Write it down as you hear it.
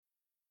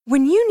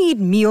When you need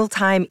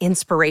mealtime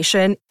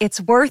inspiration,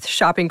 it's worth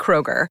shopping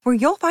Kroger, where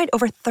you'll find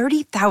over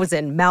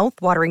 30,000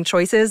 mouth-watering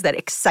choices that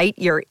excite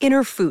your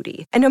inner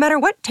foodie. And no matter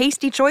what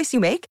tasty choice you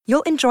make,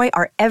 you'll enjoy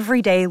our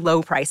everyday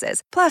low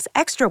prices, plus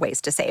extra ways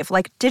to save,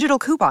 like digital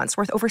coupons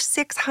worth over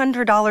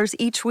 $600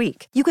 each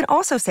week. You can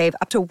also save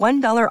up to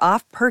 $1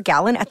 off per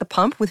gallon at the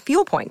pump with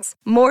fuel points.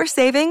 More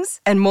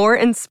savings and more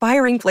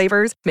inspiring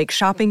flavors make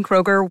shopping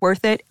Kroger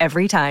worth it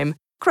every time.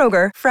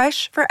 Kroger,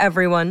 fresh for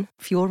everyone.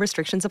 Fuel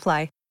restrictions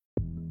apply.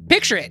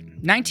 Picture it,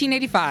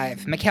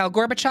 1985. Mikhail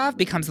Gorbachev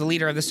becomes the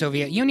leader of the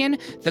Soviet Union.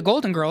 The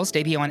Golden Girls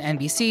debut on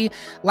NBC.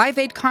 Live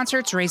Aid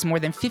concerts raise more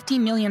than $50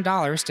 million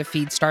to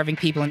feed starving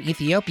people in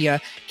Ethiopia.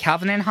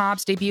 Calvin and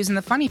Hobbes debuts in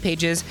the Funny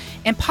Pages.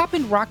 And pop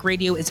and rock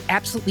radio is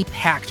absolutely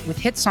packed with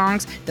hit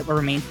songs that will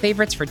remain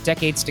favorites for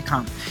decades to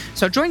come.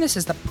 So join us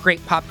as the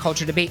great pop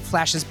culture debate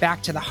flashes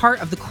back to the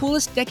heart of the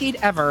coolest decade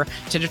ever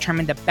to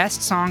determine the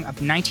best song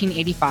of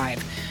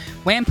 1985.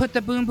 Wham put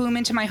the boom boom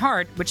into my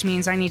heart, which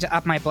means I need to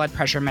up my blood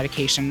pressure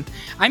medication.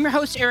 I'm your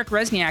host, Eric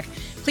Resniak.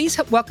 Please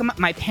welcome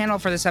my panel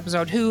for this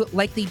episode, who,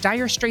 like the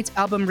Dire Straits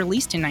album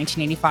released in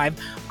 1985,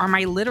 are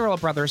my literal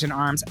brothers in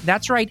arms.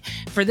 That's right,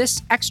 for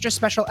this extra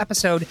special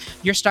episode,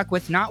 you're stuck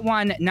with not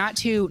one, not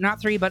two, not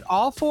three, but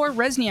all four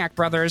Resniak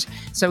brothers.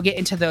 So get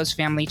into those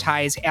family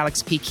ties.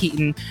 Alex P.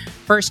 Keaton.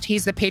 First,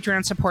 he's the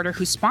Patreon supporter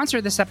who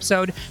sponsored this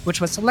episode, which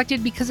was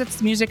selected because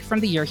it's music from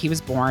the year he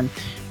was born.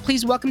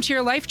 Please welcome to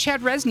your life,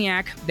 Chad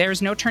Resniak.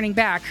 There's no turning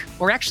back.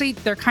 Or actually,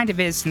 there kind of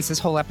is, since this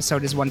whole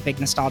episode is one big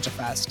nostalgia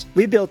fest.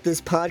 We built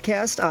this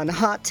podcast on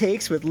hot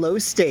takes with low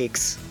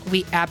stakes.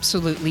 We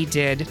absolutely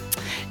did.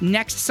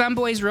 Next, Some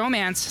Boys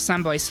Romance,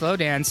 Some Boys Slow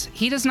Dance.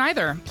 He does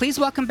neither. Please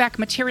welcome back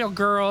Material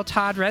Girl,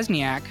 Todd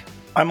Resniak.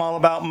 I'm all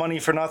about money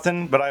for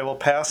nothing, but I will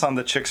pass on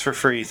the chicks for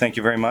free. Thank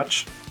you very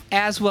much.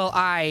 As will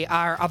I.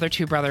 Our other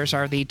two brothers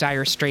are the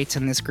Dire Straits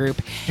in this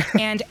group.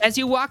 And as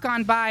you walk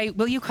on by,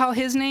 will you call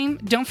his name?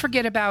 Don't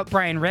forget about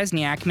Brian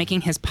Resniak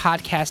making his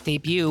podcast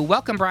debut.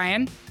 Welcome,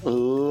 Brian.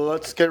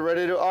 Let's get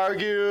ready to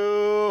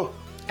argue.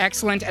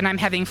 Excellent, and I'm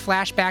having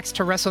flashbacks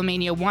to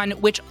WrestleMania 1,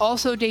 which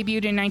also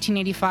debuted in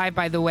 1985,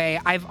 by the way.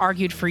 I've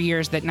argued for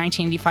years that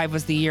 1985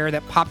 was the year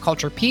that pop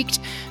culture peaked,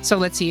 so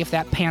let's see if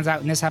that pans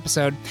out in this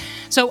episode.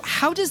 So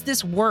how does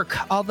this work?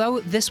 Although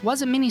this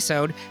was a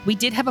mini-sode, we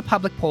did have a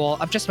public poll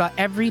of just about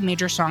every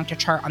major song to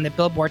chart on the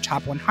Billboard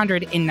Top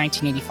 100 in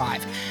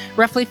 1985.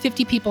 Roughly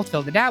 50 people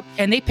filled it out,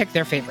 and they picked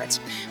their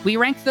favorites. We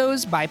ranked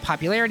those by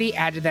popularity,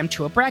 added them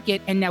to a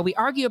bracket, and now we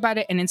argue about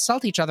it and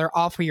insult each other,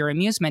 all for your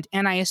amusement,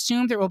 and I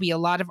assume there will be a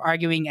lot of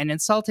arguing and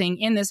insulting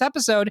in this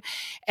episode,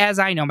 as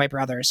I know my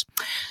brothers.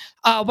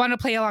 Want to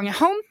play along at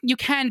home? You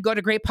can go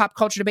to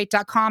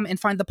greatpopculturedebate.com and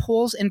find the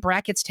polls and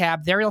brackets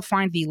tab. There you'll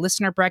find the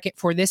listener bracket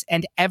for this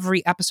and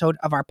every episode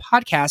of our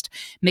podcast.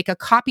 Make a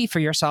copy for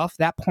yourself.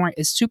 That point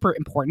is super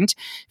important.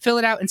 Fill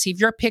it out and see if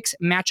your picks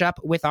match up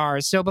with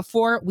ours. So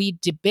before we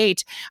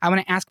debate, I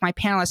want to ask my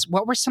panelists,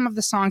 what were some of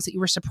the songs that you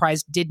were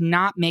surprised did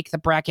not make the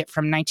bracket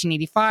from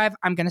 1985?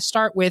 I'm going to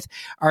start with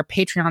our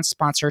Patreon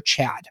sponsor,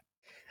 Chad.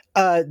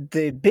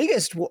 The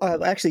biggest,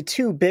 actually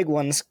two big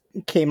ones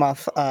came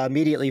off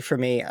immediately for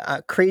me.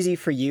 Crazy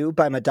for You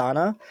by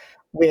Madonna,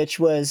 which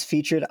was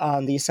featured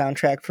on the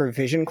soundtrack for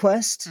Vision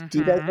Quest. Mm-hmm. Do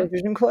you guys know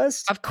Vision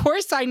Quest? Of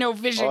course I know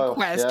Vision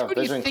Quest. Yeah, Who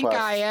do you think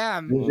Quest. I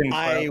am?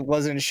 I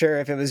wasn't sure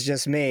if it was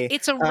just me.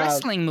 It's a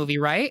wrestling movie,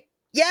 right?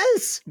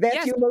 Yes!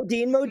 Matthew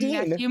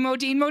Modine. Matthew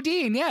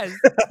Modine, yes.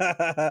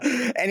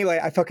 Anyway,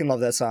 I fucking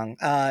love that song.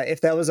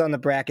 If that was on the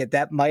bracket,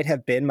 that might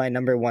have been my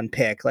number one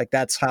pick. Like,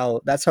 that's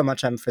how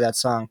much I'm for that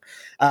song.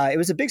 It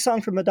was a big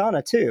song for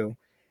Madonna, too.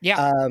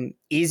 Yeah.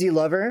 Easy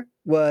Lover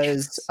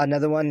was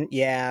another one.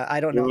 Yeah, I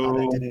don't know how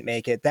that didn't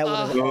make it. That would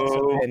have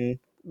also been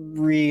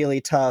really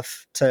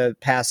tough to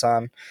pass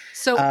on.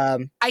 So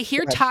I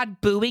hear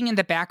Todd booing in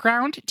the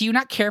background. Do you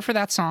not care for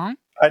that song?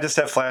 I just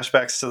have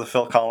flashbacks to the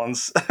Phil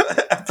Collins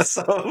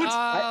episode.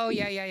 Oh,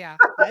 yeah.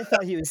 I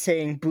thought he was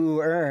saying Boo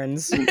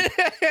Earns.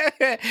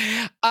 It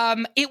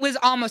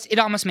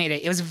almost made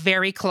it. It was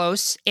very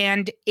close,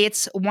 and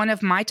it's one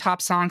of my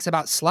top songs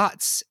about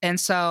sluts, and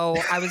so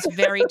I was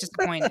very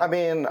disappointed. I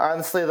mean,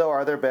 honestly, though,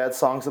 are there bad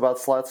songs about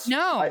sluts?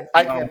 No.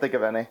 I can't think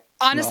of any.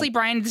 Honestly,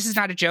 Brian, this is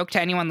not a joke to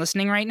anyone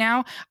listening right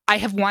now. I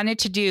have wanted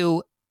to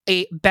do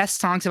a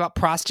best songs about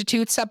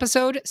prostitutes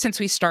episode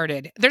since we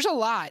started. There's a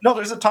lot. No,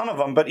 there's a ton of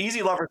them, but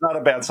Easy Lover's not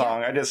a bad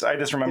song. I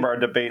just remember our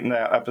debate in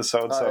that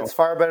episode. So it's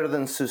far better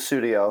than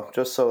Sussudio.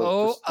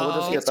 We'll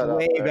just get that out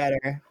way there.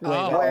 better.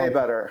 Way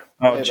better.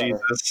 Oh,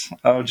 Jesus.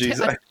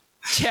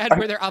 Chad,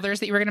 were there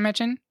others that you were going to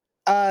mention?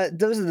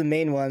 Those are the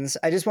main ones.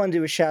 I just want to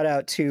do a shout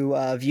out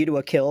to View to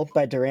a Kill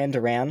by Duran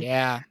Duran.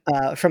 Yeah.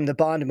 From the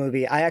Bond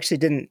movie. I actually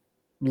didn't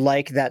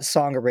like that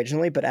song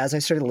originally, but as I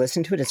started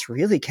listening to it, it's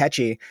really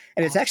catchy,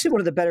 and it's actually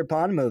one of the better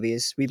Bond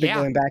movies. We've been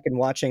going back and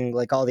watching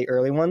like all the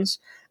early ones,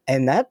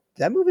 and that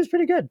movie is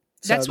pretty good.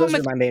 So those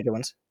are my major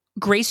ones.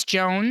 Grace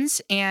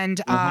Jones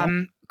and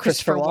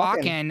Christopher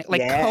Walken.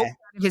 Like, Coke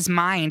out of his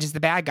mind is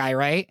the bad guy,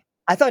 right?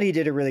 I thought he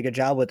did a really good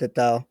job with it,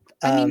 though.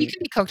 I mean, you can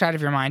be coked out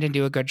of your mind and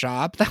do a good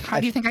job. How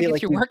do you think I get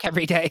through work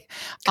every day?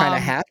 Kind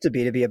of have to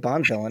be a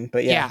Bond villain,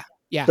 but yeah,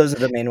 those are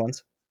the main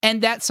ones.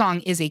 And that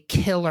song is a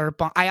killer.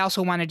 I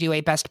also want to do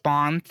a best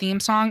Bond theme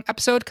song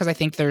episode because I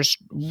think there's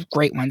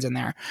great ones in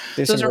there.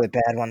 There's some really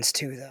bad ones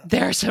too, though.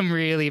 There are some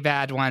really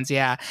bad ones,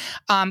 yeah.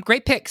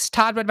 Great picks.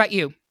 Todd, what about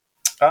you?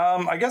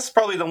 I guess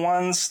probably the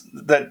ones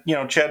that,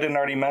 Chad didn't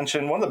already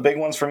mention. One of the big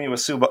ones for me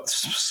was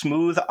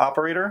Smooth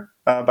Operator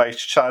by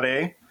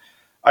Sade.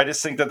 I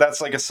just think that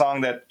that's like a song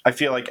that I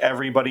feel like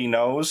everybody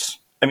knows.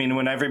 I mean,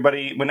 when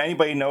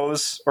anybody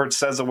knows or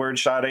says the word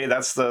Sade,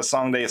 that's the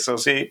song they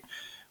associate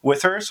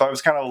with her. So I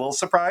was kind of a little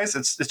surprised.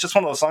 It's just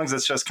one of those songs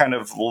that's just kind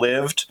of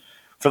lived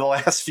for the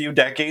last few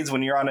decades.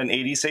 When you're on an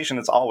 80s station,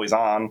 it's always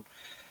on.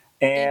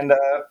 And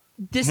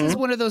this is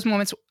one of those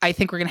moments, I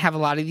think we're going to have a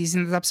lot of these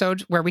in this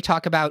episode, where we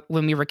talk about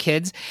when we were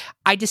kids.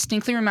 I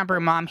distinctly remember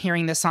Mom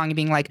hearing this song and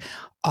being like,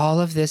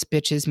 all of this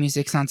bitch's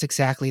music sounds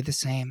exactly the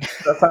same.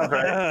 That sounds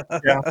right.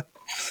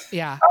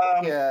 Yeah.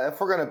 Yeah, if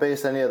we're going to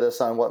base any of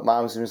this on what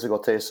Mom's musical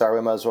tastes are,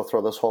 we might as well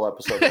throw this whole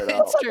episode right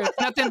out. It's true.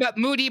 Nothing but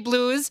Moody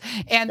Blues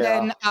and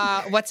then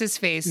what's his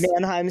face?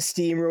 Mannheim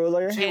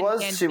Steamroller.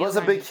 She was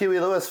a big Huey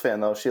Lewis fan,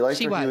 though. She liked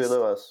Huey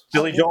Lewis.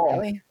 Billy Joel.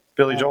 Really?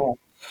 Billy Joel.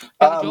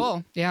 Billy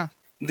Joel, yeah.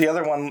 The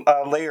other one,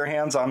 Lay Your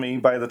Hands on Me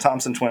by the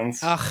Thompson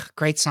Twins. Ugh,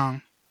 great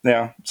song.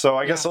 Yeah. So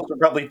I guess those are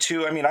probably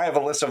two. I mean, I have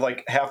a list of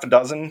like half a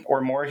dozen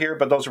or more here,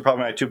 but those are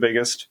probably my two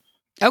biggest.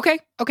 Okay.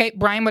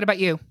 Brian, what about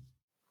you?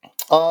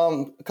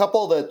 A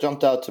couple that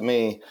jumped out to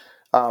me.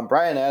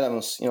 Bryan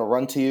Adams,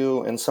 Run to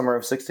You and Summer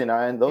of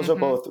 '69. Those are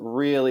both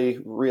really,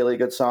 really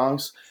good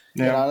songs.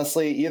 Yeah. And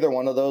honestly, either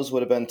one of those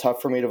would have been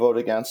tough for me to vote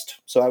against.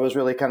 So I was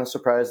really kind of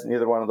surprised that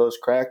neither one of those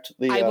cracked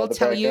the I will the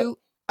tell bracket. you,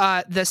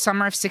 the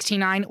Summer of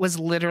 '69 was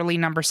literally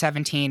number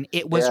 17.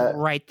 It was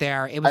right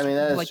there. It was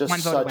that is like just one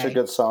vote such away. a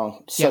good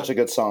song. Such a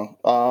good song.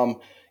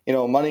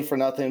 Money for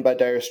Nothing by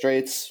Dire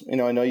Straits. I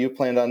know you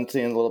planned on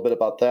seeing a little bit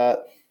about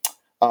that.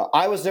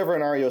 I was never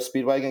an REO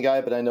Speedwagon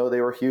guy, but I know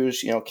they were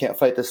huge. Can't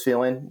Fight This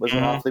Feeling was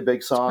an awfully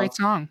big song. It's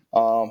a great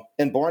song.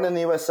 And Born in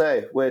the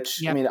USA,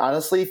 which, I mean,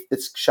 honestly,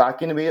 it's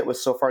shocking to me it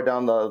was so far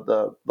down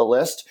the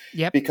list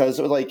because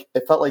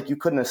it felt like you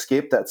couldn't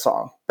escape that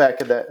song back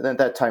at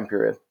that time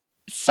period.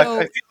 So, I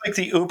feel like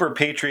the uber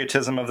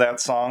patriotism of that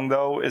song,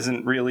 though,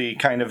 isn't really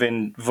kind of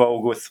in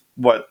vogue with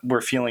what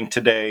we're feeling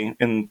today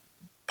in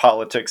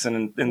politics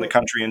and in the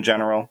country in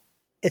general.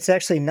 It's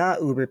actually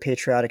not uber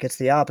patriotic. It's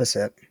the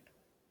opposite.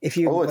 It's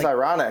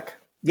ironic.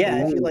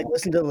 Yeah, if you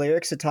listen to the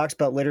lyrics, it talks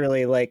about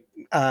literally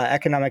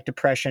economic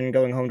depression,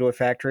 going home to a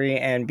factory,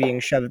 and being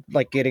shoved,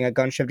 getting a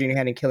gun shoved in your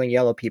hand and killing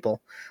yellow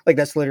people.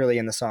 That's literally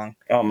in the song.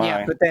 Oh my!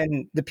 Yeah. But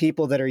then the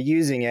people that are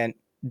using it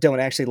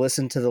don't actually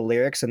listen to the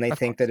lyrics, and they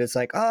think that it's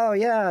oh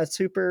yeah, it's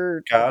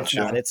super. Gotcha. It's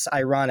not. It's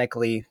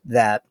ironically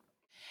that.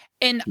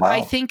 And wow. I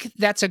think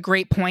that's a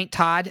great point,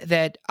 Todd,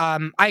 that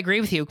I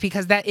agree with you,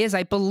 because that is,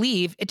 I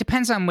believe, it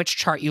depends on which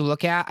chart you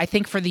look at. I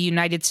think for the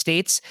United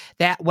States,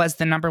 that was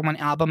the number one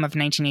album of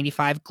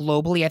 1985.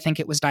 Globally, I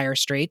think it was Dire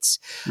Straits.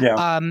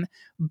 Yeah.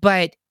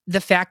 But the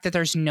fact that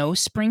there's no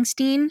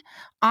Springsteen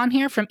on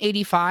here from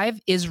 85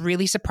 is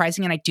really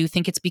surprising. And I do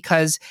think it's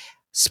because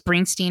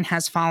Springsteen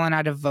has fallen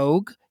out of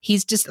vogue.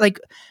 He's just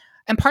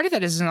and part of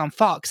that is his own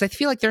fault, because I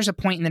feel like there's a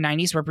point in the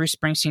 90s where Bruce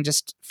Springsteen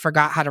just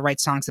forgot how to write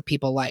songs that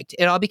people liked.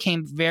 It all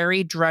became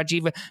very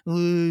drudgy,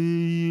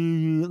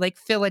 like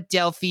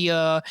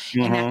Philadelphia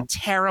and that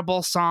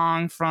terrible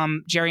song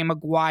from Jerry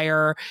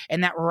Maguire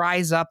and that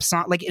Rise Up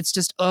song. It's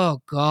just,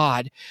 oh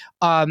God.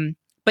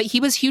 But he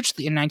was huge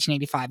in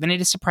 1985, and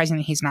it is surprising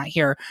that he's not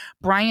here.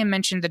 Brian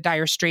mentioned the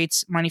Dire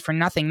Straits' Money for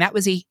Nothing. That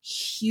was a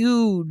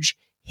huge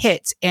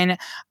hit. And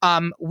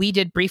we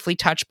did briefly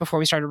touch before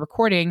we started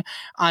recording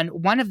on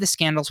one of the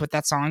scandals with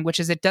that song, which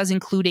is it does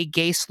include a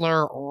gay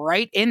slur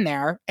right in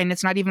there. And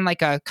it's not even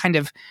like a kind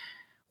of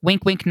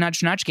wink, wink,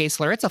 nudge, nudge gay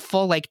slur. It's a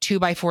full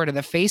 2x4 to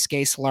the face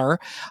gay slur.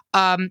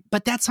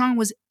 But that song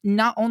was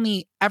not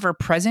only ever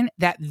present,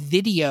 that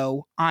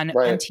video on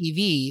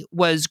MTV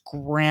was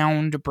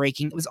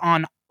groundbreaking. It was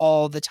on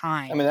all the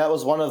time. I mean, that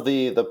was one of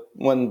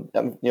when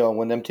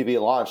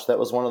MTV launched, that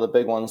was one of the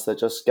big ones that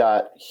just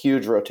got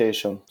huge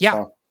rotation. Yeah.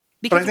 So.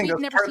 But I think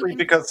that's partly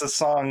because the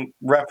song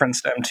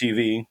referenced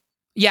MTV.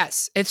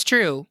 Yes, it's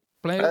true.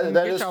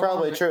 That is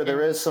probably true.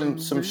 There is some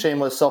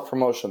shameless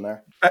self-promotion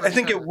there. I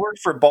think it worked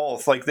for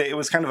both. It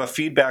was kind of a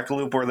feedback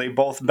loop where they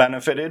both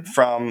benefited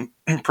from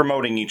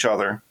promoting each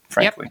other,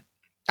 frankly. Yep.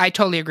 I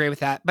totally agree with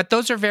that. But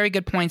those are very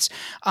good points,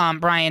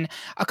 Brian.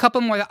 A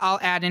couple more that I'll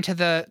add into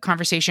the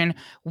conversation.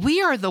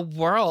 We Are the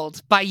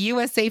World by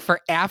USA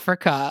for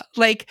Africa.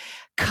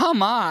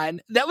 Come on.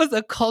 That was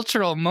a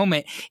cultural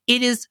moment.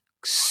 It is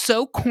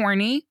so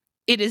corny.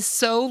 It is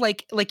so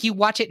like you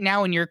watch it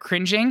now and you're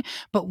cringing.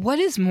 But what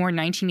is more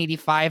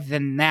 1985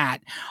 than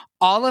that?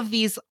 All of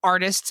these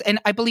artists, and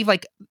I believe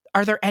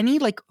are there any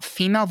like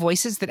female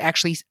voices that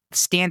actually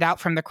stand out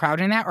from the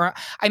crowd in that? Or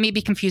I may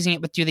be confusing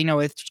it with Do They Know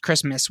It's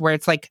Christmas, where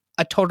it's like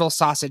a total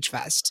sausage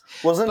fest.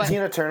 Wasn't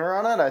Tina Turner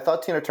on it? I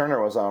thought Tina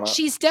Turner was on it.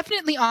 She's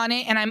definitely on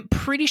it, and I'm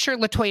pretty sure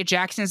LaToya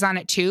Jackson is on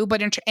it too.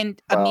 But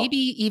maybe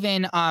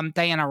even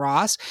Diana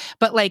Ross.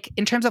 But like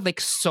in terms of like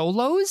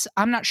solos,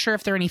 I'm not sure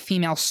if there are any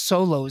female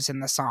solos in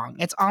the song.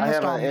 It's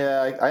almost all.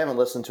 Yeah, I haven't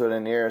listened to it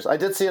in years. I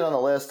did see it on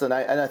the list, and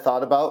I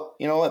thought about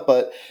it,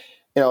 but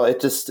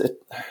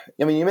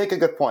I mean, you make a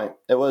good point.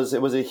 It was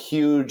a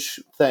huge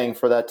thing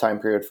for that time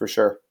period for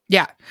sure.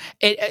 Yeah,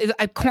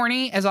 it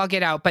corny as I'll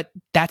get out, but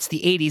that's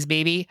the 80s,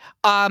 baby.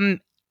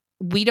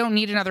 We don't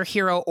need another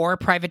hero or a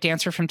private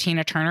dancer from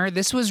Tina Turner.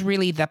 This was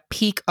really the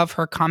peak of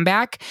her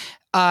comeback.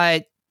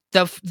 The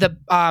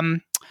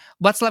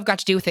What's Love Got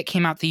to Do with It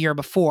came out the year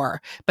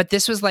before, but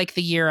this was like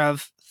the year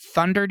of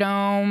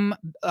Thunderdome.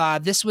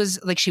 This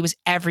was like she was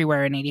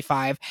everywhere in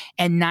 85,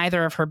 and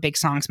neither of her big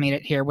songs made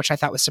it here, which I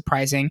thought was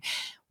surprising.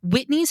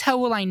 Whitney's How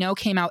Will I Know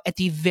came out at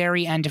the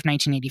very end of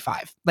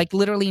 1985, like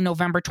literally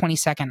November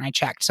 22nd, I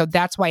checked. So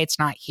that's why it's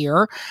not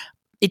here.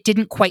 It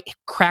didn't quite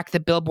crack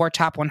the Billboard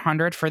Top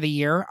 100 for the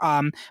year,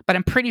 but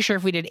I'm pretty sure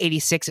if we did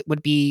 86, it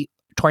would be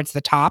towards the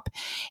top.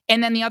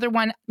 And then the other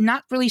one,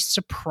 not really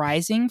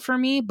surprising for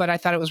me, but I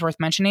thought it was worth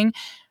mentioning.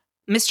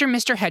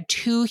 Mr. had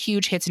two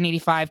huge hits in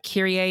 85,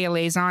 Kyrie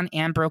Eleison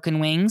and Broken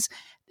Wings.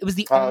 It was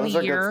the only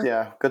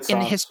year in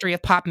the history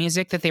of pop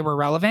music that they were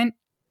relevant.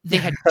 They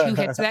had two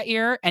hits that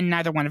year, and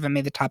neither one of them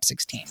made the top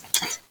 16.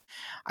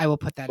 I will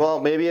put that in.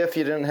 Well, maybe if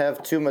you didn't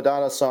have two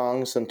Madonna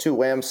songs and two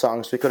Wham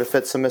songs, we could have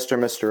fit some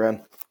Mr.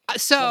 in.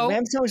 So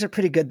Wham songs are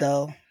pretty good,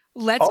 though.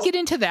 Let's get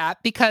into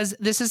that, because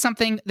this is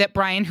something that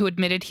Brian, who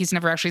admitted he's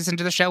never actually listened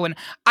to the show, and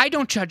I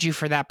don't judge you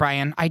for that,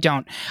 Brian. I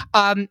don't.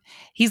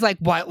 He's like,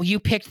 what? You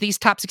picked these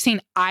top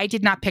 16. I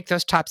did not pick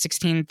those top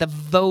 16. The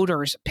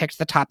voters picked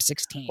the top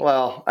 16.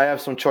 Well, I have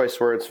some choice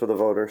words for the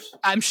voters.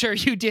 I'm sure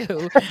you do.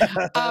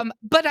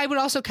 But I would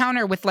also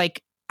counter with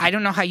like, I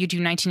don't know how you do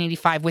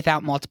 1985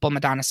 without multiple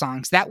Madonna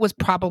songs. That was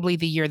probably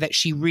the year that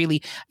she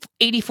really,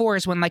 84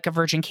 is when Like a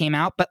Virgin came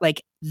out, but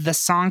like the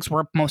songs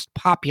were most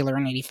popular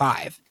in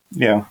 85.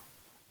 Yeah.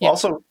 Yep.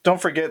 Also,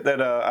 don't forget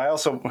that I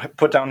also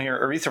put down here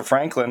Aretha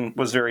Franklin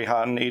was very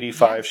hot in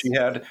 85.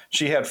 Yes.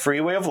 She had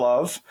Freeway of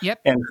Love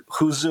and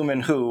Who's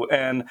Zoomin' Who.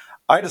 And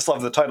I just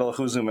love the title of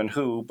Who's Zoomin'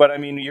 Who. But I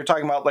mean, you're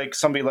talking about like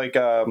somebody like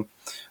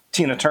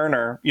Tina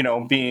Turner,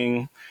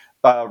 being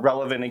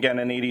relevant again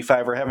in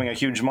 85 or having a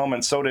huge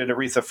moment. So did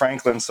Aretha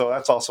Franklin. So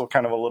that's also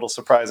kind of a little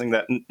surprising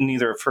that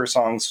neither of her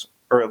songs,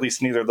 or at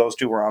least neither of those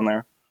two, were on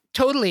there.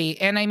 Totally.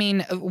 And I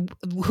mean,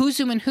 Who's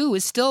Zoomin' Who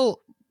is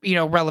still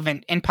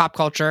relevant in pop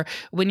culture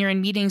when you're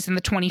in meetings in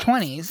the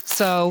 2020s.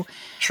 So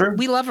True.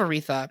 We love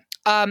Aretha.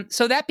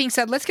 So that being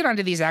said, let's get on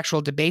to these actual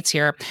debates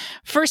here.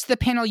 First, the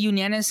panel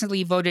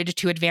unanimously voted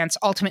to advance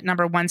ultimate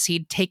number 1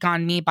 seed Take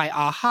On Me by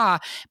a-ha,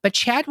 but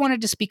Chad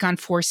wanted to speak on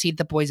 4 seed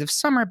The Boys of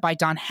Summer by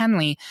Don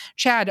Henley.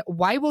 Chad,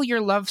 why will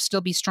your love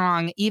still be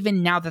strong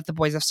even now that The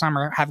Boys of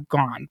Summer have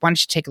gone? Why don't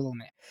you take a little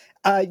minute?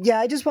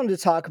 I just wanted to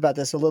talk about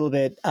this a little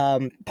bit,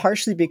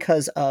 partially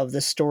because of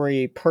the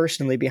story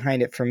personally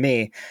behind it for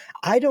me.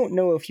 I don't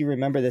know if you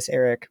remember this,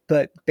 Eric,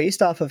 but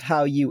based off of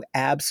how you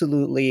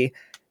absolutely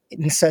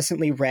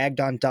incessantly ragged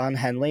on Don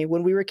Henley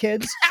when we were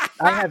kids,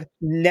 I have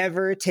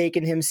never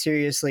taken him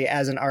seriously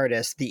as an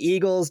artist. The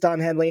Eagles, Don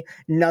Henley,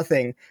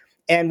 nothing.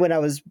 And when I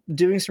was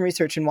doing some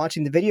research and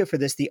watching the video for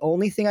this, the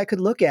only thing I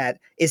could look at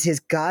is his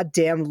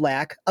goddamn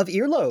lack of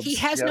earlobes. He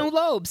has no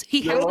lobes.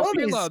 He has no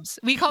earlobes.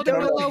 We called him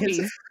no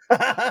lobies.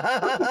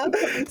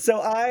 So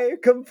I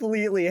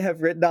completely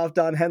have written off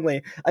Don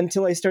Henley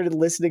until I started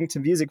listening to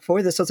music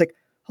for this. So I was like,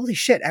 holy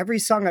shit, every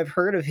song I've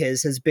heard of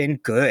his has been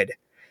good.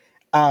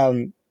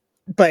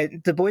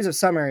 But The Boys of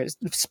Summer,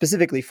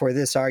 specifically for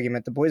this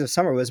argument, The Boys of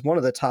Summer was one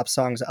of the top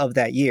songs of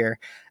that year.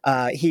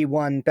 He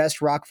won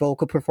Best Rock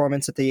Vocal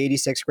Performance at the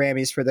 86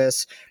 Grammys for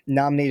this,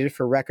 nominated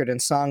for Record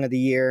and Song of the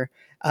Year.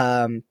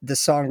 The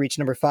song reached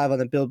number 5 on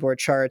the Billboard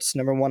charts,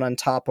 number 1 on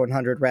Top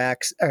 100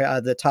 racks,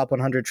 the Top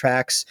 100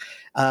 tracks,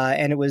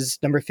 and it was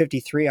number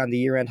 53 on the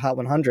year-end Hot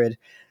 100.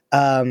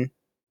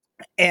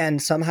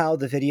 And somehow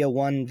the video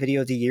won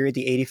Video of the Year at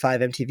the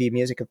 85 MTV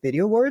Music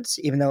Video Awards,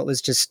 even though it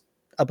was just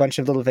a bunch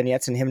of little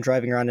vignettes and him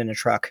driving around in a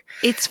truck.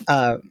 It's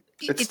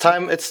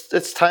timeless.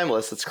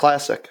 It's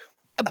classic.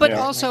 But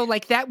also,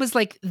 like, that was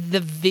like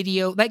the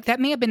video, like that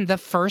may have been the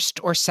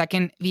first or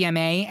second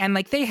VMA, and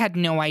like they had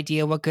no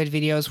idea what good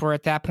videos were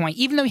at that point,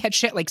 even though he had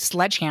shit like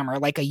Sledgehammer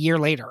like a year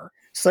later.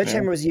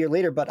 Sledgehammer was a year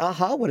later, but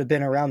a-ha would have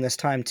been around this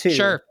time too.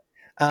 Sure.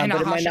 But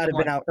it might not have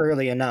been out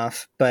early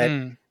enough. But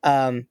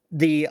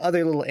the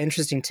other little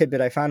interesting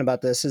tidbit I found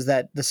about this is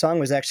that the song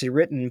was actually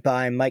written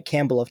by Mike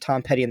Campbell of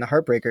Tom Petty and the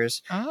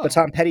Heartbreakers, but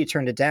Tom Petty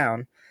turned it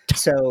down.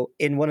 So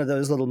in one of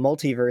those little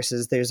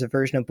multiverses, there's a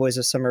version of Boys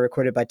of Summer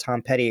recorded by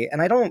Tom Petty,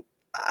 and I don't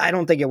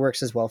think it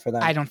works as well for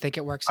them. I don't think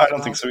it works. I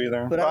don't think so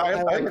either. But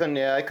I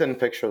couldn't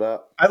picture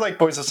that. I like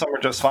Boys of Summer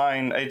just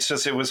fine. It's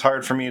just it was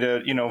hard for me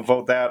to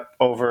vote that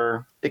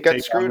over. It got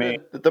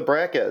screwed. The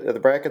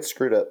bracket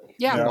screwed it.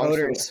 Yeah,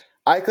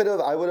 I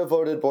would have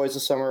voted Boys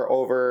of Summer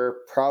over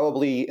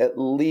probably at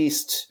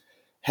least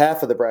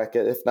half of the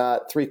bracket, if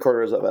not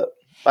 3/4 of it.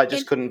 I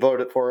just couldn't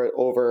vote for it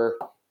over,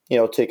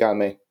 Take On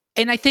Me.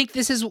 And I think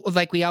this is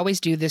like we always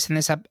do this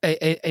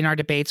in our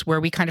debates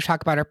where we kind of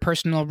talk about our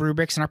personal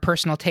rubrics and our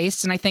personal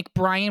tastes. And I think,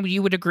 Brian,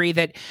 you would agree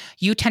that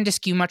you tend to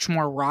skew much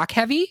more rock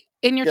heavy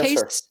in your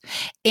tastes.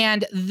 Sir.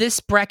 And this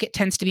bracket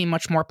tends to be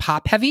much more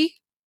pop heavy.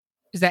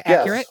 Is that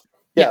accurate?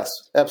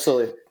 Yes,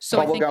 absolutely. So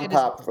bubblegum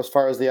pop, as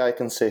far as the eye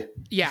can see.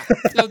 Yeah,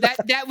 so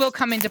that will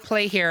come into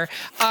play here.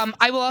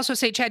 I will also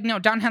say, Chad,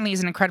 Don Henley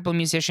is an incredible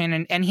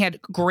musician, and he had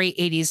great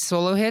 80s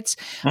solo hits.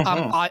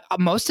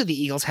 Most of the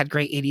Eagles had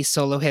great 80s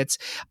solo hits.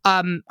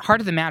 Heart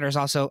of the Matter is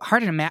also,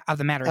 Heart of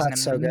the Matter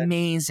is an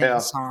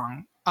amazing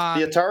song.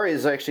 The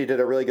Ataris actually did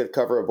a really good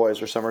cover of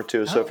Boys of Summer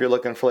too. So if you're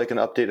looking for like an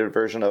updated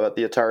version of it,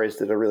 the Ataris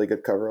did a really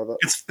good cover of it.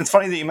 It's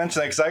funny that you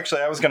mentioned that because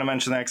actually I was going to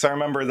mention that because I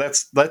remember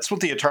that's what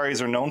the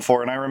Ataris are known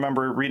for. And I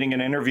remember reading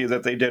an interview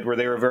that they did where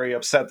they were very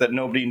upset that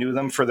nobody knew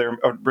them for their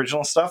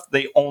original stuff.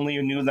 They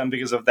only knew them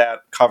because of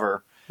that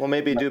cover. Well,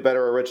 maybe do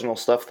better original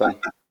stuff then.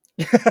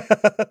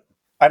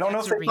 I don't know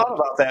if they thought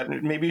about that.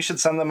 Maybe you should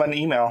send them an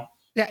email.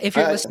 Yeah, if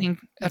you're listening.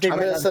 I'm going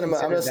to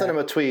send him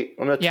a tweet.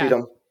 I'm going to tweet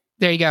him.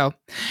 There you go.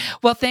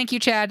 Well, thank you,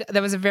 Chad.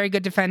 That was a very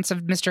good defense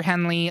of Mr.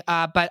 Henley,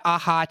 but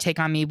a-ha, Take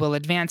On Me will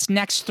advance.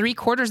 Next,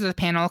 3/4 of the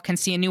panel can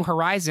see a new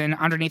horizon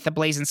underneath the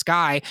blazing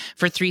sky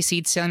for 3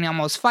 seeds Sailing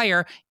Elmo's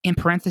Fire, in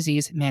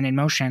parentheses, Man in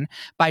Motion,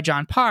 by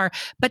John Parr.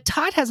 But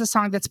Todd has a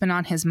song that's been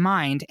on his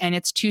mind, and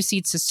it's 2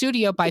 seeds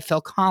Sussudio by Phil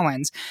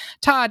Collins.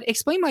 Todd,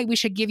 explain why we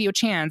should give you a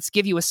chance,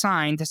 give you a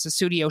sign that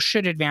Sussudio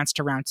should advance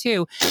to round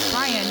 2.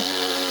 Brian...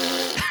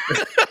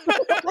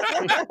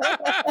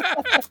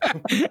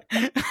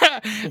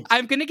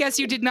 I'm going to guess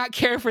you did not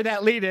care for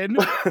that lead-in.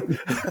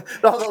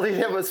 No, the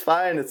lead-in was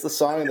fine. It's the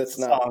song that's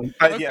not.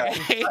 Yeah,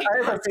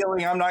 I have a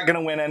feeling I'm not going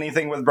to win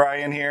anything with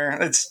Brian here.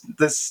 It's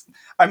this.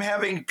 I'm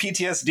having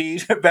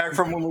PTSD back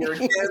from when we were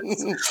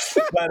kids.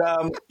 But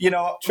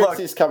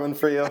Trixie's coming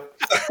for you.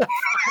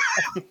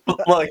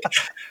 Look.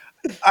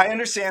 I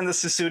understand the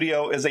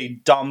Sussudio is a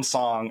dumb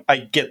song. I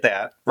get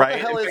that,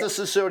 right? What the hell is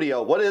a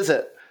Sussudio? What is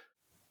it?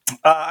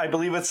 I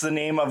believe it's the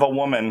name of a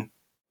woman.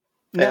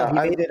 No, he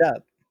made it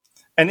up.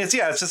 And it's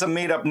just a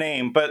made up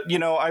name. But,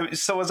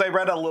 so as I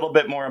read a little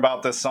bit more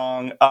about this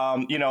song,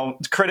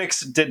 critics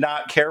did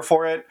not care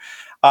for it.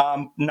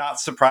 Not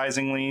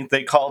surprisingly,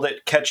 they called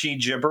it catchy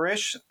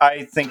gibberish.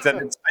 I think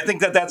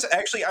that's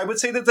actually, I would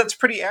say that that's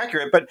pretty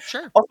accurate, but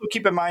also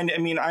keep in mind, I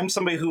mean, I'm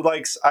somebody who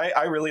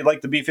I really like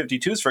the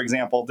B-52s, for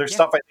example. Their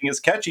stuff I think is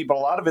catchy, but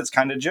a lot of it's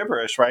kind of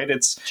gibberish, right?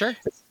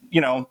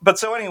 But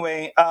so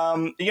anyway,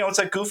 it's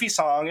a goofy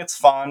song. It's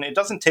fun. It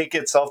doesn't take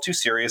itself too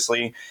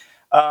seriously.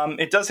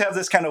 It does have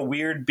this kind of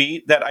weird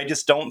beat that I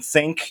just don't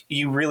think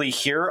you really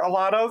hear a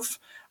lot of.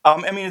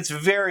 I mean, it's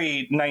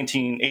very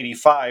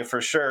 1985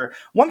 for sure.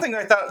 One thing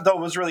I thought, though,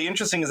 was really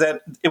interesting is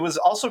that it was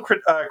also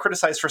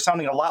criticized for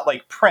sounding a lot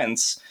like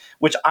Prince,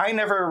 which I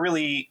never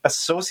really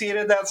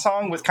associated that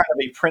song with kind of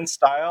a Prince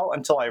style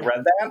until I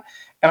read that,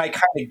 and I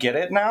kind of get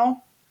it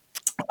now.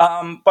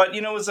 But,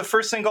 it was the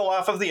first single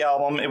off of the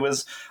album. It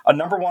was a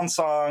 #1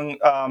 song,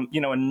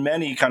 in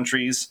many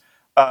countries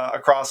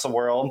across the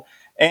world.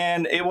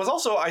 And it was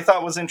also, I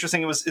thought was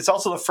interesting, it's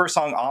also the first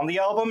song on the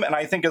album, and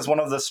I think is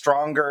one of the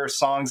stronger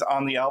songs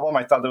on the album.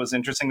 I thought that was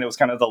interesting. That was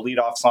kind of the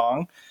lead-off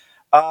song.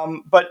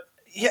 But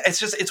yeah,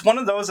 it's one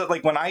of those that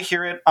when I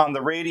hear it on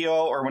the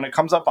radio or when it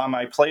comes up on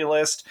my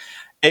playlist,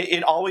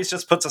 it always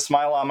just puts a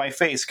smile on my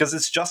face because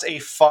it's just a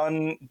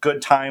fun,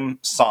 good time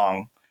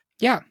song.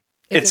 Yeah.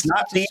 It's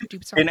not deep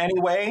in any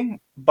way,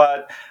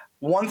 but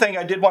one thing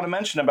I did want to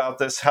mention about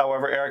this,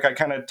 however, Eric, I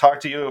kind of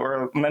talked to you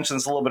or mentioned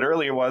this a little bit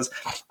earlier, was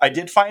I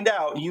did find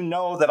out,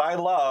 that I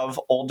love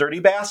Old Dirty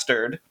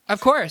Bastard. Of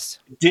course.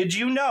 Did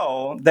you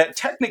know that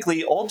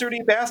technically Old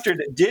Dirty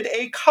Bastard did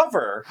a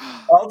cover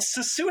of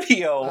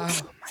Sussudio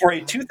for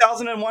a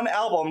 2001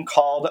 album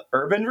called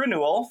Urban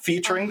Renewal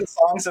featuring the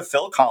songs of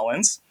Phil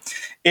Collins?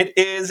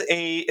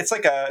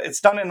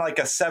 It's done in like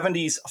a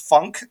 70s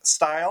funk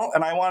style,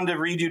 and I wanted to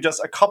read you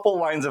just a couple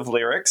lines of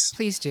lyrics.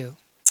 Please do.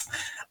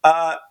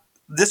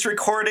 This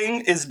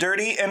recording is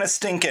dirty and a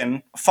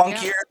stinkin',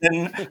 funkier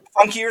than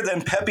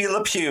Pepe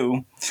Le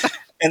Pew.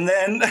 And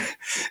then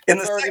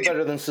it's already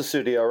better than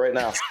Sussudio right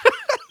now.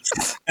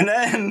 And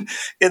then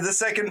in the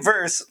second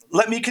verse,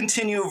 let me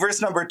continue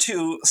verse number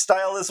 2.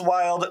 Style is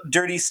wild,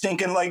 dirty,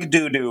 stinking like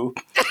doo-doo.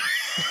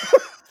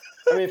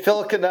 I mean,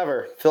 Phil could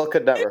never.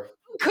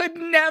 Could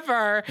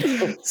never.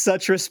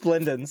 Such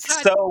resplendence.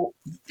 So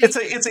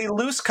it's a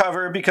loose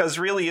cover because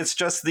really it's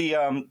just the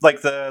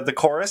the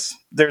chorus.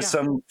 There's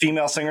some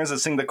female singers that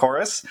sing the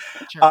chorus.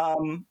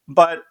 Sure.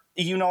 But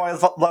I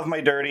love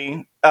my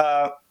dirty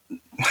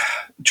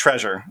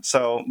treasure.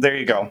 So there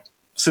you go.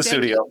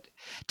 Sussudio.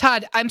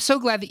 Todd, I'm so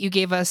glad that you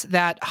gave us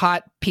that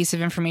hot piece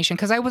of information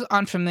because I was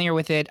unfamiliar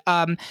with it.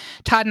 Todd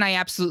and I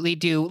absolutely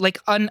do,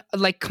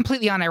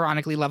 completely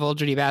unironically love Old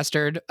Dirty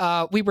Bastard.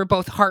 We were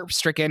both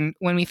heart-stricken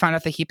when we found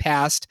out that he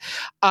passed.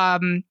 I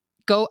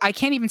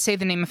can't even say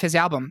the name of his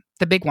album.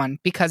 the big one,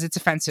 because it's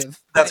offensive.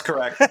 That's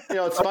correct.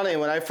 It's funny.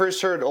 When I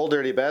first heard Old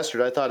Dirty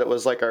Bastard, I thought it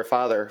was like Our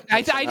Father.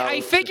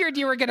 I figured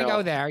you were going to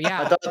go there.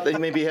 Yeah. I thought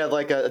that maybe he had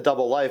like a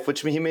double life,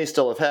 which he may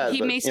still have had.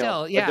 He may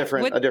still, yeah.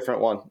 A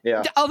different one.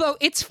 Yeah. Although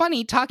it's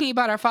funny, talking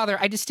about Our Father,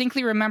 I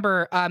distinctly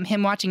remember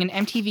him watching an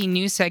MTV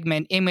news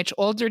segment in which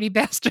Old Dirty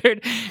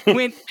Bastard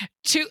went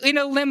in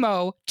a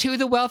limo to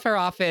the welfare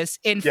office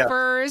in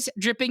furs,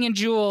 dripping in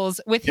jewels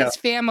with his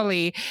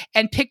family,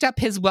 and picked up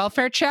his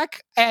welfare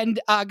check and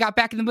got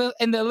back in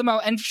the limo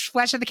and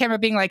flashed at the camera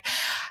being like,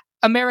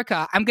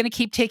 America, I'm going to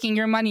keep taking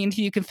your money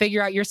until you can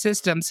figure out your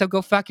system, so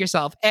go fuck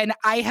yourself. And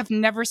I have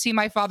never seen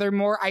my father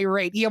more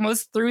irate. He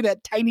almost threw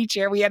that tiny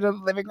chair we had in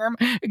the living room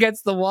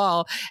against the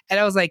wall. And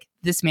I was like,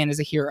 this man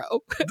is a hero.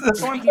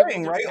 That's what I'm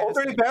saying, right? Old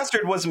Dirty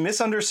Bastard was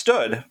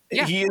misunderstood.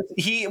 Yeah.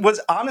 He was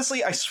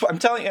honestly, I'm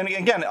telling you, and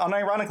again,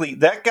 unironically,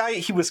 that guy,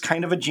 he was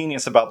kind of a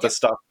genius about this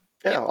stuff.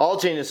 Yeah, all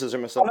geniuses are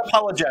misunderstood.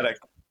 Unapologetic.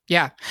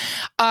 Yeah.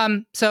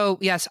 So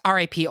yes,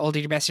 R.I.P. Old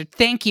Dirty Bastard.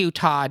 Thank you,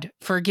 Todd,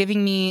 for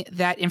giving me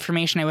that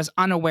information I was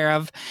unaware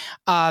of.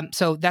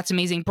 So that's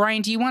amazing.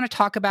 Brian, do you want to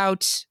talk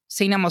about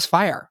St. Elmo's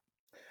Fire?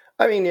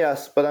 I mean,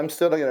 yes, but I'm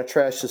still going to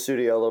trash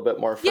Sussudio a little bit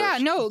more first. Yeah,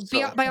 no,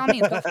 by all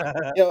means, go for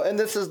it. And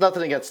this is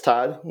nothing against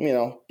Todd,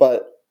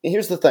 but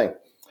here's the thing.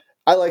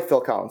 I like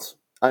Phil Collins,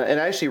 and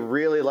I actually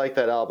really like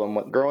that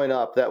album. Growing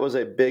up, that was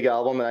a big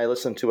album, and I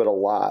listened to it a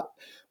lot.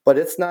 But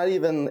it's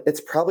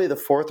probably the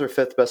fourth or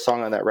fifth best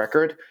song on that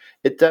record.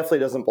 It definitely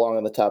doesn't belong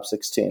in the top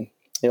 16.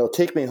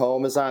 Take Me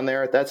Home is on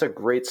there. That's a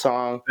great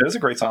song. It is a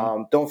great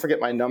song. Don't Forget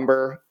My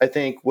Number, I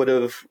think would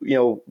have,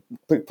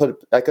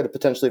 I could have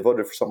potentially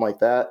voted for something like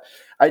that.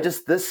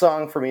 This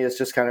song for me is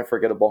just kind of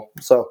forgettable.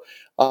 So,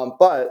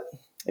 but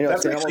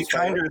that's actually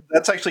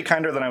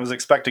kinder than I was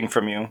expecting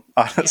from you,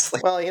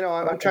 honestly. Well,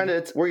 I'm trying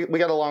to. We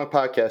got a long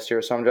podcast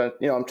here, so I'm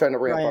trying to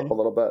ramp up a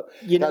little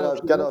bit.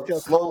 Got to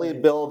slowly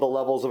build the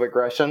levels of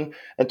aggression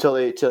until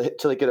they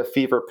get a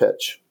fever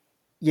pitch.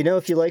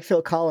 If you like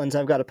Phil Collins,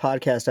 I've got a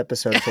podcast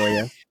episode for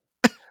you.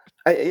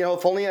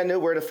 If only I knew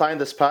where to find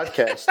this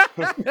podcast.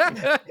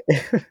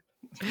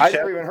 I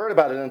never even heard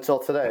about it until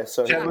today.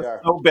 So here we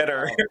are. So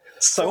bitter.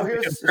 So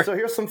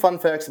here's some fun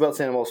facts about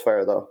St. Elmo's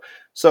Fire, though.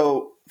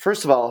 So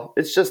first of all,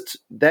 it's just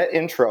that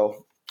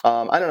intro.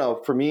 I don't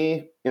know. For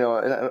me, I'm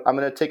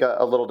going to take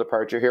a little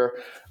departure here.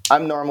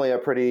 I'm normally a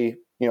pretty,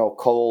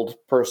 cold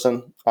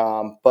person.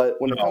 But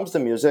when it comes to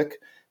music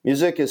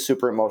is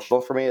super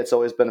emotional for me. It's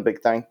always been a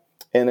big thing.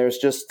 And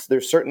there's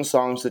certain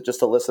songs that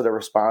just elicit a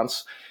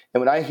response.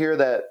 And when I hear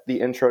the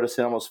intro to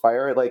St. Elmo's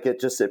Fire,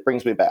 it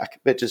brings me back.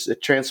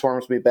 It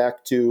transforms me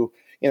back to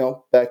the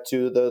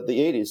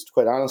 80s,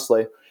 quite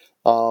honestly.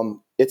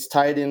 It's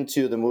tied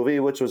into the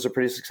movie, which was a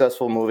pretty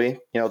successful movie.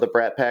 The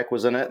Brat Pack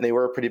was in it, and they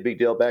were a pretty big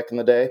deal back in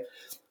the day.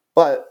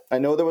 But I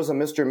know there was a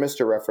Mr.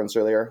 Mister reference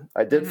earlier.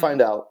 I did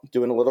find out,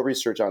 doing a little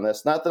research on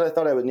this. Not that I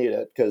thought I would need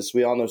it, because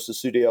we all know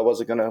Sussudio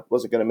wasn't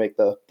gonna make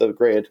the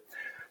grade.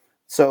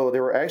 So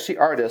there were actually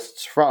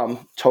artists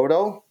from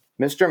Toto,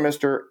 Mr.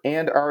 Mister,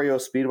 and REO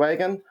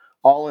Speedwagon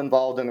all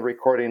involved in the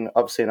recording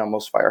of St.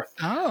 Elmo's Fire.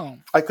 Oh.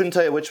 I couldn't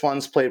tell you which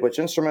ones played which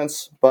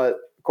instruments, but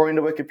according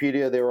to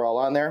Wikipedia, they were all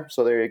on there.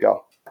 So there you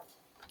go.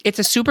 It's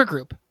a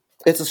supergroup.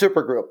 It's a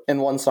supergroup in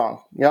one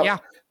song. Yep. Yeah.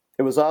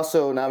 It was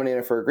also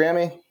nominated for a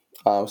Grammy.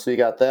 So you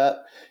got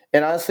that.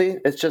 And honestly,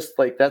 it's just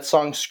that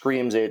song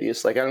screams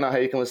 80s. I don't know how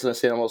you can listen to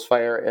St. Elmo's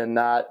Fire and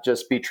not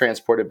just be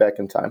transported back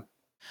in time.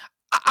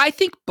 I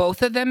think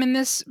both of them in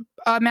this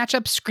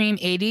matchup scream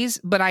 80s,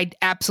 but I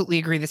absolutely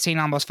agree that St.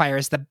 Elmo's Fire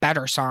is the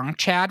better song.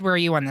 Chad, where are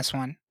you on this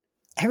one?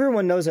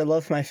 Everyone knows I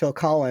love my Phil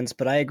Collins,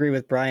 but I agree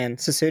with Brian.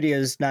 Sussudio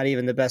is not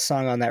even the best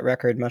song on that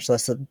record, much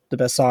less the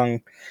best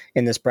song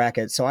in this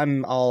bracket. So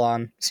I'm all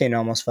on St.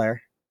 Elmo's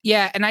Fire.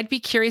 Yeah, and I'd be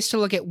curious to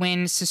look at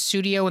when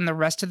Sussudio and the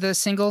rest of the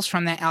singles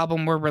from that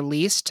album were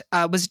released.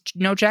 Was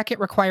No Jacket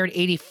Required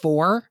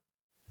 84?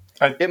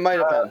 It might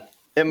have been.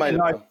 It might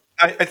have been.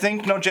 I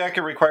think No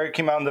Jacket Required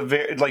came out in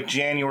the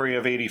January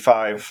of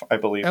 85, I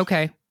believe.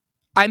 Okay.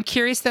 I'm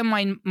curious then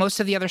why most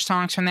of the other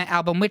songs from that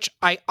album, which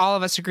all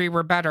of us agree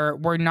were better,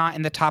 were not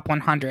in the top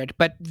 100.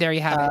 But there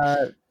you have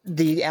it.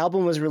 The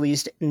album was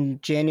released in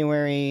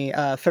February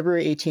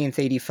 18th,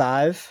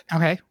 85.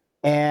 Okay.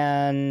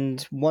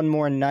 And One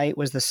More Night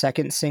was the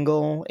second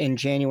single in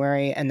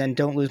January, and then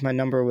Don't Lose My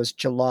Number was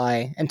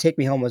July, and Take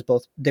Me Home was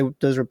both.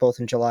 Those were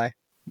both in July.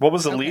 What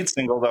was the lead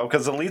single though?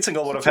 Because the lead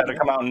single would have had to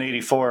come out in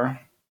 84.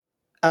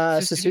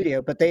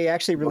 Sussudio, but they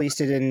actually released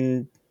it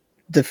in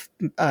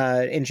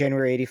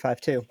January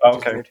 85 too.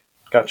 Okay.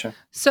 Gotcha.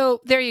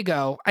 So there you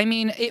go. I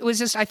mean, it was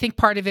just, I think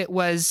part of it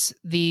was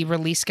the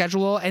release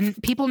schedule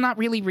and people not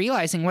really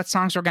realizing what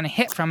songs were going to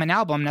hit from an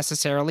album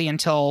necessarily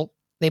until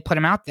they put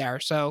them out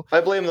there. So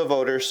I blame the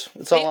voters.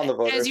 It's all on the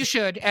voters. As you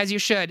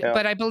should. Yeah.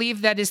 But I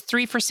believe that is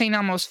 3 for St.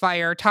 Elmo's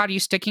Fire. Todd, are you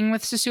sticking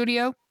with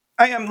Sussudio?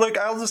 I am. Look,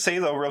 I'll just say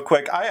though, real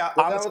quick.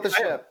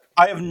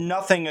 I have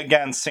nothing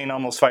against St.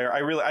 Elmo's Fire. I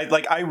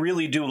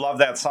really do love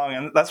that song,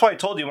 and that's why I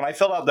told you when I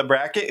filled out the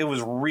bracket, it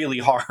was really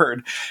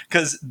hard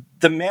because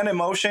The Man in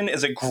Motion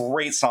is a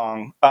great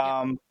song.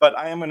 But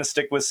I am going to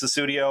stick with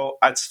Sussudio.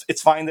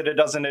 It's fine that it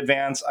doesn't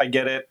advance. I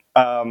get it.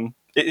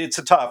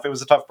 It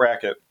was a tough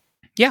bracket.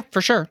 Yeah,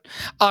 for sure.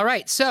 All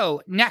right.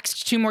 So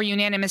next, 2 more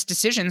unanimous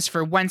decisions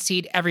for 1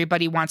 seed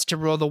Everybody Wants to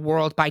Rule the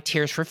World by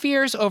Tears for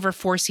Fears over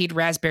 4 seed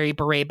Raspberry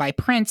Beret by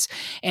Prince,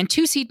 and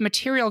 2 seed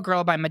Material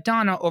Girl by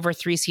Madonna over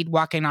 3 seed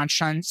Walking on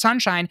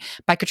Sunshine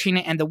by Katrina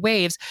and the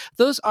Waves.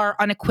 Those are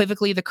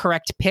unequivocally the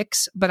correct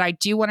picks, but I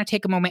do want to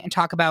take a moment and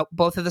talk about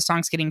both of the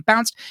songs getting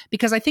bounced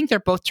because I think they're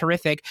both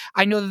terrific.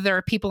 I know that there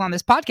are people on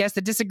this podcast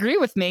that disagree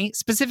with me,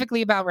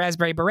 specifically about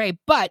Raspberry Beret,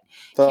 but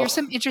here's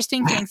some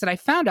interesting things that I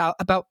found out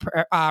about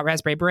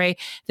Raspberry Beret.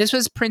 This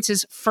was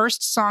Prince's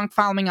first song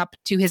following up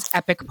to his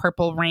epic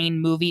Purple Rain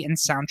movie and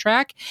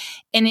soundtrack.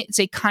 And it's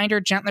a kinder,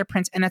 gentler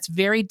Prince. And that's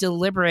very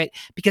deliberate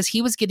because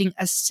he was getting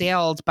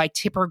assailed by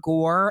Tipper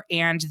Gore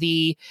and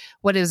the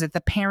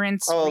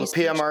parents. Oh,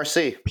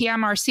 PMRC.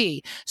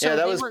 PMRC. So yeah,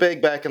 that was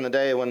big back in the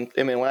day when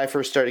I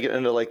first started getting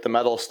into like the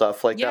metal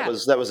stuff,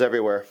 that was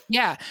everywhere.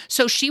 Yeah.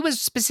 So she was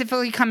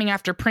specifically coming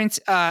after Prince,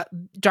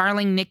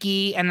 Darling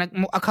Nikki,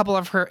 and a couple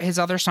of his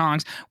other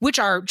songs, which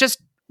are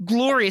just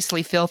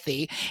gloriously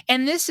filthy.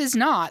 And this is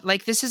not.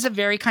 This is a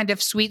very kind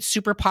of sweet,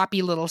 super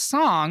poppy little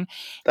song.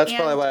 That's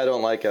probably why I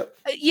don't like it.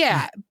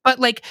 Yeah.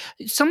 But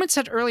someone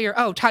said earlier,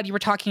 oh, Todd, you were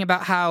talking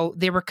about how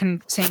they were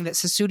saying that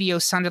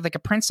Sussudio sounded like a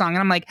Prince song. And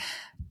I'm like,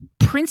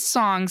 Prince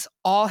songs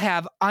all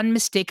have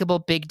unmistakable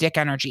big dick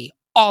energy.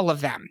 All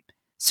of them.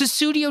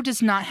 Sussudio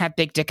does not have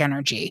big dick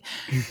energy.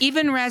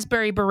 Even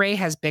Raspberry Beret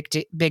has big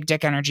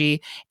dick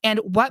energy. And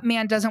what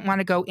man doesn't want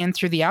to go in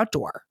through the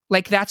outdoor?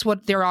 That's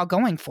what they're all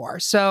going for.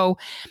 So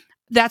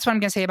that's what I'm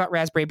going to say about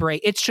Raspberry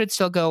Beret. It should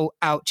still go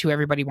out to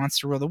Everybody Wants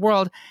to Rule the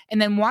World.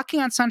 And then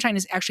Walking on Sunshine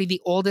is actually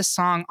the oldest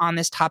song on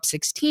this top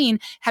 16,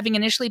 having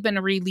initially been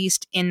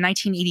released in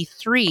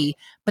 1983,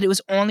 but it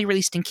was only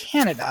released in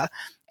Canada.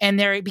 And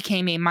there it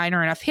became a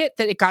minor enough hit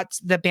that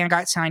the band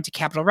got signed to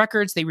Capitol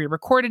Records. They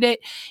re-recorded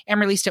it and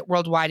released it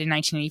worldwide in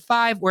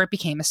 1985, where it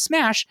became a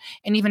smash.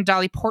 And even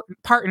Dolly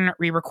Parton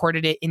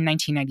re-recorded it in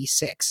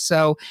 1996.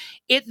 So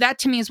that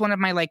to me is one of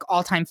my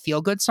all-time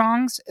feel-good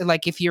songs.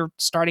 If you're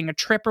starting a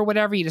trip or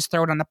whatever, you just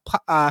throw it on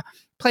the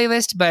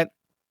playlist. But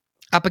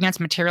up against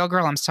Material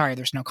Girl, I'm sorry,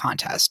 there's no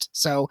contest.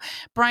 So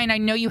Brian, I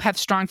know you have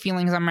strong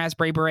feelings on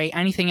Raspberry Beret.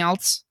 Anything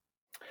else?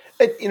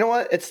 You know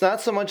what? It's not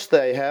so much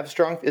that I have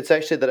strong. It's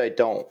actually that I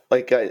don't.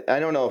 I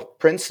don't know.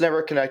 Prince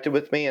never connected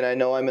with me, and I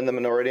know I'm in the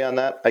minority on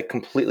that. I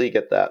completely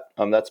get that.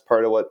 That's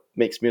part of what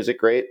makes music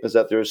great is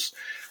that there's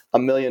a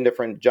million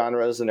different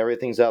genres and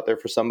everything's out there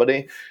for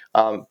somebody.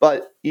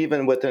 But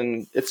even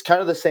within, it's kind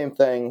of the same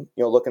thing.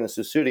 Looking at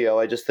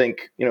Sussudio, I just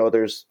think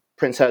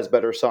Prince has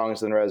better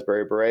songs than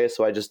Raspberry Beret,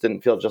 so I just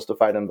didn't feel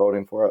justified in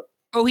voting for it.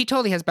 Oh, he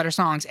totally has better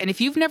songs. And if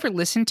you've never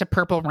listened to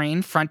Purple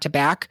Rain front to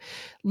back,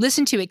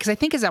 listen to it because I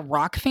think as a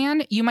rock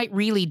fan, you might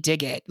really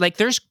dig it.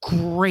 There's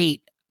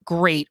great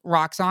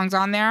rock songs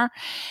on there.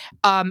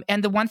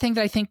 And the one thing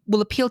that I think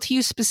will appeal to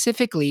you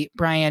specifically,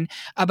 Brian,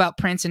 about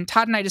Prince, and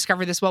Todd and I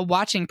discovered this while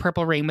watching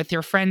Purple Rain with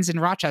your friends in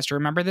Rochester.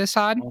 Remember this,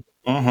 Todd?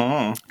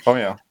 Mm-hmm. Oh,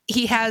 yeah.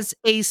 He has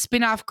a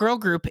spin-off girl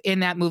group in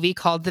that movie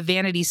called the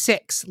Vanity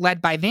Six,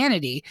 led by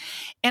Vanity.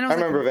 And I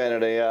remember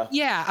Vanity, yeah.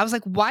 Yeah. I was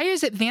like, why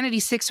is it Vanity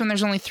Six when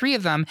there's only 3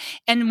 of them?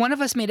 And one of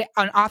us made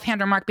an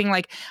offhand remark being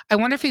like, I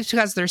wonder if it's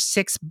because there's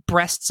 6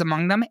 breasts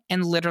among them.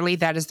 And literally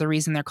that is the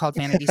reason they're called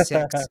Vanity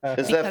Six.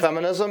 Is that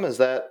feminism? Is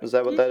that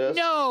what that is?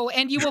 No.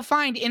 And you will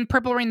find in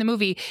Purple Rain, the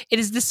movie, it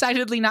is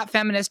decidedly not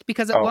feminist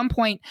because at one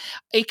point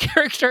a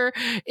character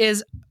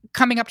is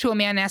coming up to a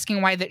man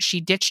asking why that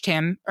she ditched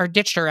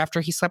her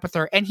after he slept with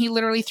her, and he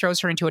literally throws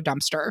her into a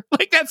dumpster.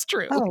 That's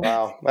true. Oh,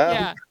 wow.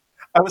 Yeah.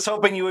 I was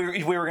hoping we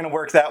were going to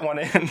work that one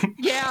in.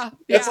 Yeah.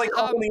 It's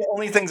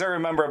only things I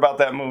remember about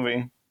that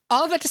movie.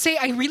 All of that to say,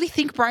 I really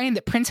think, Brian,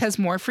 that Prince has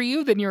more for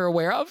you than you're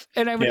aware of,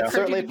 and I would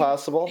certainly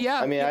possible. Yeah,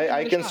 I mean,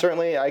 I can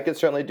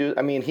certainly do.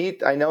 I mean,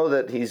 I know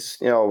that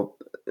he's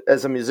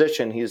as a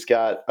musician, he's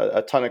got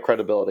a ton of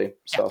credibility.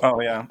 So,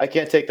 I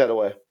can't take that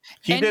away.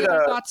 Any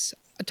other thoughts?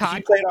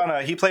 Todd?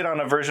 He played on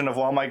a version of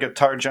While My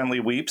Guitar Gently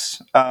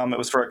Weeps. It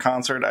was for a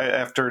concert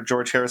after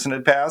George Harrison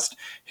had passed.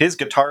 His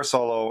guitar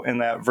solo in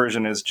that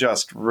version is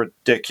just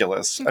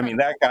ridiculous. I mean,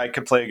 that guy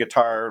could play a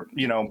guitar,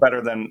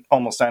 better than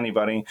almost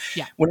anybody.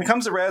 Yeah. When it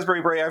comes to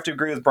Raspberry Beret, I have to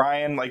agree with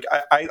Brian.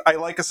 I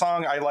like a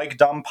song. I like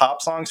dumb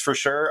pop songs for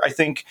sure. I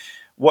think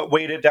what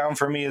weighed it down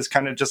for me is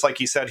kind of just like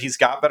he said, he's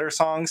got better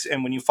songs.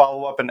 And when you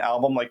follow up an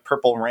album like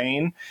Purple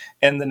Rain,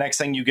 and the next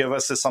thing you give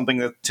us is something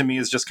that to me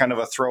is just kind of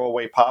a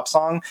throwaway pop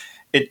song,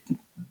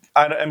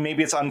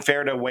 maybe it's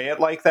unfair to weigh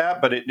it like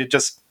that, but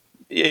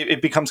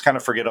it becomes kind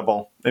of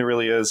forgettable. It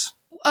really is.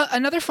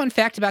 Another fun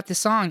fact about this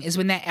song is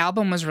when that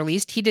album was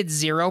released, he did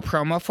 0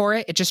 promo for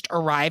it. It just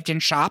arrived in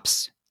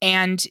shops,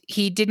 and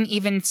he didn't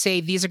even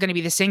say these are going to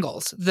be the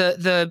singles.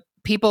 The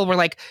people were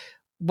like,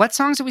 what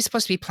songs are we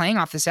supposed to be playing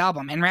off this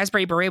album? And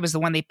Raspberry Beret was the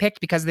one they picked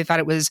because they thought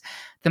it was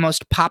the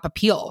most pop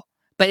appeal.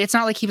 But it's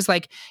not like he was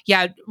like,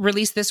 yeah,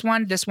 release this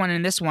one,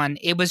 and this one.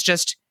 It was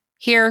just,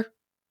 here,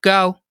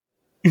 go.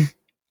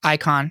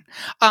 Icon.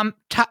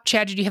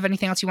 Chad, did you have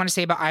anything else you want to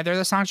say about either of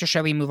the songs, or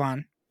shall we move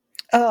on?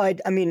 Oh,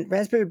 I mean,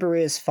 Raspberry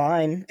Beret is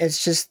fine.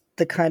 It's just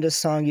the kind of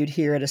song you'd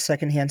hear at a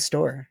secondhand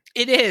store.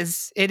 It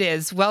is.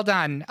 Well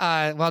done.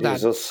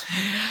 Jesus.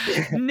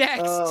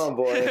 Next. Oh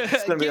boy,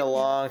 it's gonna be a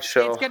long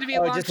show. It's gonna be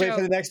a long just show. Wait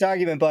for the next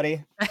argument,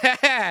 buddy.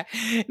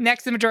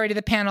 Next, the majority of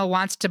the panel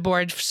wants to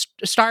board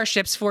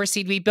Starship's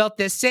 4-seed We Built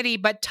This City,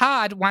 but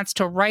Todd wants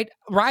to writhe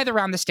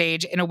around the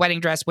stage in a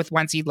wedding dress with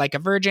 1-seed Like a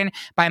Virgin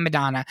by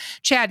Madonna.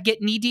 Chad,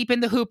 get knee-deep in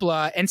the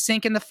hoopla and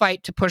sink in the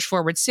fight to push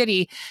forward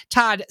City.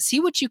 Todd, see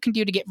what you can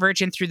do to get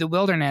Virgin through the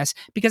wilderness,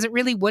 because it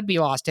really would be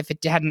lost if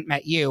it hadn't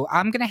met you.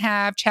 I'm going to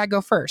have Chad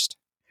go first.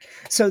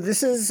 So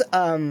this is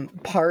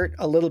part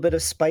a little bit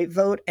of spite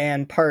vote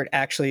and part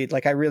actually,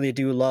 like, I really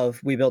do love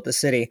We Built the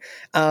City.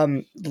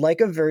 Like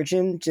a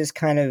Virgin just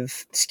kind of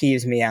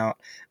skeeves me out,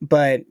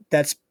 but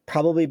that's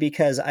probably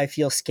because I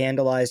feel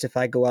scandalized if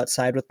I go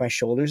outside with my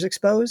shoulders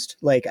exposed.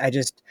 Like,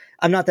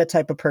 I'm not that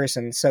type of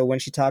person. So when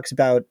she talks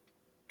about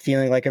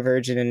feeling like a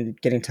virgin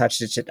and getting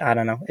touched, it's just, I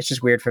don't know. It's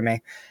just weird for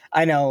me.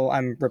 I know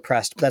I'm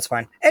repressed, but that's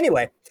fine.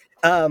 Anyway,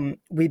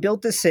 We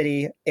Built the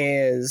City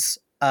is...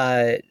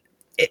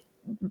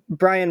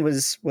 Brian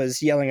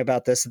was yelling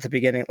about this at the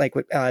beginning, like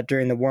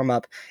during the warm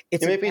up. You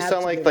make me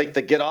sound like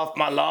the "get off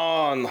my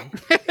lawn."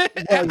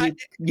 Well,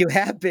 you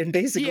have been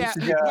basically. Yeah,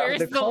 where's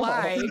the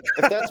lie?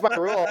 If that's my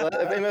rule,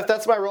 if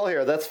that's my role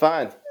here, that's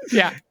fine.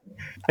 Yeah,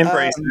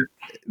 embrace it.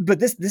 But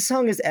this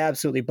song is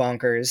absolutely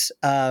bonkers.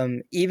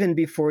 Even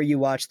before you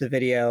watch the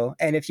video,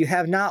 and if you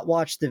have not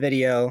watched the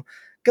video,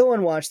 go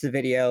and watch the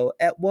video.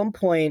 At one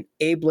point,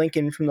 Abe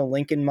Lincoln from the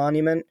Lincoln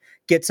Monument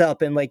gets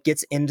up and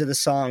gets into the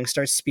song,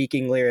 starts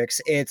speaking lyrics.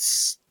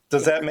 Does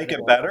that make it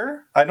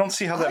better? I don't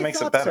see how that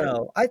makes it better.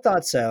 I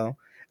thought so.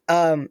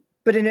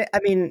 But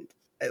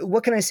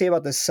what can I say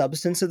about the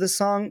substance of the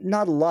song?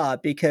 Not a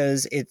lot,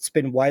 because it's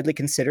been widely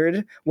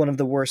considered one of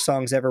the worst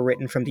songs ever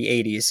written from the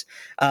 80s.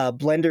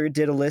 Blender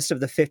did a list of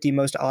the 50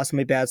 most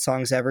awesomely bad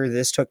songs ever.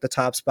 This took the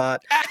top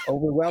spot.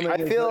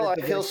 Overwhelmingly, I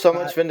feel so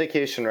much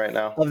vindication right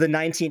now. Of the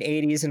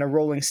 1980s in a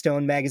Rolling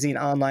Stone magazine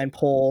online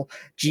poll.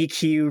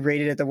 GQ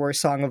rated it the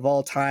worst song of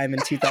all time in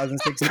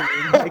 2016.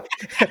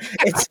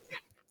 It's...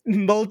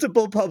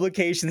 Multiple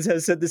publications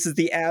have said this is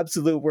the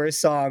absolute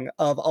worst song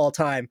of all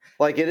time.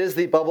 Like, it is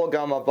the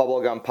bubblegum of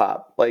bubblegum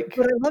pop. But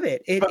I love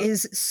it. It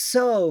is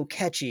so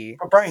catchy.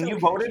 Brian, you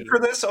voted for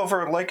this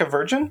over Like a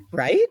Virgin?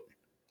 Right?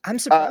 I'm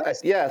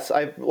surprised. Yes.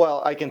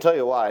 I can tell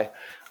you why.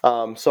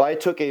 So I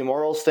took a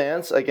moral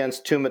stance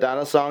against 2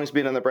 Madonna songs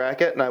being in the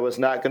bracket, and I was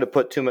not going to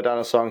put 2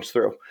 Madonna songs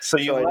through. So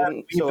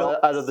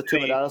out of the 2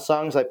 Madonna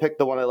songs, I picked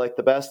the one I liked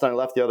the best, and I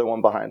left the other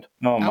one behind.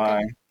 Oh, my.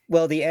 Okay.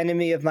 Well, the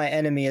enemy of my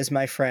enemy is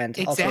my friend.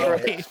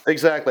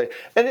 Exactly.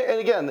 And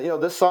again,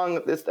 this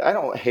song, I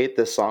don't hate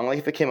this song. Like,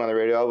 if it came on the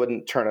radio, I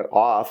wouldn't turn it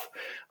off.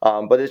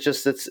 But it's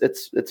just,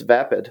 it's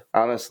vapid.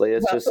 Honestly,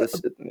 is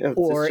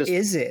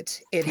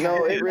it?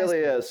 It really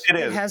is.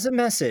 It has a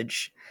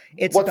message.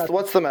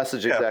 What's the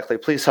message exactly?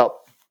 Please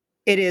help.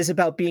 It is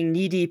about being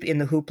knee-deep in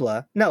the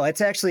hoopla. No,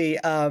 it's actually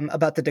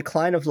about the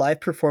decline of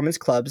live performance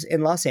clubs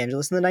in Los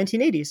Angeles in the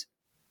 1980s.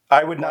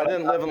 I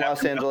didn't live in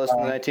Los Angeles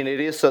in the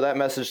 1980s, so that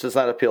message does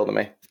not appeal to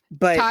me.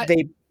 But Todd,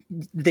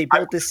 they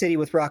built this city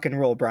with rock and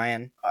roll,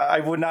 Brian. I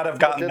would not have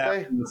gotten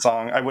that in the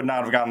song. I would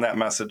not have gotten that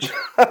message.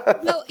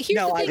 Well,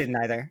 I didn't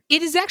either.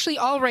 It is actually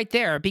all right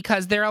there,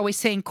 because they're always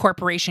saying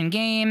corporation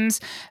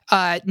games.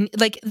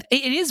 It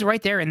is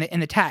right there in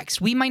the text.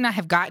 We might not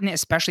have gotten it,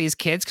 especially as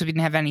kids, because we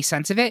didn't have any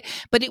sense of it.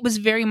 But it was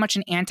very much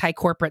an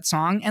anti-corporate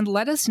song. And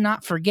let us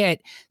not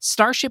forget,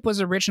 Starship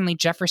was originally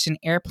Jefferson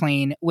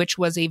Airplane, which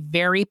was a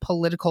very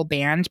political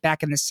band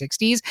back in the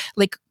 60s.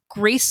 Like,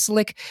 Grace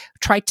Slick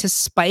tried to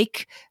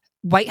spike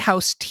White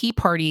House Tea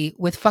Party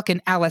with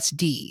fucking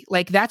LSD.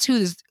 Like, that's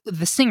who's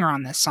the singer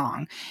on this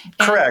song.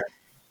 Correct.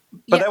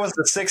 But that was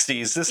the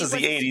 60s. This is the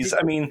 80s.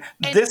 I mean,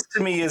 this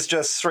to me is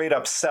just straight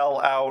up sell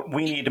out.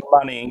 We need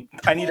money.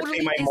 I need to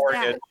pay my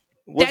mortgage.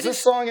 Was this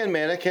song in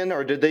Mannequin,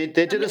 or did they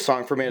did a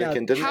song for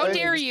Mannequin? Didn't How they?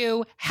 dare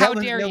you? How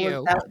dare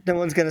you? No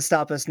one's going to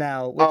stop us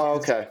now. Oh,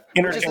 okay.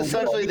 Which is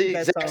essentially the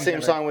exact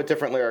same song with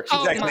different lyrics.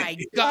 Oh my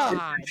God!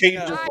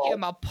 I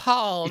am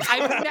appalled.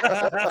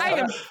 I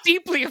am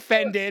deeply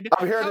offended.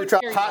 I'm here to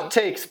drop hot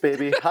takes,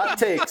 baby. Hot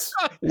takes.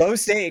 Low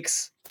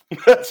stakes.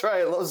 That's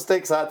right. Low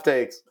stakes, hot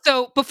takes.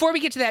 So before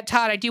we get to that,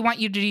 Todd, I do want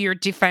you to do your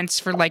defense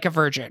for Like a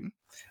Virgin.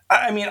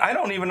 I mean, I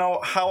don't even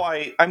know how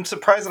I'm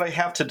surprised that I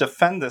have to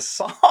defend this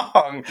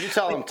song. You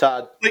tell him,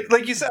 Todd.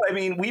 Like you said, I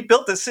mean, We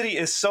Built This City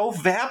is so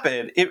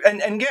vapid.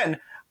 And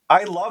again,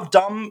 I love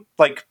dumb,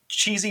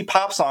 cheesy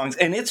pop songs,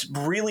 and it's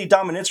really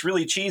dumb and it's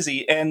really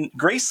cheesy. And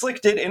Grace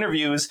Slick did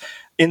interviews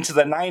into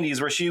the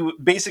 90s where she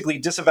basically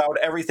disavowed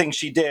everything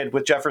she did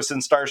with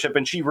Jefferson Starship,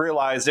 and she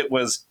realized it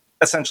was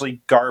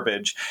essentially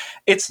garbage.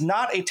 It's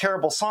not a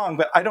terrible song,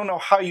 but I don't know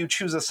how you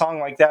choose a song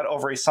like that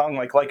over a song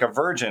like a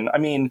Virgin. I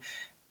mean,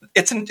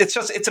 it's an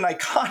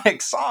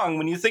iconic song.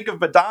 When you think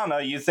of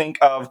Madonna, you think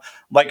of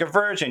Like a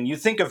Virgin, you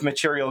think of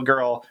Material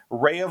Girl,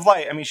 Ray of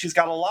Light. I mean, she's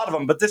got a lot of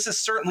them, but this is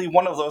certainly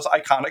one of those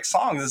iconic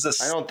songs.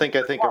 I don't think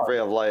I think of Ray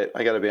of Light.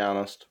 I got to be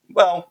honest.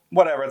 Well,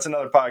 whatever. It's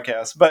another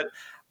podcast, but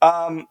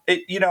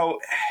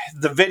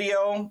the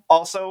video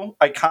also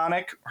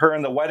iconic. Her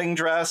in the wedding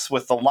dress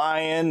with the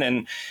lion,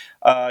 and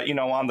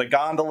on the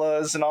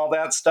gondolas and all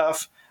that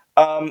stuff.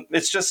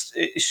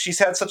 She's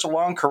had such a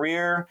long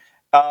career.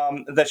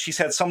 That she's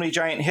had so many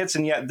giant hits,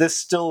 and yet this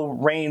still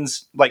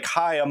reigns like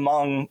high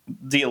among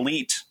the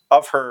elite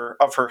of her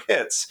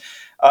hits.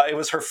 It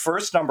was her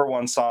first number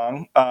one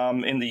song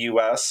in the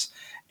U.S.,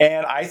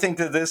 and I think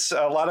that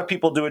a lot of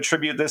people do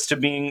attribute this to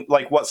being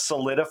like what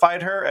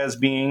solidified her as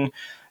being,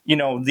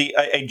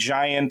 a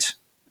giant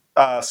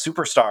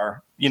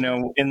superstar,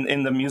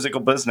 in the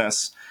musical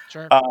business.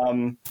 Sure.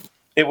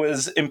 It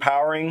was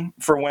empowering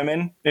for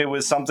women. It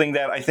was something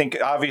that I think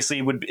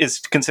obviously is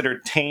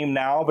considered tame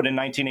now, but in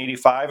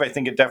 1985, I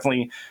think it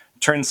definitely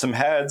turned some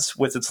heads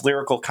with its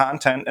lyrical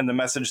content and the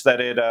message that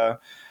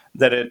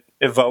it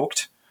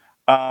evoked.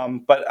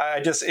 But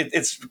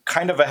it's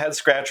kind of a head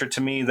scratcher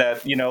to me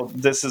that,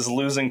 this is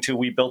losing to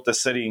We Built the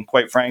City,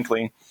 quite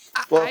frankly.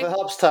 Well, if it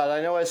helps, Todd,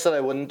 I know I said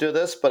I wouldn't do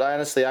this, but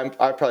honestly, I'm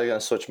probably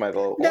going to switch my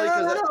vote.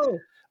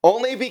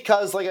 Only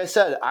because, like I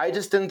said, I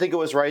just didn't think it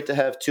was right to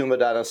have 2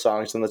 Madonna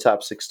songs in the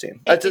top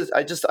 16. I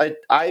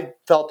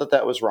felt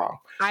that was wrong.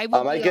 I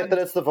get that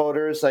it's the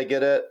voters. I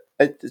get it.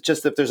 It's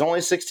just if there's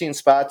only 16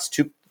 spots,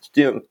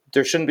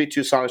 there shouldn't be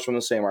 2 songs from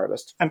the same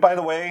artist. And by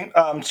the way,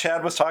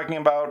 Chad was talking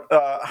about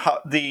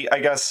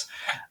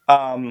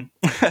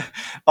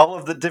all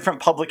of the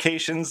different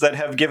publications that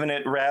have given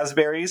it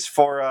raspberries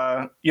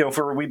for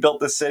We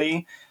Built the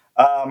City.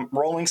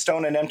 Rolling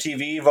Stone and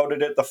MTV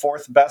voted it the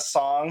 4th best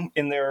song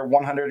in their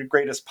 100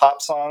 greatest pop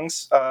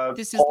songs.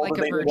 This is Like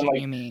a Virgin,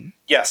 you mean?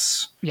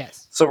 Yes.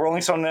 Yes. So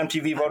Rolling Stone and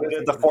MTV voted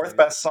it the 4th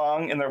best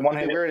song in their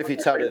 100 weird if he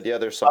touted the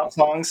other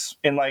songs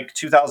in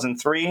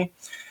 2003.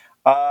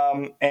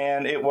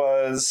 And it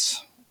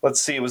was,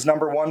 it was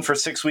number 1 for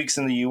 6 weeks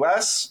in the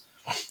US.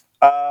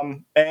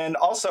 And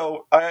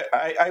also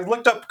I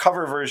looked up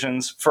cover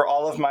versions for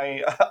all of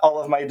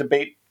my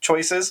debate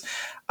choices.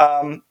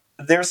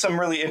 There's some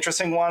really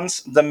interesting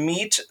ones.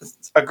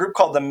 A group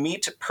called the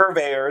Meat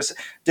Purveyors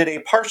did a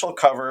partial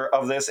cover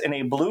of this in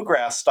a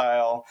bluegrass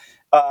style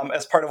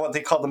as part of what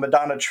they call the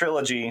Madonna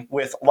Trilogy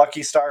with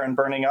Lucky Star and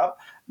Burning Up.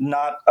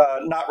 Not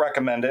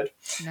recommended.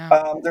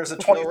 No. There's a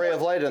no Ray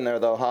of Light in there,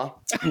 though, huh?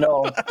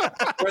 No.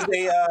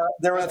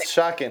 That's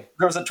shocking.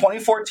 There was a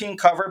 2014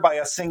 cover by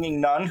a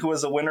singing nun who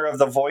was a winner of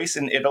The Voice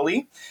in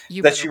Italy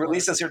that she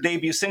released as her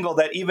debut single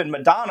that even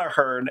Madonna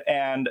heard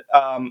and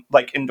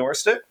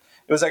endorsed it.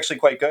 It was actually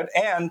quite good.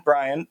 And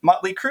Brian,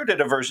 Motley Crue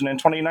did a version in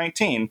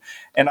 2019,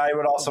 and I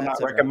would also not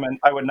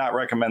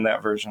recommend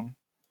that version.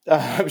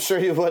 I'm sure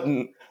you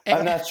wouldn't.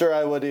 I'm not sure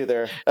I would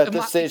either. At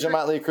this stage of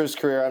Motley Crue's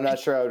career, I'm not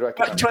sure I would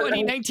recommend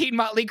 2019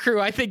 Motley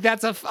Crue, I think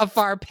that's a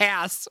far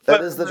pass.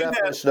 That is the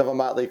definition of a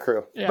Motley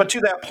Crue. Yeah. But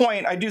to that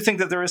point, I do think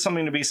that there is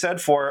something to be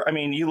said for,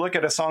 you look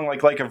at a song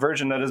like a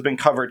Virgin that has been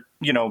covered,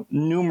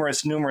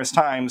 numerous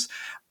times.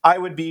 I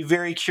would be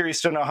very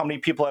curious to know how many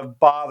people have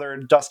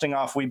bothered dusting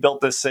off We Built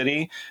This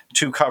City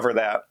to cover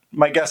that.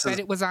 My guess is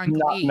it was on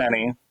not Glee.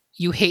 Many.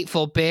 You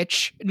hateful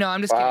bitch. No,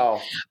 I'm just kidding.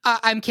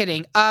 I'm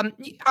kidding.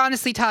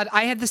 Honestly, Todd,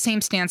 I had the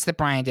same stance that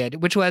Brian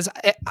did, which was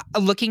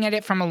looking at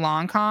it from a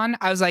long con.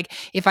 I was like,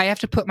 if I have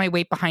to put my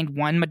weight behind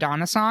one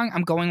Madonna song,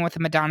 I'm going with a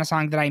Madonna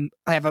song that I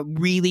have a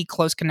really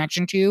close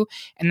connection to,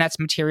 and that's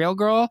Material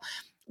Girl.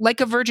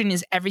 Like a Virgin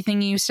is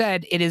everything you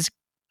said. It is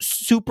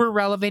super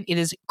relevant. It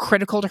is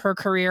critical to her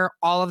career,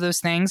 all of those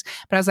things.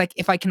 But I was like,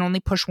 if I can only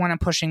push one, I'm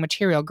pushing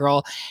Material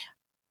Girl.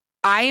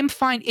 I am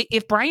fine.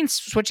 If Brian's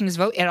switching his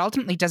vote, it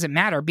ultimately doesn't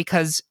matter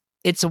because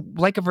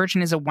Like a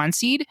Virgin is a 1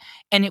 seed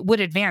and it would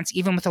advance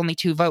even with only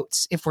 2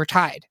 votes if we're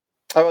tied.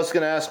 I was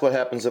going to ask what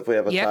happens if we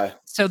have a tie.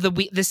 So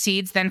the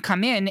seeds then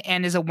come in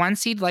and as a 1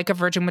 seed, Like a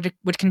Virgin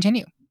would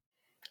continue.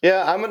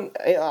 Yeah,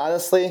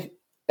 honestly,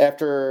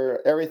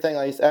 after everything,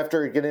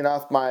 after getting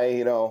off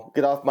my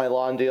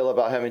lawn deal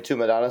about having 2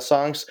 Madonna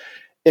songs,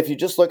 if you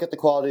just look at the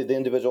quality of the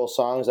individual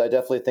songs, I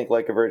definitely think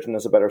Like a Virgin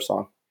is a better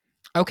song.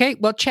 Okay,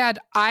 well, Chad,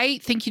 I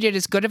think you did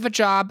as good of a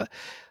job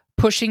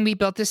pushing We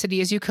Built the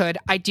City as you could.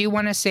 I do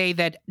want to say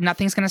that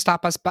Nothing's Gonna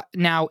Stop Us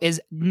Now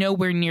is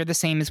nowhere near the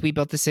same as We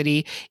Built the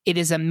City. It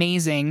is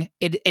amazing.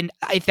 And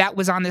if that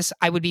was on this,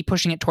 I would be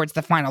pushing it towards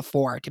the final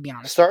 4, to be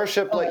honest.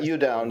 Starship let you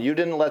down. You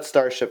didn't let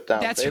Starship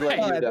down. That's they right.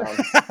 let you down.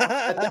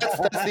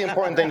 That's the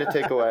important thing to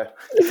take away.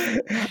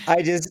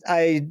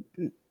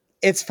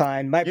 It's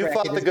fine. You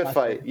fought the good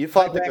fight. You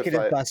fought the good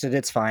fight. Is busted.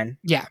 It's fine.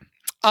 Yeah.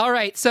 All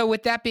right, so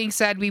with that being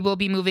said, we will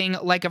be moving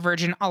like a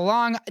virgin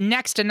along.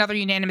 Next, another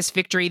unanimous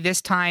victory,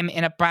 this time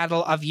in a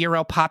battle of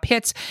Euro pop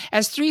hits,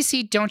 as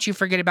 3-seed Don't You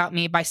Forget About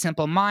Me by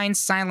Simple Minds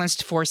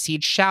silenced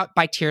 4-seed Shout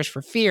by Tears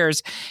for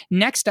Fears.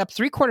 Next up,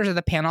 3/4 of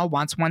the panel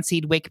wants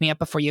 1-seed Wake Me Up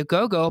Before You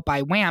Go Go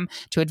by Wham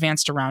to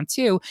advance to round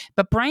 2,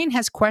 but Brian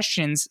has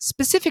questions.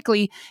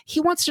 Specifically, he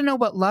wants to know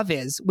what love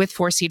is with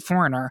 4-seed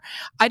Foreigner.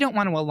 I don't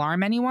want to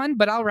alarm anyone,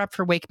 but I'll rep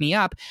for Wake Me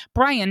Up.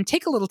 Brian,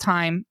 take a little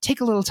time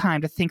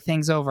to think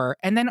things over,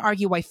 and then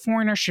argue why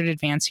Foreigner should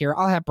advance here.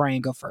 I'll have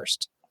Brian go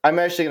first. I'm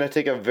actually going to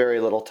take a very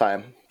little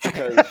time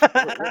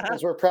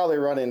because we're probably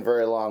running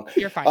very long.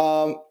 You're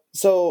fine.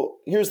 So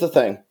here's the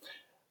thing.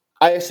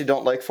 I actually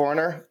don't like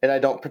Foreigner, and I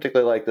don't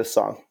particularly like this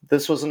song.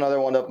 This was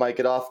another one of my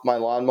get off my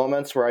lawn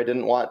moments where I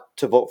didn't want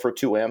to vote for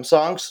 2 Wham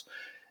songs.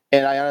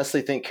 And I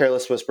honestly think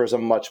Careless Whisper is a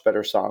much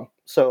better song.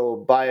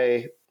 So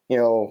by,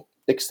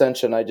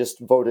 extension, I just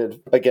voted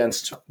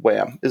against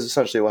Wham is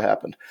essentially what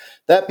happened.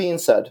 That being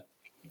said,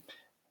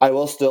 I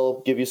will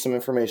still give you some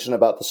information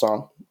about the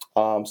song.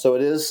 So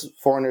it is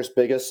Foreigner's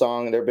biggest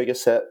song, their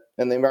biggest hit,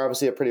 and they were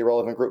obviously a pretty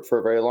relevant group for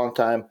a very long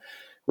time.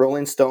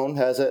 Rolling Stone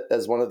has it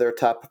as one of their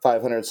top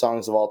 500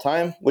 songs of all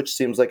time, which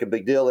seems like a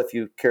big deal if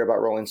you care about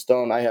Rolling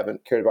Stone. I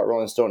haven't cared about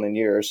Rolling Stone in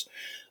years.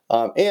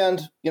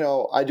 And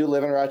I do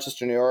live in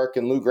Rochester, New York,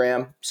 and Lou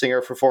Gramm,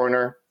 singer for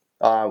Foreigner,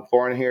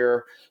 born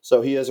here.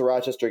 So he is a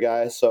Rochester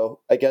guy.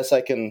 So I guess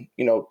I can,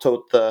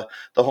 tote the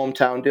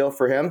hometown deal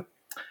for him.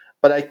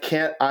 But I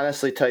can't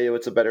honestly tell you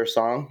it's a better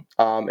song.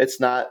 It's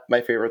not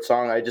my favorite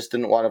song. I just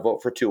didn't want to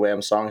vote for 2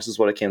 Wham songs is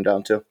what it came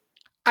down to.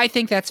 I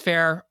think that's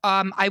fair.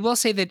 I will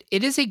say that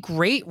it is a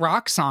great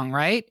rock song,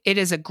 right? It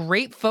is a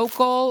great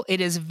vocal. It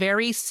is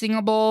very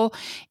singable.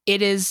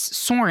 It is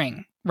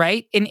soaring,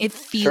 right? And it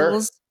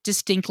feels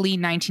distinctly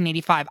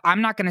 1985.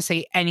 I'm not going to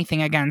say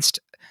anything against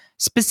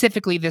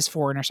specifically this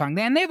Foreigner song.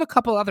 And they have a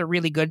couple other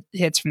really good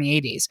hits from the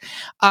 80s.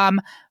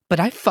 But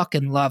I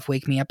fucking love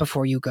Wake Me Up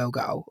Before You Go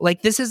Go.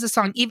 Like, this is a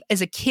song, even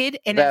as a kid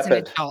and Vapid. as an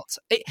adult.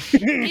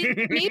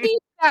 It maybe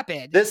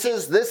vapid.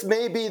 This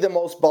may be the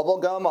most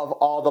bubblegum of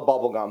all the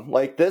bubblegum.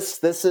 Like,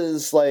 this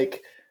is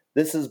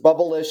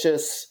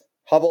Bubblicious,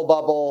 Hubble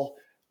Bubble,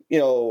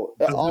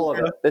 all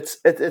of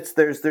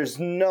it. There's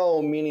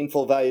no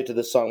meaningful value to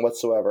this song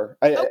whatsoever.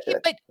 Okay,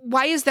 but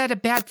why is that a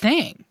bad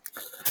thing?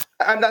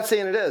 I'm not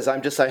saying it is.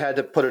 I had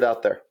to put it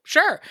out there.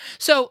 Sure.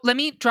 So let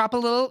me drop a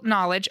little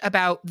knowledge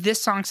about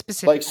this song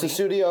specifically. Like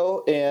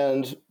Sussudio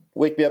and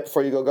Wake Me Up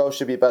Before You Go Go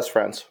should be best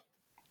friends.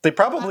 They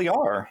probably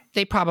are.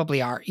 They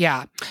probably are,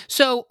 yeah.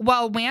 So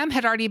while Wham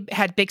had already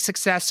had big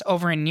success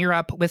over in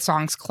Europe with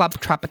songs Club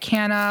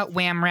Tropicana,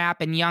 Wham Rap,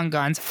 and Young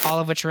Guns, all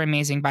of which are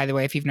amazing, by the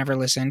way, if you've never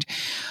listened,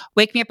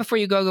 Wake Me Up Before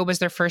You Go Go was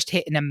their first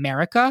hit in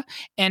America.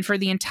 And for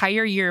the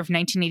entire year of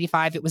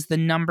 1985, it was the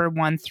number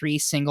 1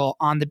 single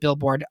on the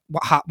Billboard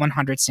Hot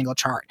 100 single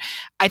chart.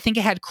 I think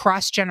it had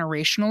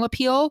cross-generational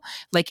appeal.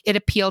 Like, it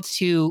appealed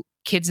to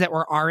kids that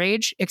were our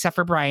age, except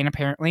for Brian,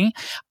 apparently.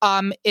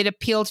 It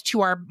appealed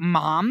to our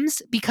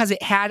moms because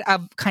it had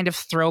a kind of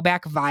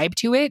throwback vibe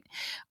to it.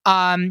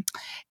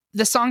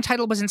 The song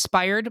title was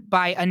inspired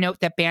by a note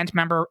that band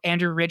member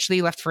Andrew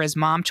Ridgeley left for his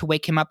mom to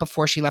wake him up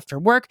before she left for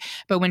work.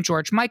 But when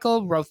George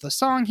Michael wrote the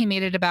song, he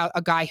made it about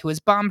a guy who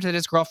is bummed that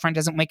his girlfriend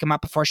doesn't wake him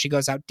up before she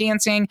goes out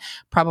dancing,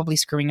 probably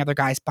screwing other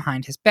guys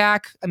behind his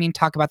back. I mean,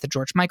 talk about the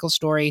George Michael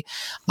story.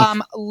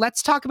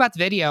 Let's talk about the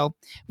video,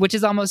 which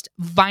is almost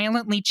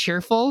violently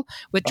cheerful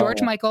with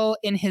George Michael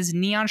in his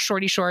neon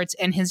shorty shorts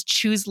and his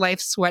Choose Life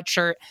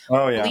sweatshirt,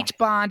 bleach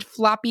blonde,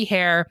 floppy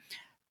hair.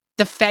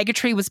 The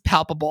faggotry was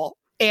palpable.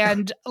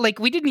 And like,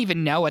 we didn't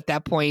even know at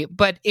that point,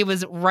 but it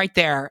was right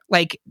there,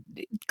 like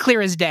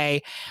clear as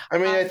day. I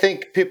mean, I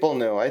think people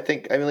knew. I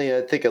think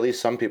at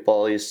least some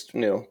people at least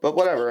knew. But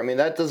whatever. I mean,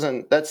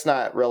 that's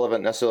not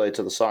relevant necessarily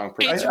to the song.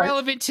 It's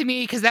relevant to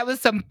me because that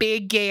was some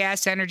big gay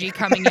ass energy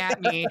coming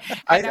at me.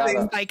 And I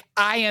was like,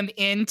 I am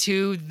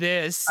into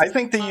this. I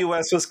think the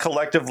U.S. was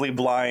collectively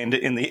blind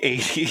in the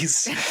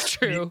 80s. It's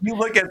true. You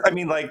look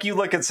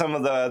at some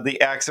of the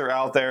acts that are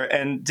out there,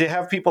 and to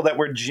have people that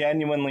were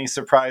genuinely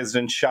surprised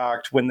and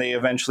shocked when they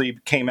eventually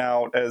came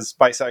out as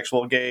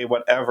bisexual, gay,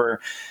 whatever,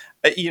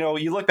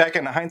 you look back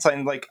in hindsight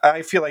and like,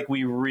 I feel like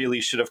we really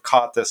should have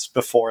caught this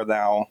before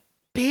now.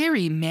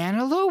 Barry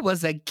Manilow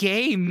was a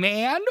gay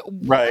man?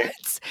 Right.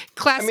 What?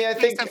 Classic. I mean, I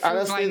think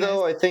honestly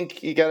though, I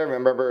think you got to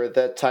remember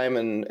that time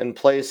and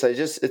place. It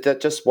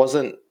just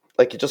wasn't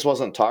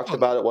talked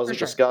about. It wasn't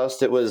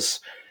discussed. It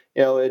was,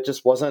 it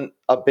just wasn't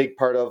a big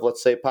part of,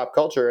 let's say, pop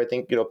culture. I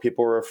think,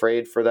 people were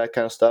afraid for that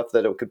kind of stuff,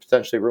 that it could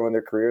potentially ruin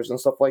their careers and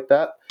stuff like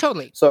that.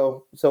 Totally.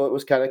 So it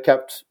was kind of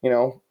kept,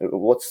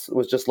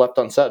 was just left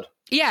unsaid.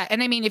 Yeah,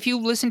 and I mean, if you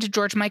listen to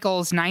George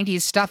Michael's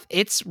 90s stuff,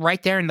 it's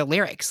right there in the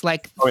lyrics.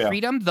 Like,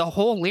 Freedom, the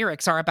whole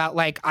lyrics are about,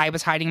 like, I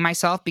was hiding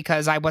myself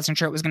because I wasn't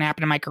sure it was going to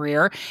happen in my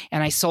career,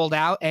 and I sold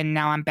out, and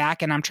now I'm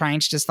back, and I'm trying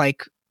to just,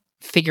 like,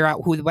 figure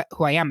out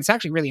who I am. It's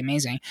actually really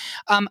amazing.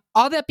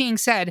 All that being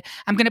said,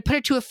 I'm going to put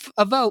it to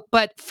a vote,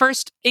 but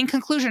first, in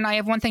conclusion, I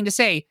have one thing to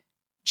say.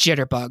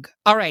 Jitterbug.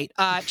 All right,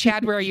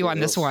 Chad, where are you on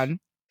this one?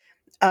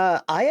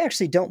 I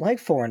actually don't like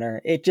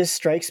Foreigner. It just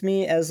strikes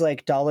me as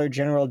like Dollar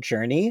General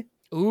Journey.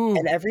 Ooh.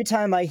 And every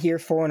time I hear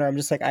Foreigner, I'm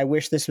just like, I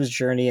wish this was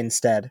Journey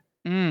instead.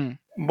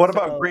 What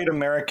about Great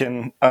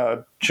American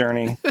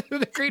Journey?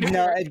 Great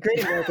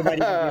American might even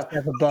be a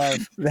step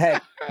above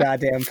that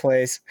goddamn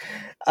place.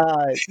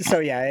 So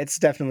yeah, it's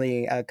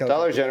definitely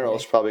Dollar General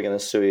is probably going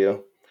to sue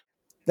you.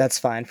 That's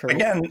fine for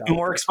again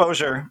more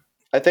exposure.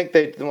 I think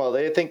they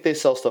think they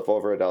sell stuff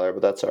over $1,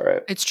 but that's all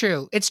right. It's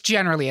true. It's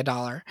generally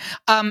 $1.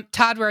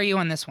 Todd, where are you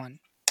on this one?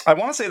 I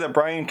want to say that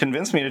Brian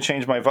convinced me to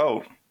change my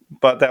vote,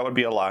 but that would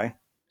be a lie.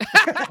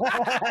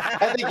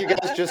 I think you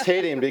guys just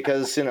hate him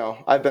because,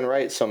 I've been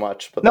right so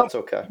much, but that's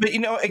okay. But,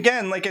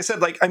 again, like I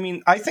said,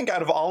 I think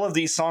out of all of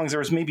these songs, there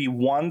was maybe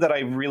one that I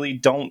really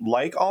don't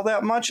like all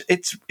that much.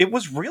 It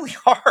was really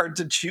hard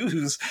to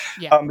choose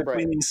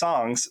between these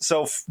songs.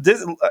 So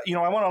this, I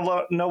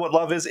want to know what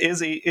love is.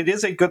 It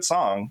is a good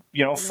song.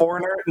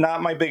 Foreigner,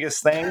 not my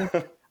biggest thing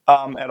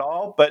at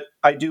all, but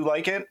I do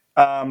like it.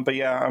 But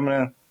yeah, I'm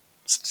going to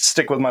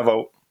stick with my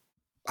vote.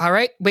 All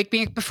right, Wake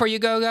Me Up Before You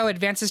Go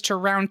advances to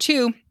round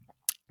 2.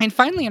 And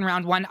finally, in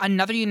round 1,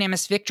 another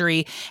unanimous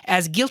victory,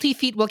 as Guilty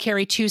Feet will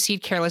carry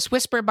 2-seed Careless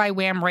Whisper by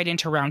Wham right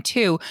into round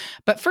 2.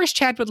 But first,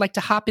 Chad would like to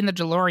hop in the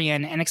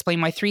DeLorean and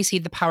explain why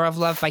 3-seed The Power of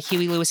Love by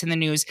Huey Lewis and the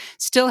News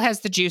still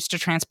has the juice to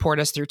transport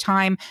us through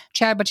time.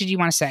 Chad, what did you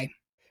want to say?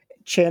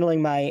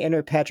 Channeling my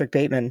inner Patrick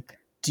Bateman,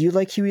 do you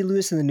like Huey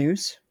Lewis and the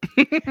News?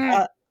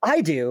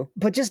 I do,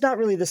 but just not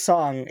really the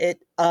song.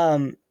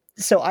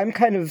 So I'm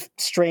kind of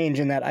strange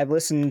in that I've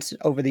listened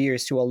over the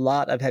years to a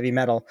lot of heavy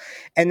metal,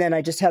 and then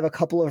I just have a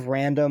couple of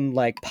random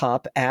like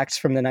pop acts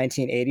from the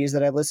 1980s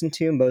that I listened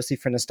to, mostly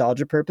for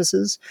nostalgia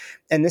purposes.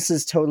 And this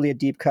is totally a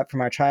deep cut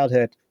from our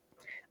childhood.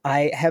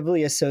 I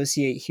heavily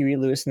associate Huey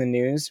Lewis and the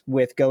News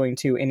with going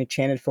to an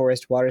Enchanted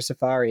Forest water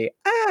safari,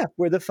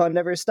 where the fun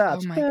never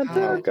stops.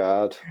 Oh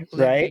God.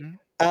 Right?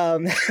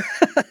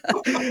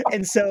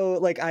 And so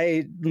like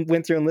I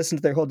went through and listened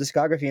to their whole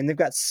discography, and they've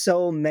got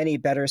so many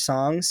better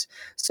songs.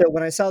 So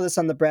when I saw this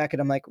on the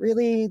bracket, I'm like,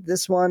 really,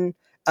 this one?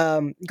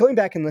 Going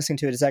back and listening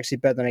to it is actually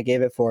better than I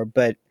gave it for,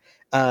 but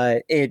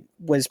it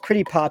was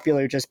pretty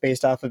popular just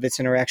based off of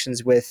its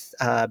interactions with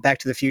Back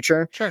to the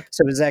Future. Sure.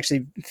 So it was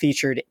actually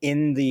featured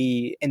in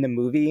the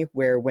movie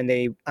where when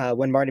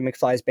Marty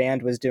McFly's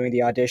band was doing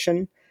the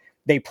audition,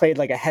 they played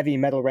like a heavy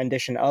metal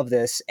rendition of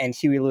this, and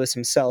Huey Lewis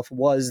himself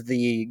was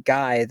the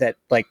guy that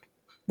like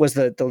was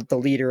the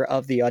leader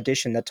of the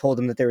audition that told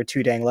them that they were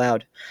too dang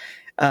loud.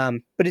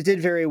 But it did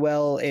very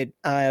well. It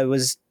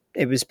was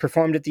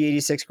performed at the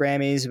 86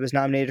 Grammys. It was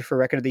nominated for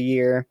Record of the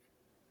Year.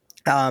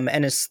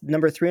 And it's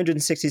number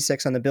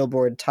 366 on the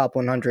Billboard Top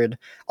 100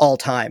 all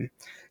time.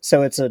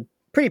 So it's a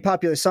pretty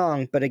popular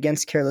song, but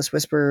against Careless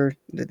Whisper,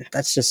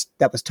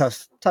 that was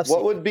tough.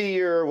 What would be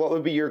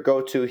your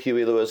go-to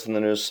Huey Lewis and the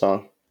News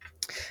song?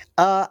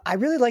 I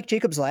really like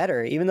Jacob's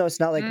Ladder, even though it's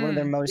not like one of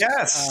their most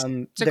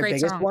their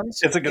biggest song. ones.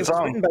 It's a good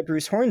song. Written by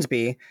Bruce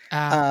Hornsby.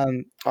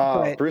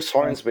 Bruce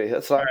Hornsby.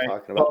 That's what I'm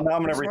talking about. Well, now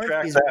I'm going to retract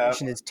Hornsby's that.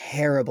 rendition is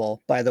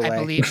terrible, by the way. I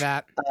believe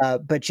that.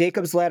 But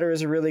Jacob's Ladder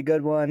is a really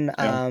good one.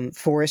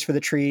 Forest for the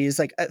Trees.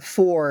 Like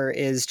 4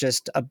 is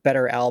just a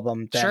better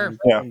album than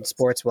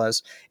Sports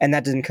was, and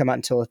that didn't come out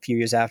until a few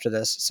years after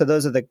this. So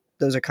those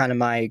are kind of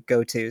my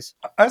go-tos.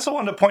 I also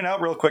wanted to point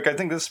out real quick, I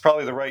think this is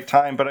probably the right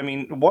time, but I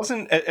mean,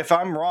 if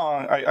I'm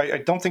wrong, I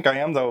don't think I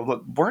am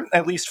though, weren't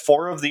at least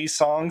 4 of these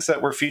songs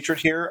that were featured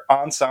here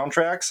on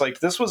soundtracks?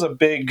 Like this was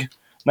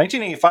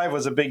 1985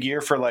 was a big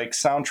year for like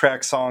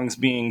soundtrack songs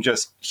being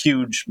just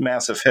huge,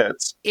 massive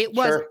hits. It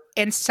was. Sure.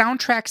 And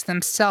soundtracks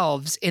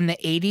themselves in the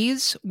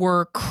 80s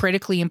were a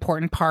critically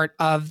important part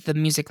of the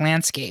music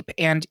landscape.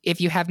 And if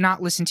you have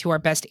not listened to our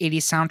best 80s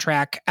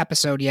soundtrack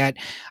episode yet,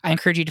 I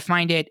encourage you to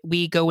find it.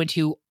 We go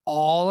into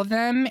all of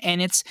them,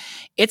 and it's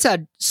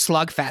a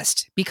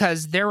slugfest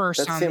because there were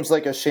some... That seems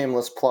like a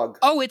shameless plug.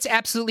 Oh, it's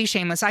absolutely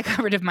shameless. I got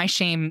rid of my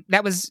shame.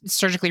 That was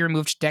surgically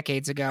removed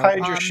decades ago.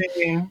 Hide your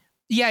shame.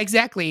 Yeah,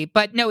 exactly.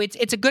 But no,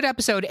 it's a good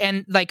episode,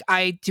 and like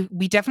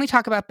we definitely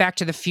talk about Back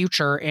to the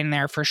Future in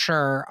there for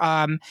sure.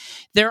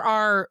 There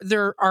are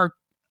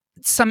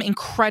some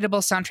incredible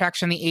soundtracks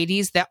from the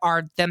 80s that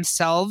are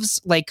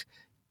themselves like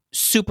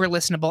super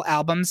listenable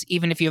albums,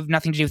 even if you have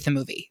nothing to do with the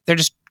movie. They're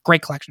just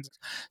great collections.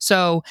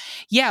 So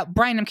yeah,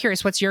 Brian, I'm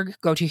curious, what's your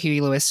go-to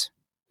Huey Lewis?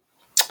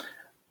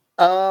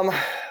 You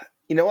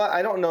know what?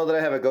 I don't know that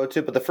I have a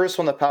go-to, but the first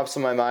one that pops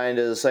in my mind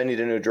is "I Need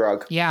a New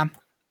Drug." Yeah,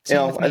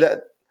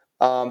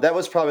 that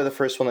was probably the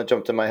first one that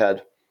jumped in my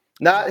head.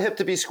 Not "Hip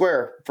to Be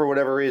Square" for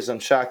whatever reason.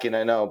 Shocking,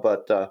 I know,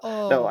 but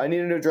no, "I Need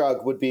a New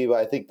Drug" would be,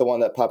 I think, the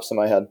one that pops in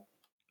my head.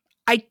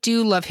 I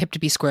do love "Hip to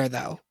Be Square"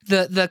 though.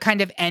 The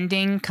kind of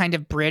ending, kind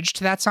of bridge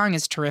to that song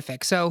is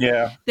terrific. So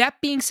that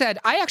being said,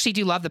 I actually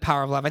do love "The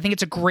Power of Love." I think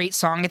it's a great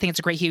song. I think it's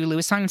a great Huey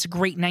Lewis song. It's a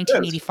great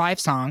 1985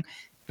 song.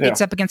 Yeah.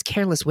 It's up against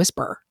 "Careless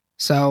Whisper."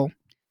 So.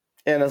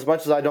 And as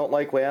much as I don't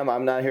like Wham,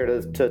 I'm not here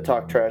to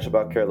talk trash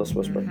about Careless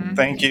Whisper. Mm-hmm.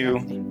 Thank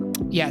you.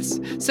 Yes.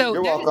 So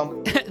you're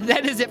welcome.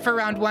 That is it for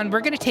round 1.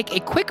 We're going to take a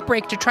quick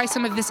break to try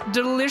some of this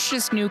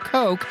delicious new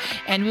Coke,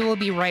 and we will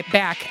be right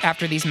back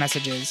after these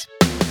messages.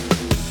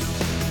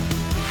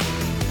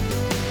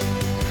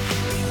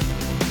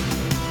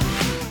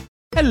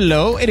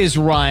 Hello, it is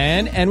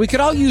Ryan, and we could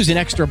all use an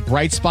extra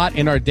bright spot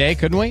in our day,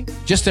 couldn't we?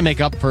 Just to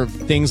make up for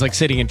things like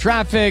sitting in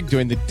traffic,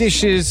 doing the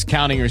dishes,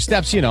 counting your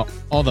steps,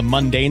 all the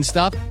mundane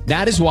stuff.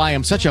 That is why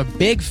I'm such a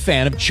big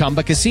fan of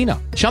Chumba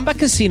Casino. Chumba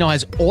Casino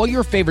has all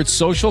your favorite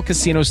social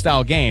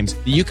casino-style games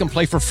that you can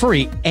play for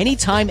free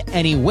anytime,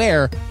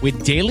 anywhere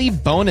with daily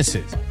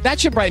bonuses. That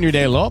should brighten your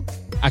day a little.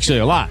 Actually,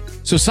 a lot.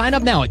 So sign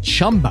up now at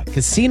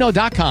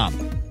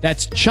ChumbaCasino.com.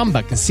 That's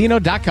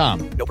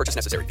ChumbaCasino.com. No purchase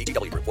necessary.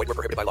 VGW Group. Void where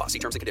prohibited by law. See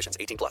terms and conditions.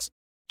 18+.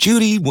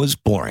 Judy was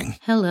boring.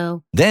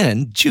 Hello.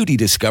 Then Judy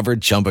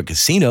discovered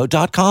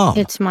ChumbaCasino.com.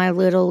 It's my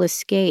little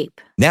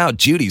escape. Now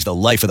Judy's the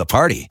life of the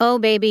party. Oh,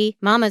 baby,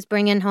 mama's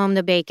bringing home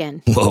the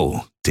bacon.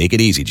 Whoa, take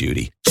it easy,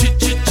 Judy.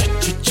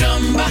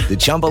 The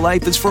Chumba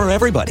life is for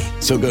everybody.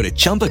 So go to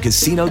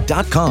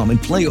ChumbaCasino.com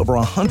and play over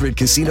 100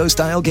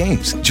 casino-style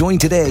games. Join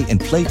today and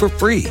play for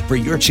free for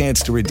your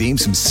chance to redeem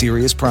some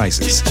serious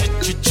prizes.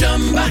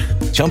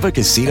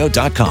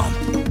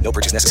 ChumbaCasino.com. No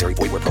purchase necessary.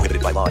 Void where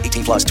prohibited by law.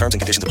 18+. Terms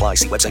and conditions apply.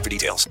 See website for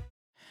details.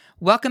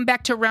 Welcome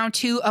back to round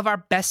 2 of our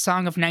Best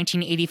Song of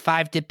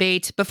 1985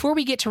 debate. Before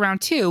we get to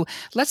round 2,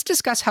 let's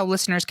discuss how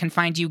listeners can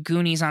find you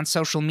Goonies on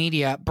social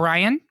media.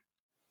 Brian?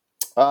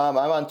 I'm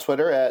on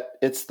Twitter at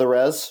It's the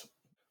Rez.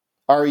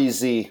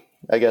 R-E-Z,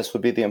 I guess,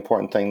 would be the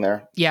important thing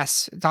there.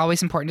 Yes, it's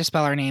always important to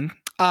spell our name.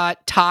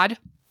 Todd?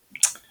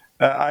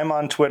 I'm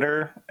on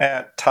Twitter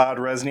at Todd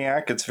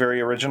Resniak. It's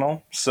very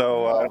original.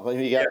 So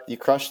you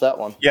crushed that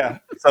one. Yeah.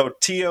 So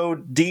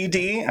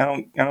T-O-D-D.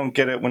 I don't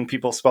get it when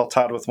people spell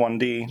Todd with one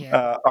D.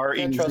 Yeah.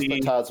 R-E-Z. Can't trust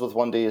the Todds with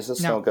one D. Is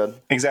this no good?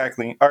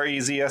 Exactly.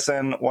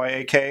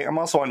 R-E-Z-S-N-Y-A-K. I'm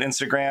also on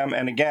Instagram,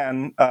 and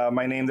again,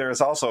 my name there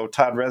is also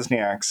Todd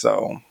Resniak.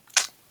 So.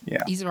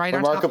 Yeah, he's right.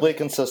 Remarkably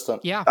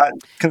consistent. Yeah,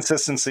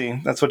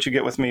 consistency. That's what you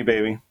get with me,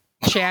 baby.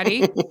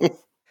 Chatty.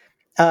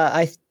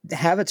 I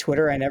have a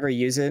Twitter. I never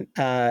use it.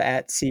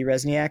 At C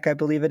Resniak, I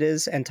believe it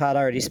is, and Todd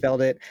already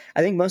spelled it.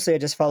 I think mostly I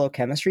just follow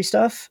chemistry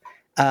stuff.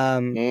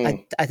 I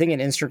think an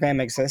Instagram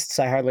exists.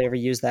 I hardly ever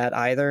use that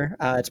either.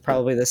 It's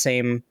probably the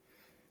same.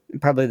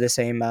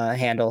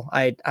 Handle.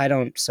 I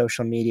don't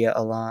social media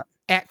a lot.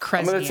 At Kresniak.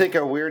 I'm going to take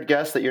a weird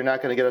guess that you're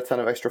not going to get a ton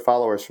of extra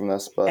followers from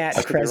this, but at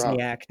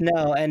Kresniak.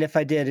 No, and if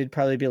I did, it'd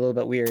probably be a little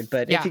bit weird.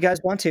 But if you guys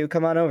want to,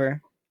 come on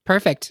over.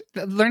 Perfect.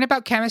 Learn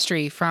about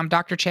chemistry from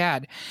Dr.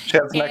 Chad.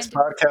 Chad's next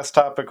podcast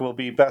topic will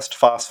be best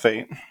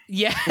phosphate.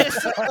 Yes.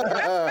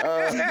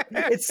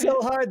 It's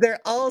so hard. They're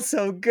all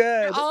so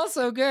good. All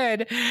so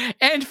good.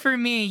 And for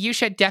me, you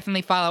should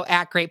definitely follow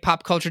at Great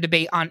Pop Culture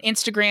Debate on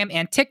Instagram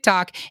and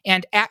TikTok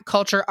and at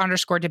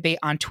Culture_Debate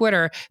on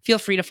Twitter. Feel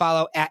free to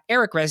follow at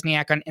Eric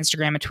Resniak on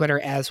Instagram and Twitter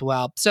as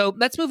well. So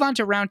let's move on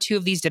to round 2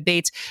 of these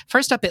debates.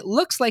 First up, it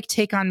looks like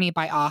Take On Me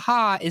by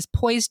a-ha is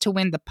poised to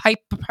win the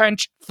pipe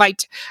punch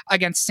fight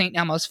against St.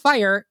 Elmo's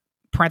Fire,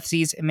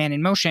 parentheses, Man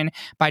in Motion,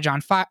 by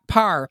John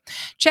Parr.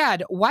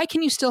 Chad, why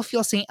can you still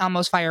feel St.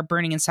 Elmo's Fire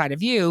burning inside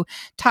of you?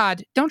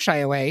 Todd, don't shy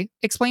away.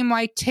 Explain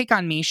why Take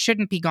On Me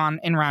shouldn't be gone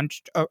in a round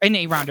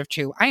of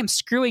 2. I am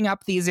screwing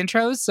up these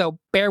intros, so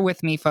bear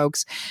with me,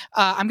 folks.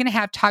 I'm going to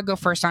have Todd go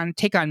first on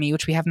Take On Me,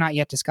 which we have not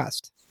yet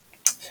discussed.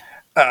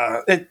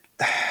 What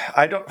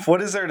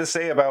is there to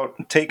say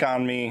about Take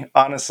On Me?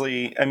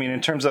 Honestly, I mean, in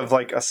terms of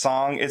like a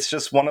song, it's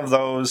just one of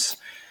those.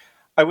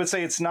 I would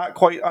say it's not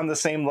quite on the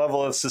same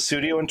level as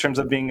Sussudio in terms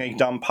of being a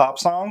dumb pop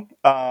song.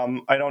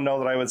 I don't know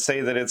that I would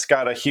say that it's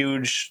got a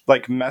huge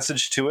like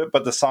message to it,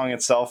 but the song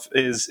itself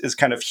is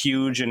kind of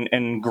huge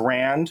and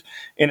grand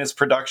in its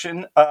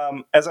production.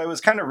 As I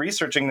was kind of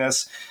researching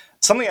this,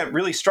 something that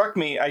really struck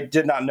me, I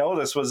did not know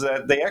this, was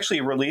that they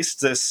actually released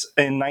this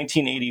in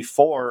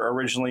 1984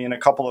 originally in a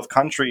couple of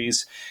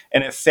countries,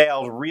 and it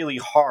failed really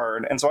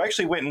hard. And so I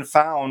actually went and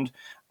found,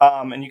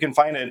 and you can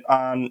find it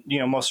on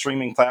most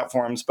streaming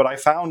platforms, but I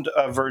found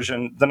a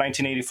version, the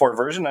 1984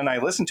 version, and I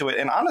listened to it,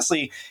 and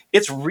honestly,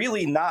 it's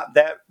really not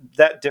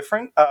that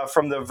different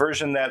from the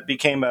version that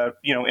became a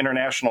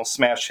international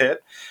smash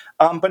hit.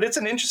 But it's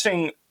an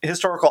interesting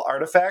historical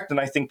artifact, and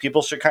I think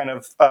people should kind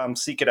of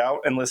seek it out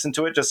and listen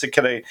to it just to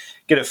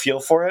get a feel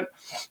for it.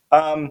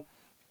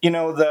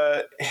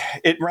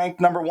 It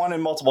ranked number 1 in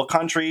multiple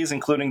countries,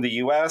 including the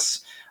U.S.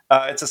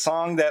 It's a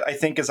song that I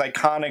think is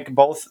iconic,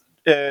 both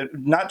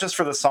not just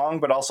for the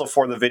song, but also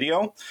for the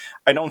video.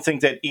 I don't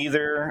think that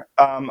either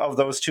of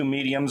those two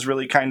mediums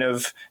really kind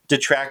of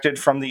detracted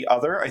from the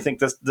other. I think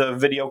the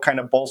video kind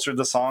of bolstered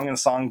the song, and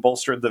the song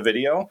bolstered the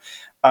video.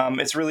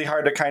 It's really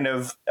hard to kind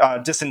of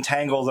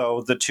disentangle,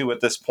 though, the two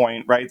at this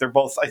point, right? They're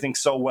both, I think,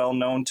 so well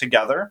known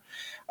together,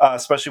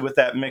 especially with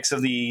that mix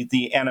of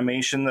the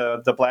animation,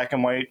 the black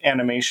and white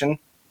animation.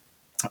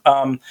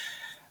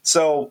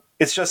 So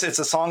it's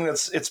a song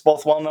it's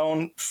both well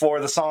known for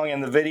the song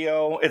and the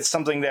video. It's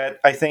something that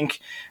I think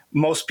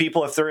most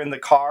people, if they're in the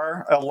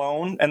car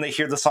alone and they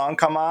hear the song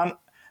come on,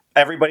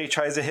 everybody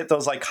tries to hit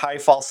those like high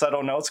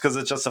falsetto notes because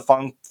it's just a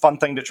fun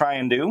thing to try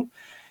and do.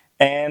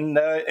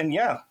 And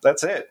yeah,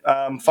 that's it.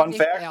 Fun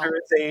fact: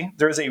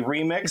 there's a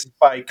remix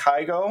by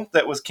Kygo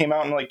that came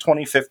out in like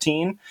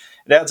 2015.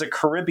 It adds a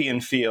Caribbean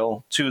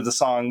feel to the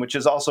song, which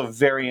is also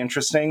very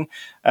interesting.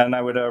 And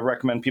I would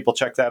recommend people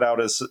check that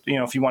out as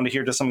if you want to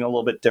hear just something a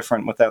little bit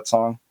different with that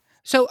song.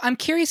 So I'm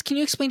curious, can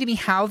you explain to me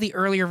how the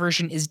earlier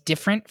version is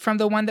different from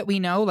the one that we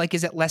know? Like,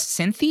 is it less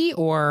synthy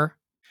or?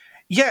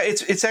 Yeah,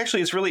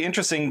 it's really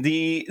interesting.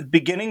 The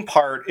beginning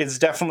part is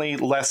definitely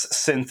less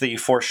synthy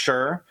for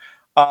sure.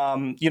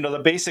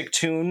 The basic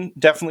tune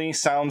definitely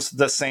sounds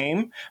the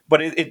same,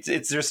 but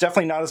it's there's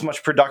definitely not as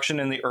much production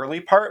in the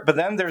early part. But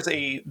then there's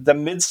the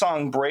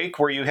mid-song break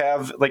where you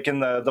have, like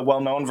in the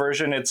well-known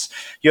version,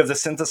 you have the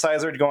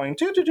synthesizer going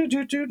do do do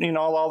do do,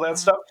 all that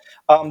stuff.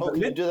 Can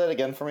you do that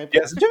again for me,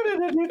 please? Yes.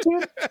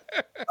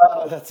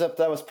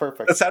 That was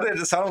perfect. It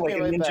sounded like a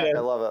ninja. Back. I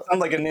love it.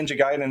 Sounded like a Ninja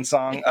Gaiden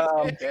song.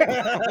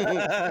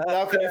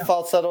 Now can you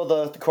falsetto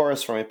the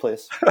chorus for me,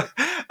 please?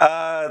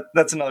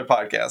 That's another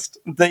podcast.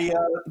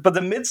 But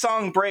the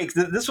mid-song break,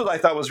 this was I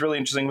thought was really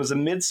interesting, was the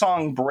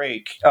mid-song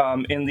break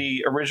in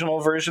the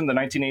original version, the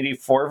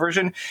 1984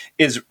 version,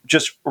 is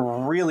just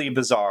really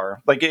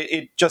bizarre. Like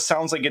it just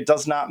sounds like it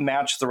does not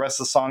match the rest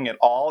of the song at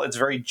all. It's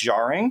very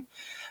jarring.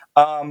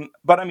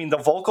 But I mean, the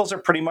vocals are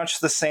pretty much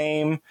the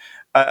same.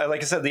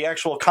 Like I said, the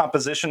actual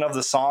composition of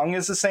the song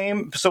is the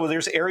same. So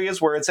there's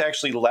areas where it's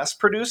actually less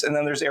produced, and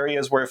then there's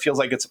areas where it feels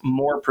like it's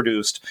more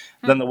produced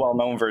than the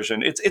well-known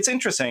version. It's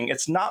interesting.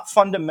 It's not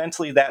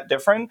fundamentally that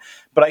different,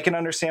 but I can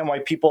understand why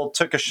people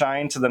took a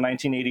shine to the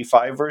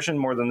 1985 version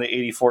more than the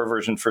 84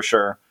 version for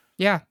sure.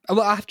 Yeah.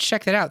 Well, I'll have to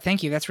check that out.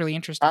 Thank you. That's really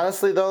interesting.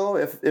 Honestly, though,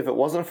 if it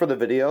wasn't for the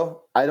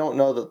video, I don't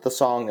know that the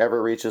song ever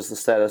reaches the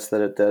status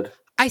that it did.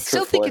 I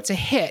still think it's a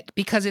hit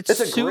because it's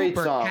a super great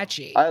song.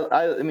 catchy.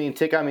 I mean,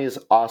 Take On Me is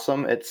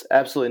awesome. It's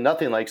absolutely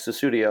nothing like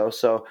Sussudio,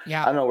 so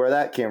I don't know where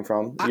that came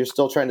from. You're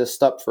still trying to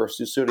step for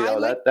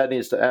Sussudio. That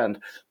needs to end.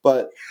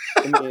 But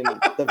I mean,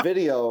 the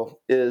video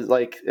is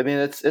like, I mean,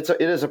 it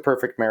is a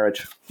perfect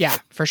marriage. Yeah,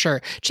 for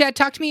sure. Chad,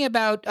 talk to me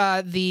about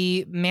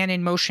the Man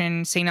in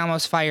Motion, St.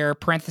 Elmo's Fire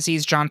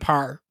 (John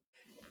Parr).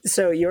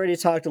 So you already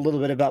talked a little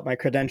bit about my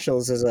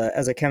credentials as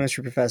a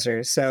chemistry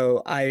professor,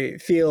 so I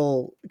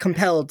feel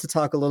compelled to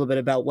talk a little bit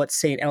about what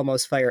St.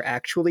 Elmo's Fire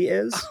actually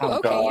is. Oh,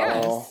 okay,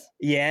 yes.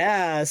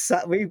 Yeah, so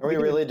are we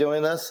really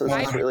doing this?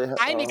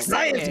 I'm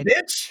excited.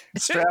 Bitch.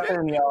 Strap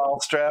in, y'all.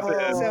 Strap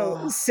in.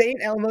 So St.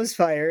 Elmo's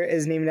Fire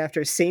is named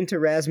after Saint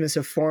Erasmus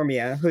of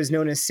Formia, who is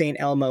known as Saint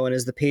Elmo and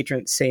is the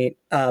patron saint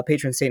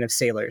of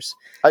sailors.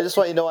 I just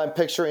want you to know I'm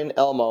picturing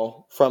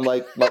Elmo from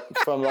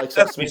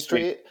Sesame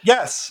Street.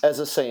 Yes, as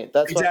a saint.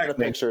 That's what I'm going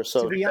to picture.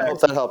 So I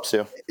hope that helps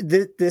you.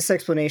 This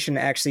explanation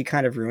actually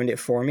kind of ruined it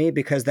for me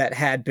because that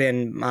had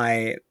been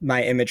my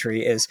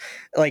imagery is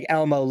like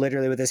Elmo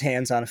literally with his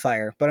hands on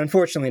fire, but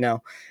unfortunately,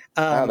 no.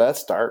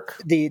 That's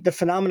dark. The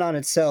phenomenon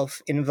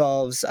itself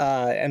involves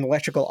an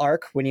electrical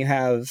arc when you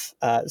have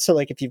so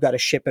like if you've got a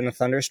ship in a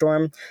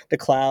thunderstorm, the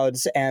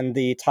clouds and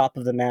the top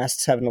of the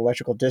masts have an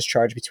electrical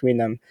discharge between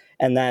them,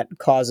 and that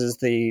causes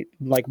the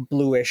like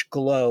bluish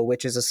glow,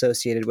 which is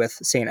associated with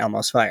St.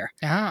 Elmo's Fire.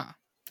 Ah.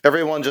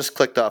 Everyone just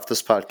clicked off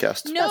this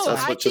podcast. No,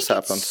 that's what just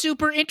happened. It's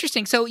super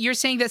interesting. So you're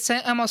saying that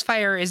St. Elmo's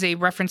Fire is a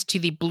reference to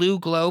the blue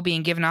glow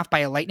being given off by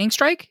a lightning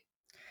strike?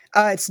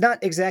 It's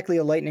not exactly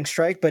a lightning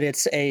strike, but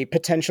it's a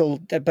potential.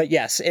 But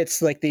yes,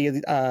 it's like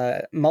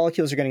the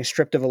molecules are getting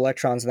stripped of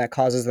electrons, and that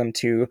causes them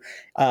to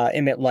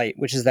emit light,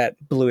 which is that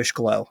bluish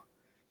glow.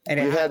 And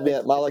you had me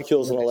at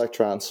molecules and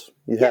electrons.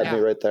 You had me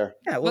right there.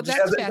 Yeah, well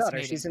that's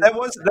fascinating.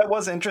 That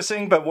was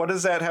interesting, but what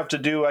does that have to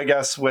do, I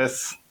guess,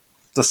 with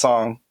the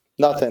song?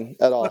 Nothing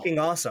at all. Fucking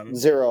awesome.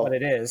 Zero. What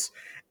it is.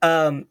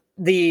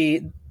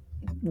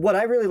 What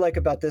I really like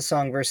about this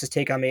song versus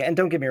Take On Me, and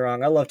don't get me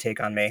wrong, I love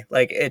Take On Me.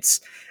 Like it's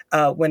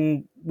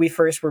when we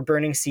first were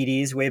burning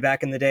CDs way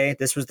back in the day,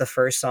 this was the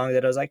first song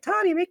that I was like,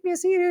 Toddy, make me a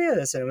CD of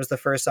this. And it was the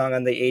first song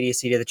on the 80s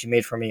CD that you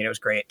made for me, and it was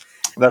great.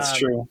 That's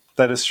true.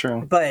 That is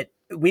true. But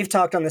we've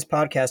talked on this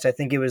podcast, I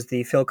think it was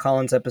the Phil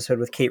Collins episode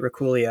with Kate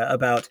Rakulia,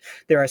 about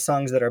there are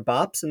songs that are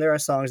bops and there are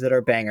songs that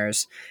are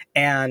bangers.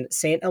 And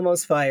St.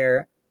 Elmo's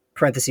Fire,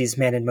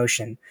 (Man in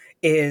Motion),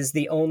 is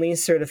the only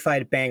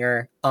certified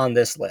banger on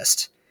this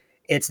list.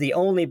 It's the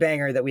only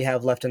banger that we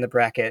have left in the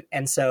bracket.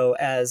 And so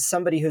as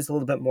somebody who's a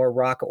little bit more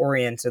rock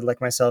oriented like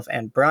myself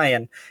and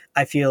Brian,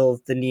 I feel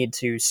the need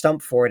to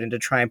stump for it and to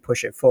try and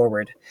push it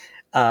forward.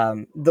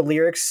 The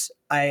lyrics,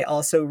 I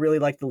also really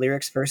like the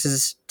lyrics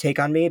versus Take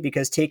On Me,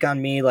 because Take On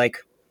Me, like,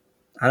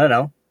 I don't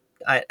know,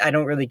 I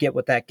don't really get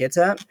what that gets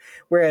at.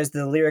 Whereas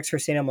the lyrics for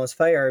St. Elmo's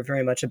Fire are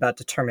very much about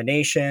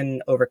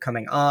determination,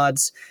 overcoming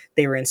odds.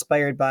 They were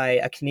inspired by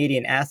a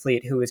Canadian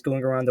athlete who was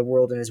going around the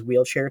world in his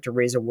wheelchair to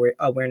raise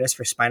awareness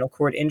for spinal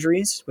cord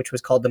injuries, which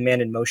was called the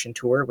Man in Motion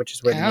Tour, which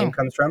is where the name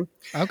comes from.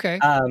 Okay.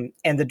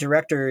 And the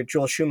director,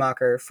 Joel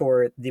Schumacher,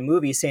 for the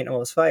movie St.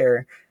 Elmo's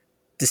Fire,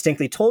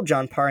 distinctly told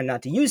John Parr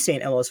not to use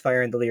St. Elmo's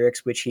Fire in the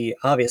lyrics, which he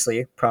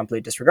obviously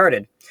promptly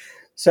disregarded.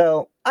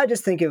 So I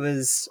just think it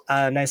was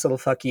a nice little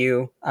fuck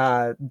you.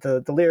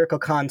 The lyrical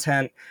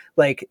content,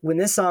 like when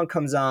this song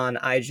comes on,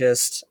 I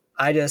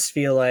I just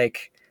feel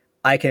like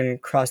I can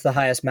cross the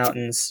highest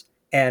mountains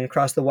and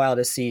cross the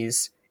wildest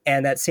seas,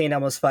 and that St.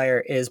 Elmo's fire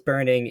is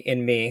burning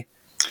in me.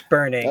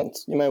 Burning.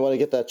 You might want to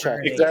get that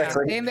checked.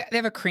 Exactly. Yeah, they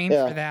have a cream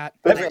for that.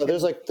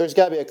 There's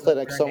got to be a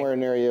clinic somewhere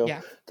near you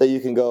that you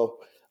can go.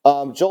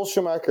 Joel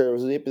Schumacher,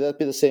 would that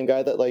be the same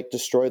guy that like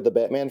destroyed the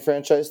Batman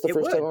franchise the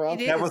first time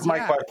around? That was my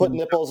question. Put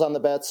nipples on the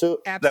bat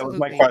suit. Absolutely. That was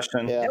my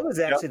question. Yeah. That was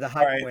actually the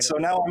high All right, point. so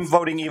now I'm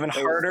voting even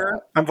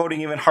harder. I'm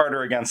voting even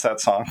harder against that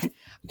song.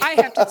 I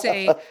have to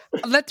say,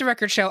 let the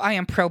record show I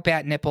am pro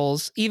bat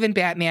nipples. Even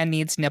Batman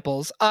needs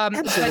nipples.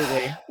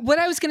 Absolutely. What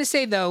I was going to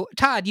say though,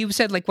 Todd, you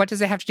said like, what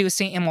does it have to do with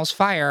St. Elmo's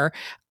fire?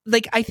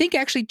 Like, I think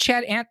actually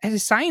Chad,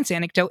 his science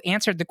anecdote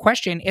answered the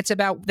question. It's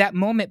about that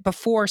moment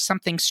before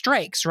something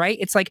strikes, right?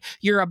 It's like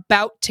you're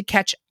about to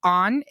catch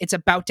on. It's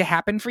about to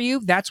happen for you.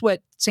 That's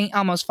what St.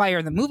 Elmo's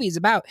Fire, the movie, is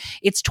about.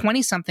 It's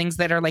 20-somethings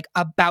that are like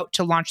about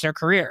to launch their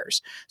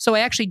careers. So I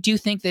actually do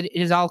think that it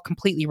is all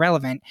completely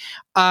relevant.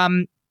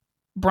 Brian,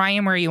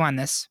 where are you on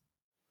this?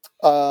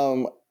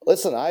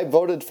 Listen, I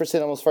voted for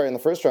St. Elmo's Fire in the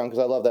first round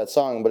because I love that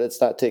song, but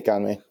it's not Take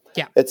On Me.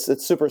 Yeah. It's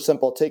super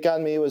simple. Take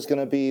On Me was going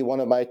to be one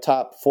of my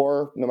top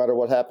 4 no matter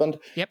what happened.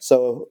 Yep.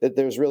 So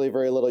there's really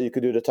very little you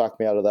could do to talk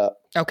me out of that.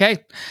 Okay.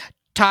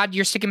 Todd,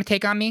 you're sticking with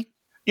Take On Me?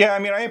 Yeah, I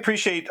mean,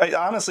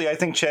 honestly, I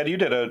think Chad, you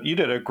did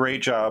a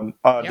great job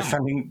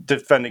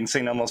defending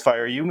St. Elmo's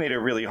Fire. You made it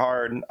really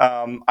hard.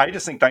 I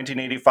just think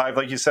 1985,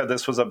 like you said,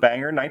 this was a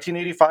banger.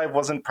 1985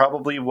 wasn't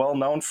probably well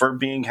known for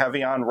being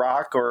heavy on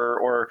rock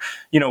or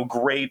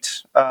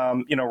great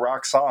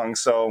rock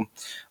songs. So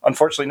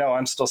unfortunately, no,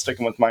 I'm still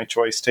sticking with my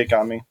choice. Take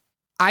On Me.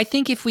 I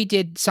think if we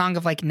did song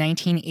of like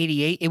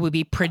 1988, it would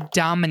be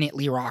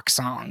predominantly rock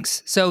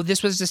songs. So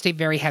this was just a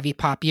very heavy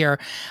pop year.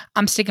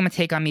 I'm sticking with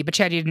Take On Me, but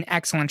Chad did an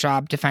excellent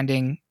job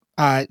defending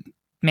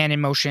Man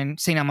in Motion,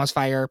 St. Elmo's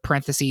Fire,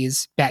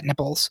 parentheses, bat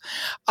nipples.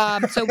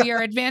 So we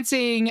are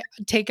advancing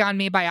Take On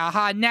Me by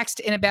a-ha. Next,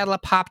 in a battle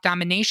of pop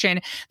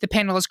domination, the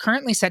panel is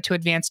currently set to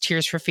advance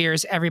Tears for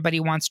Fears, Everybody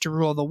Wants to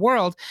Rule the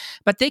World,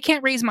 but they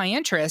can't raise my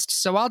interest,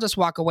 so I'll just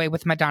walk away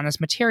with Madonna's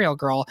Material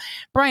Girl.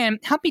 Brian,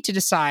 help me to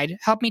decide,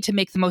 help me to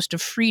make the most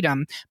of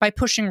freedom by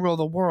pushing Rule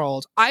the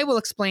World. I will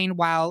explain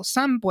while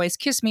some boys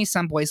kiss me,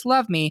 some boys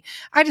love me,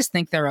 I just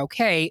think they're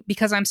okay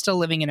because I'm still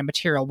living in a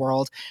material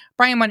world.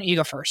 Brian, why don't you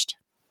go first?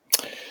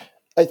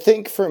 I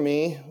think for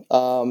me,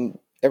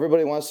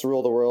 Everybody Wants to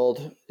Rule the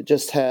World. It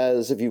just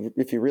has, if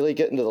you really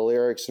get into the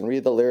lyrics and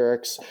read the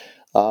lyrics,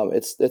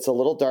 it's a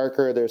little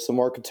darker. There's some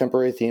more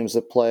contemporary themes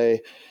that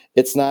play.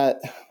 It's not,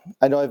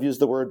 I know I've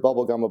used the word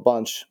bubblegum a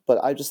bunch, but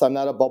I'm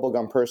not a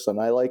bubblegum person.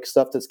 I like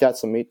stuff that's got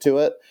some meat to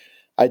it.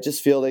 I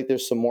just feel like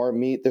there's some more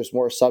meat, there's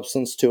more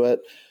substance to it.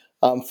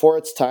 For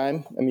its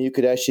time, I mean, you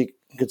could actually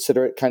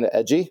consider it kind of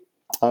edgy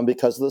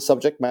because of the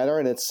subject matter,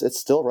 and it's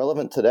still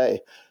relevant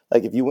today.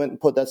 Like if you went and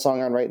put that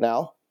song on right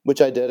now,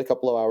 which I did a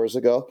couple of hours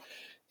ago,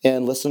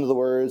 and listen to the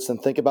words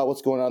and think about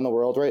what's going on in the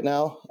world right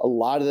now, a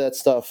lot of that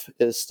stuff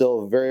is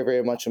still very,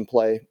 very much in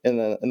play in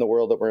the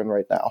world that we're in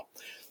right now.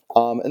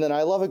 And then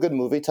I love a good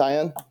movie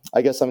tie-in.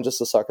 I guess I'm just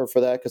a sucker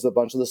for that because a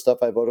bunch of the stuff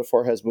I voted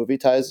for has movie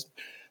ties.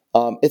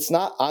 It's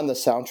not on the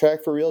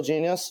soundtrack for Real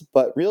Genius,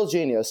 but Real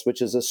Genius,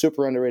 which is a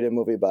super underrated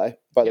movie by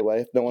the way,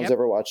 if no one's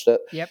ever watched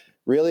it. Yep.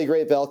 Really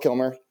great Val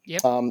Kilmer.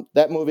 Yep.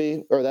 That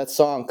movie or that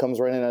song comes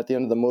right in at the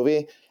end of the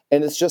movie,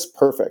 and it's just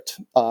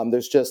perfect.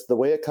 There's just the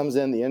way it comes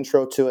in, the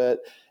intro to it,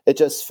 it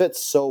just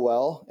fits so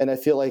well, and I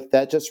feel like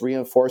that just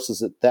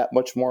reinforces it that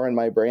much more in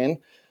my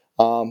brain.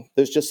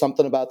 There's just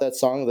something about that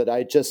song that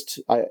I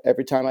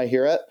every time I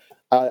hear it,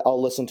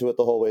 I'll listen to it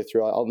the whole way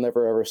through. I'll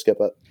never, ever skip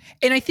it.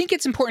 And I think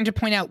it's important to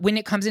point out when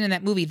it comes in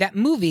that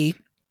movie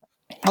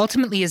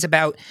ultimately is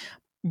about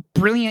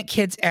brilliant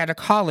kids at a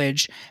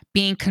college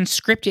being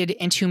conscripted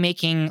into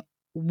making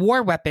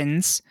war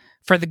weapons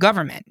for the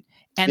government.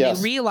 And They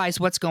realize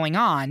what's going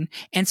on.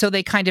 And so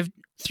they kind of,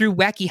 through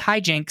wacky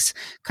hijinks,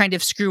 kind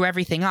of screw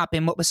everything up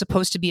in what was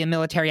supposed to be a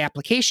military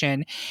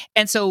application.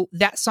 And so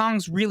that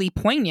song's really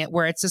poignant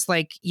where it's just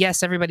like,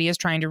 yes, everybody is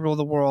trying to rule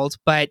the world,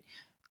 but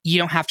you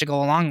don't have to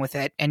go along with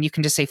it and you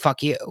can just say,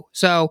 fuck you.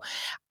 So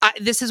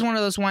this is one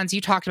of those ones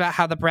you talked about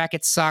how the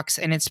bracket sucks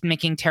and it's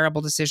making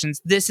terrible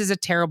decisions. This is a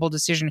terrible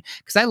decision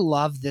because I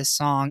love this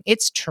song.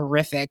 It's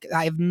terrific.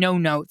 I have no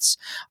notes.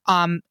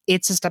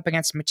 It's just up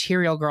against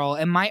Material Girl.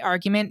 And my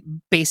argument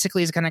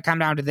basically is going to come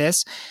down to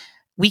this.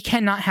 We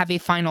cannot have a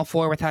Final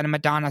Four without a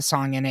Madonna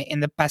song in it in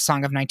the best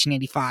song of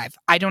 1985.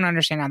 I don't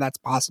understand how that's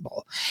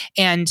possible.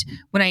 And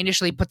when I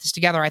initially put this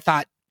together, I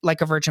thought,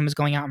 Like a Virgin was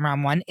going out in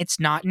round 1. It's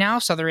not now,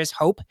 so there is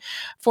hope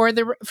for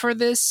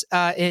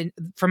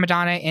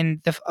Madonna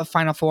in the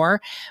Final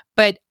Four.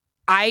 But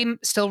I'm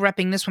still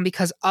repping this one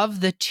because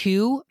of the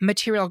two,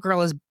 Material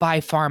Girl is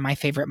by far my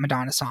favorite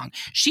Madonna song.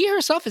 She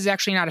herself is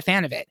actually not a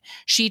fan of it.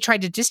 She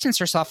tried to distance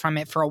herself from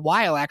it for a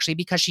while, actually,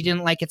 because she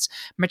didn't like its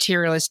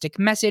materialistic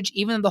message,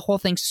 even though the whole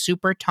thing's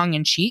super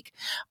tongue-in-cheek.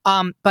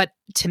 But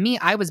to me,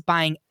 I was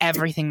buying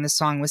everything the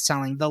song was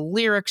selling. The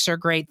lyrics are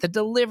great. The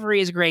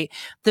delivery is great.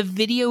 The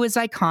video is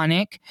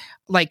iconic.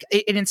 Like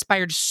it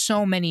inspired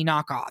so many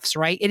knockoffs,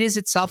 right? It is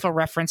itself a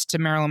reference to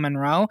Marilyn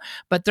Monroe,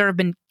 but there have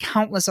been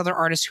countless other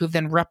artists who have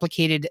then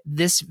replicated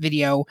this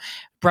video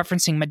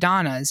referencing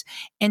Madonna's.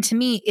 And to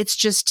me, it's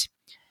just,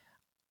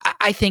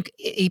 I think,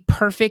 a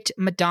perfect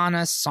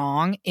Madonna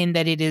song in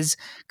that it is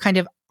kind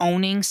of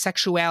owning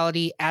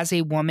sexuality as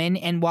a woman.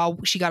 And while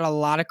she got a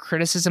lot of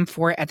criticism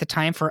for it at the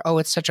time for, oh,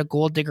 it's such a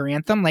gold digger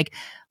anthem, like,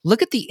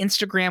 look at the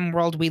Instagram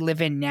world we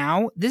live in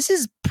now. This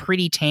is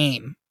pretty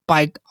tame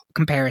by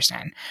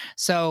comparison.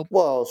 So,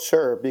 well,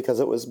 sure, because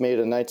it was made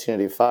in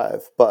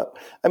 1985. But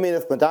I mean,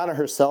 if Madonna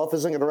herself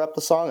isn't going to rep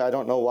the song, I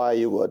don't know why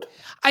you would.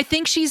 I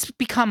think she's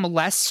become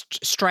less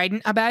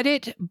strident about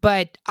it,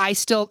 but I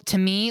still, to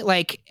me,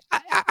 like,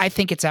 I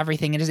think it's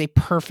everything. It is a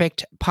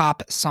perfect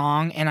pop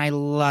song, and I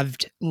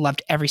loved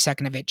every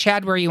second of it.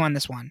 Chad, where are you on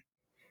this one?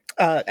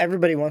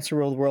 Everybody Wants to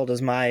Rule the World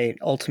is my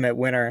ultimate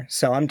winner,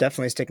 so I'm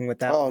definitely sticking with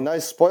that. Oh,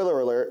 nice spoiler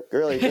alert!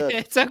 Really good.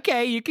 It's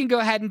okay. You can go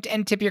ahead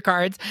and tip your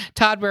cards.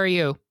 Todd, where are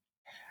you?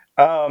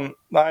 I'm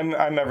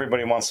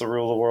Everybody Wants to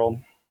Rule the World.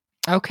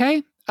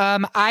 Okay.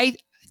 I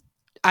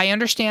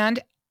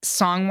understand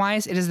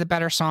song-wise, it is the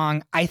better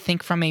song. I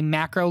think from a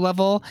macro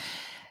level,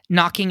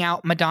 knocking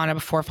out Madonna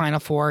before Final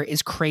Four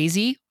is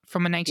crazy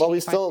from a 1985. Well, we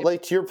still,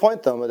 like, to your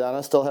point though,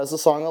 Madonna still has the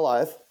song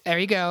alive. There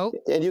you go.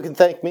 And you can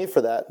thank me for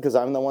that because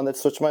I'm the one that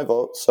switched my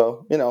vote.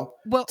 So,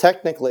 well,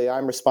 technically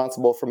I'm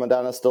responsible for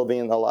Madonna still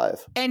being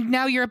alive. And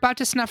now you're about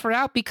to snuff her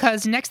out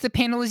because next the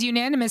panel is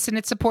unanimous in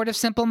its support of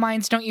Simple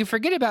Minds' Don't You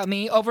Forget About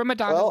Me over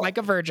Madonna Like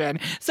a Virgin.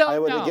 So I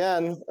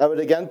would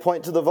again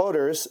point to the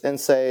voters and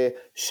say,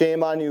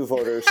 shame on you,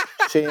 voters.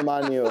 Shame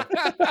on you.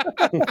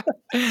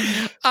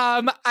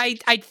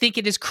 I think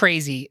it is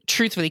crazy.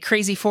 Truthfully,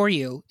 crazy for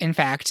you, in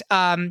fact.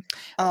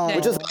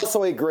 Which is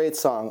also a great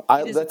song.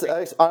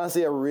 That's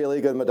honestly a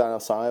really good Madonna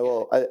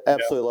song. I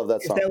absolutely love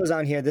that song. If that was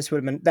on here, that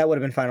would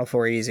have been Final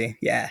Four easy.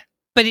 Yeah.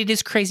 But it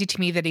is crazy to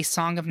me that a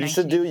song of you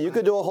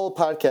could do a whole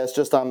podcast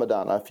just on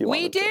Madonna if you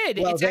wanted. We did.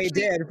 Well, they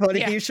did. What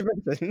did you should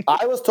mention?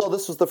 I was told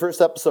this was the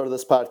first episode of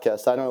this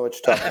podcast. I don't know what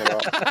you're talking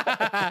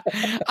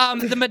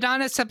about. The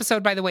Madonna's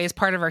episode, by the way, is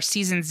part of our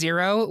season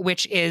 0,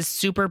 which is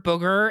super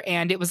booger,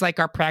 and it was like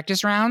our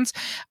practice rounds.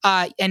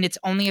 And it's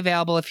only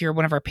available if you're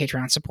one of our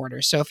Patreon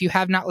supporters. So if you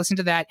have not listened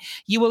to that,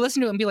 you will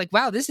listen to it and be like,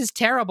 wow, this is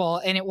terrible.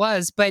 And it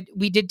was, but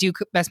we did do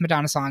Best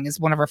Madonna Song as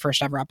one of our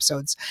first ever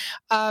episodes.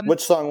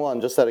 Which song won?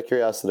 Just out of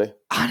curiosity.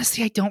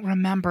 Honestly, I don't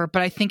remember,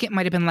 but I think it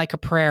might have been Like a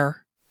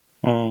Prayer.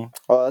 Oh,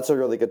 that's a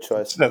really good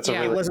choice.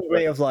 It wasn't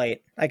Ray of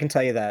Light. I can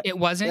tell you that. It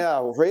wasn't?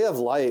 Yeah, Ray of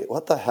Light.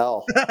 What the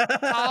hell?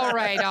 All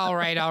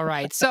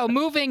right. So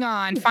moving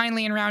on,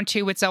 finally in round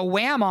 2, it's a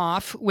wham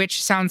off,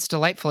 which sounds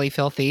delightfully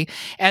filthy,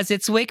 as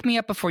it's Wake Me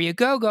Up Before You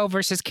Go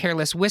versus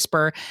Careless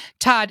Whisper.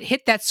 Todd,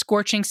 hit that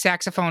scorching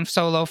saxophone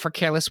solo for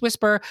Careless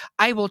Whisper.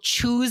 I will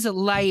choose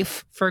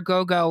Life for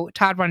Go.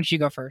 Todd, why don't you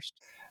go first?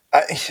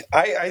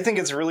 I think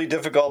it's really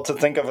difficult to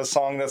think of a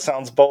song that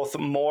sounds both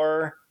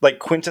more like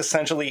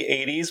quintessentially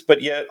 80s,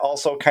 but yet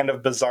also kind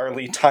of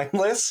bizarrely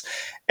timeless.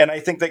 And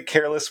I think that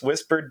Careless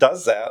Whisper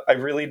does that. I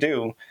really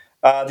do.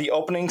 The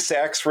opening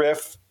sax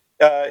riff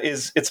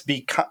it's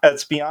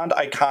beyond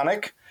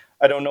iconic.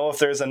 I don't know if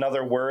there's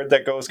another word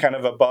that goes kind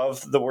of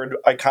above the word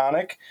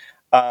iconic.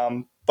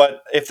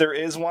 But if there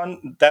is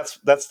one, that's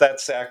that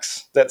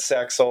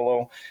sax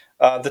solo.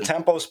 The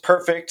tempo's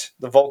perfect.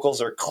 The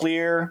vocals are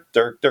clear.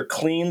 They're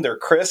clean. They're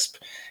crisp.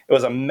 It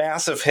was a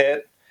massive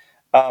hit.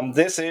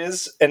 This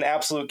is an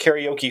absolute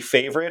karaoke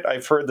favorite.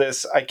 I've heard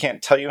this, I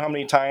can't tell you how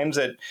many times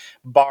at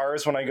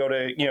bars when I go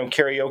to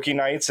karaoke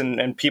nights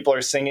and people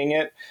are singing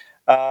it.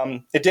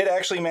 It did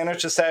actually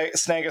manage to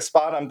snag a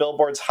spot on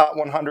Billboard's Hot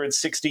 100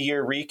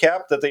 60-year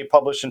recap that they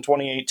published in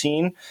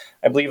 2018.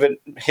 I believe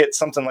it hit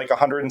something like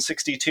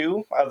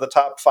 162 out of the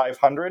top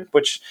 500,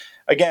 which,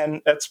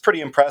 again, that's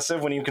pretty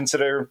impressive when you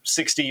consider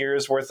 60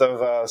 years worth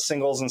of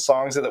singles and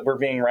songs that were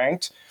being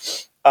ranked.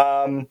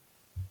 I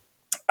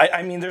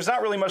mean, there's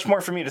not really much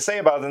more for me to say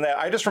about it than that.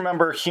 I just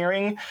remember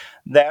hearing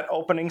that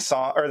opening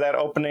song or that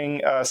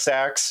opening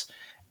sax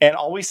and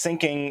always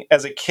thinking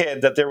as a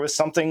kid that there was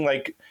something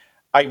like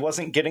I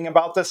wasn't getting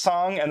about this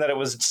song and that it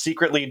was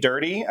secretly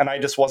dirty and I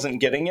just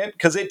wasn't getting it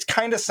because it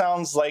kind of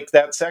sounds like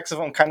that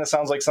saxophone kind of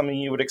sounds like something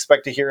you would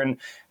expect to hear in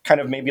kind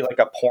of maybe like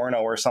a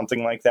porno or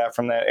something like that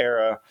from that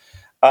era.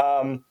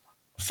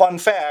 Fun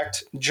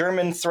fact,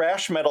 German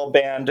thrash metal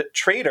band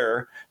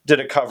Traitor did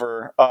a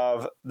cover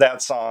of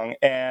that song,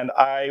 and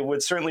I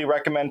would certainly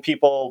recommend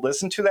people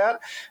listen to that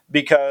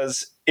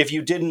because if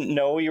you didn't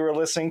know you were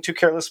listening to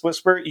Careless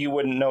Whisper, you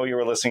wouldn't know you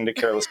were listening to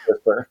Careless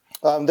Whisper.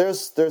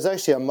 There's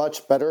actually a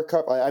much better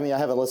cover. I mean, I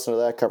haven't listened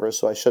to that cover,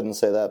 so I shouldn't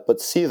say that, but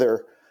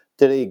Seether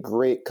did a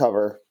great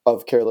cover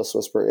of Careless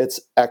Whisper. It's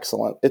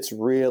excellent. It's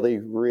really,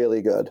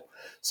 really good.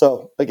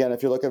 So again,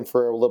 if you're looking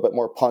for a little bit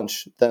more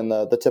punch than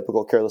the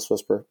typical Careless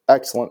Whisper,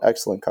 excellent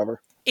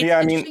cover. Go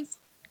ahead,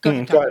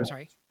 I'm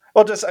sorry.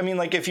 Well, just I mean,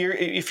 like if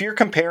you're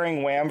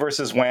comparing Wham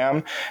versus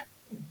Wham,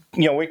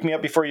 Wake Me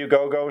Up Before You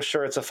Go,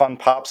 sure, it's a fun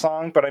pop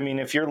song, but I mean,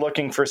 if you're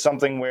looking for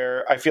something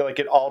where I feel like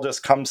it all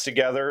just comes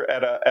together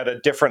at a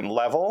different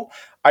level,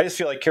 I just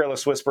feel like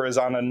Careless Whisper is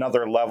on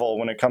another level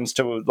when it comes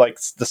to like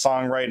the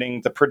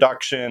songwriting, the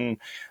production,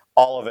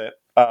 all of it.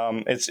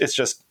 It's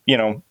just,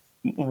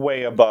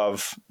 way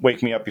above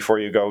Wake Me Up Before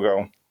You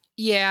Go.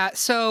 Yeah,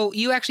 so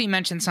you actually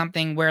mentioned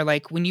something where,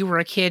 like, when you were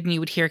a kid and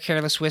you would hear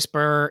Careless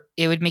Whisper,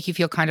 it would make you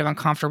feel kind of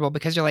uncomfortable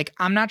because you're like,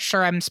 I'm not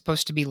sure I'm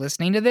supposed to be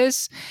listening to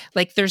this.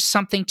 Like, there's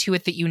something to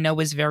it that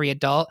is very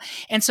adult.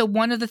 And so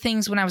one of the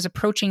things when I was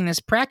approaching this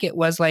bracket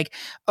was like,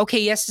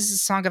 okay, yes, this is a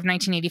song of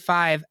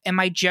 1985. Am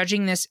I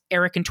judging this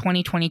Eric in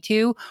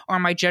 2022 or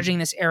am I judging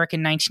this Eric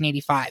in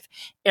 1985?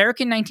 Eric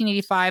in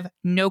 1985,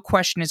 no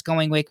question, is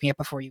going Wake Me Up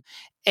Before You.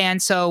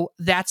 And so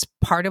that's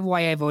part of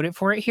why I voted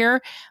for it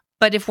here.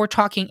 But if we're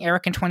talking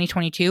Eric in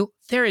 2022,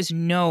 there is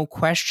no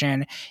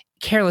question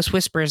Careless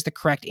Whisper is the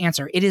correct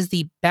answer. It is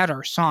the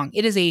better song.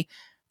 It is a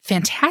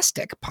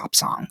fantastic pop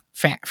song,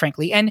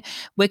 frankly. And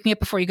Wake Me Up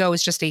Before You Go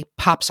is just a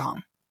pop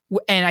song.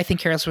 And I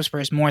think Careless Whisper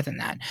is more than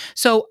that.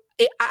 So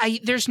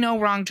there's no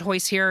wrong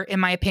choice here,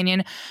 in my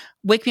opinion.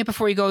 Wake Me Up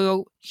Before You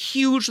Go,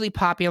 hugely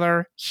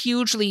popular,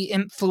 hugely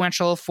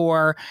influential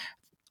for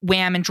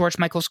Wham and George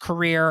Michael's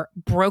career,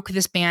 broke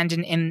this band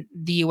in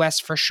the US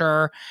for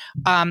sure.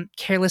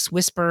 Careless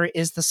Whisper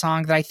is the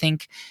song that I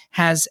think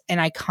has an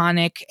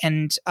iconic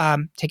and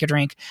take a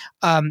drink.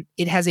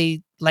 It has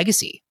a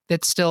legacy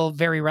that's still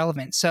very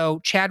relevant.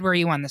 So Chad, where are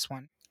you on this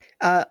one?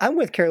 I'm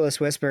with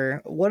Careless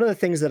Whisper. One of the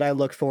things that I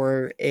look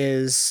for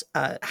is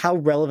how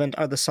relevant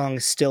are the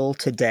songs still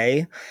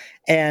today?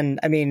 And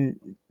I mean,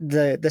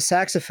 the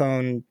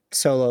saxophone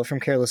solo from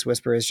Careless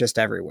Whisper is just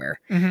everywhere.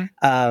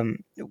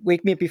 Mm-hmm.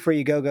 Wake Me Up Before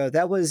You Go,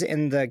 that was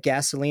in the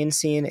gasoline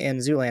scene in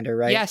Zoolander,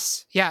 right?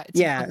 Yes. Yeah. It's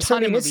a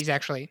ton of movies,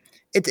 actually.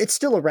 It's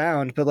still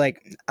around, but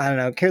like, I don't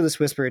know, Careless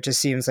Whisper, it just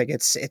seems like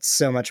it's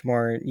so much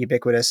more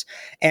ubiquitous.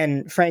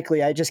 And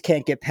frankly, I just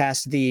can't get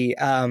past the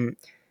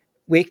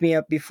Wake Me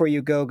Up Before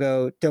You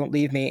Go, don't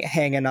leave me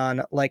hanging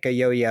on like a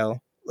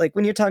yo-yo. Like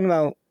when you're talking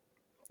about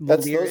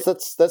that's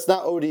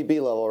not ODB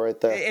level right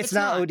there. It's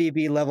not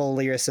ODB level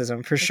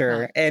lyricism for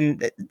sure.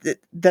 And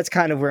that's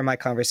kind of where my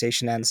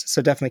conversation ends.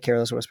 So definitely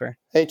Careless Whisper.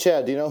 Hey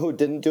Chad, do you know who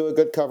didn't do a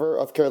good cover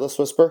of Careless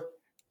Whisper?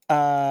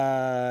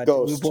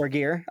 Ghost. Blue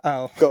Borgir.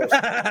 Oh. Ghost.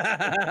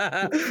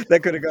 That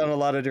could have gone a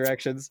lot of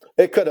directions.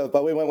 It could have,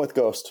 but we went with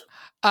Ghost.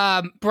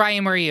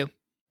 Brian, where are you?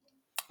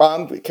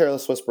 I'm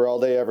Careless Whisper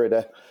all day, every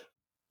day.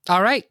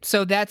 All right,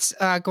 so that's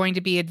going to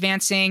be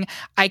advancing.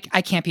 I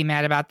can't be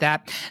mad about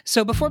that.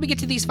 So before we get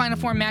to these Final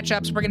Four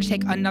matchups, we're going to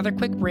take another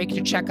quick break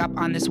to check up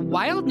on this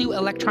wild new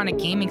electronic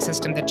gaming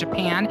system that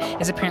Japan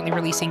is apparently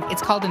releasing.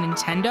 It's called a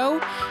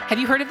Nintendo. Have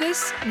you heard of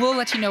this? We'll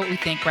let you know what we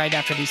think right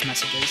after these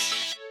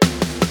messages.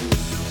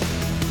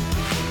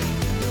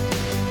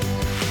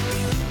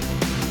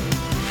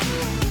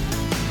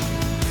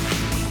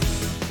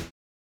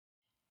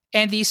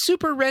 And the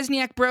Super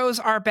Resniak Bros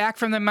are back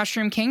from the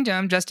Mushroom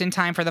Kingdom just in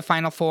time for the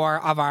Final Four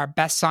of our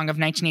Best Song of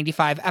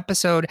 1985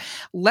 episode.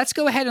 Let's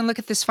go ahead and look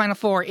at this Final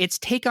Four. It's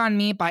Take On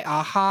Me by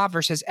a-ha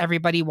versus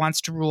Everybody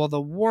Wants to Rule the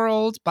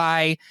World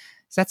by,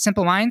 is that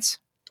Simple Minds?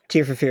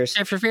 Tear for Fears.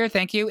 Tear for Fear,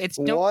 thank you. It's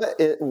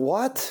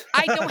what?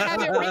 I don't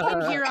have it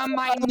written here on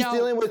my notes. I'm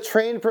dealing with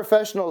trained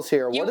professionals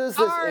here. What is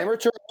this,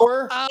 amateur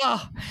hour?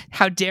 Oh,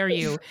 how dare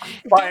you.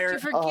 Don't You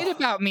Forget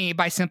About Me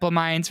by Simple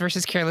Minds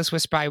versus Careless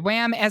Whisper by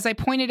Wham. As I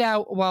pointed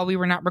out while we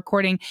were not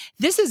recording,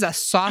 this is a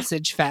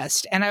sausage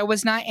fest, and I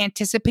was not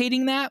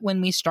anticipating that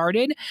when we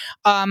started.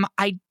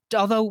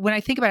 Although when I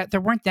think about it, there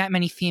weren't that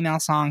many female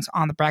songs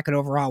on the bracket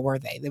overall, were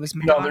they? There was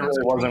Madonna, there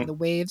really wasn't. The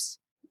Waves.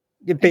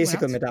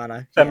 Basically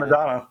Madonna. And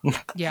Madonna.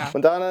 Yeah.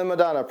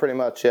 Madonna, pretty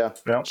much, yeah.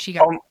 She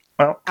got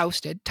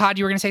ousted. Todd,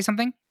 you were going to say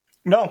something?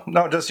 No,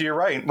 just you're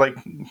right. Like,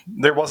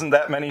 there wasn't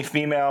that many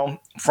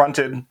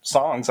female-fronted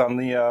songs on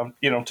the,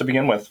 to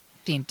begin with.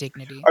 The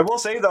indignity. I will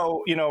say,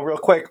 though, real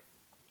quick,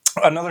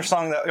 another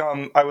song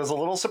that I was a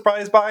little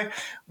surprised by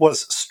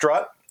was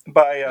Strut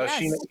by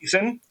Sheena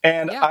Easton.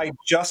 And I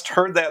just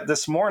heard that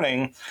this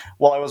morning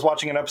while I was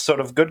watching an episode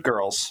of Good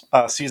Girls,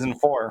 season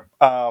 4.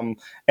 And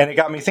it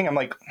got me thinking, I'm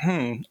like,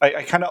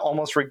 I kind of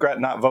almost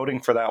regret not voting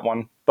for that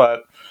one.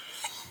 But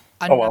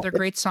another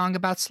great song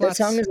about sluts. That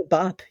song is a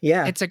bop.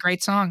 Yeah. It's a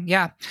great song.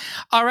 Yeah.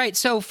 All right.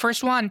 So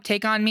first one,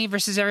 Take On Me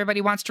versus Everybody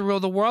Wants to Rule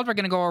the World. We're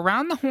going to go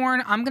around the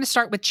horn. I'm going to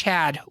start with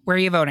Chad. Where are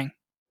you voting?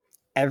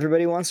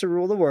 Everybody Wants to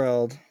Rule the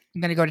World.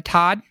 I'm going to go to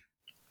Todd.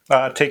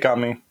 Take On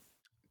Me.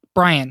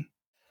 Brian.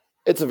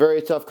 It's a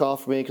very tough call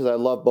for me because I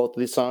love both of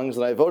these songs,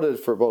 and I voted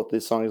for both of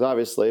these songs,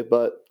 obviously.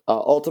 But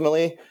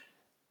ultimately,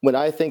 when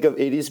I think of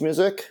 80s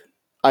music,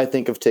 I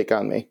think of Take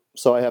On Me.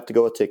 So I have to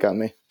go with Take On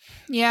Me.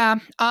 Yeah.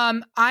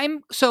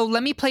 So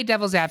let me play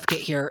devil's advocate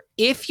here.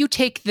 If you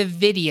take the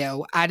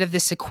video out of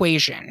this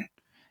equation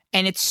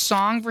and it's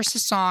song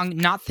versus song,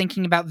 not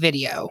thinking about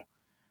video,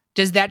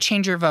 does that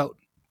change your vote,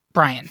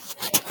 Brian?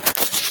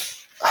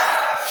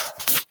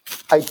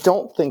 I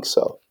don't think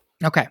so.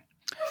 Okay.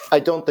 I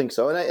don't think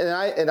so.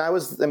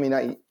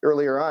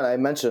 Earlier on, I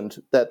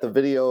mentioned that the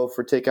video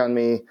for Take On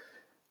Me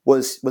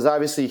was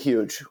obviously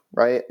huge,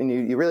 right? And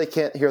you really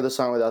can't hear the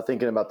song without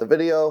thinking about the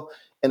video,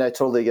 and I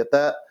totally get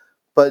that.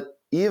 But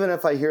even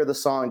if I hear the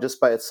song just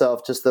by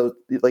itself, just the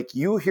like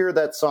you hear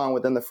that song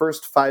within the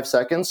first 5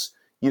 seconds,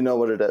 you know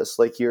what it is.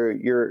 Like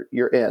you're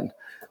in.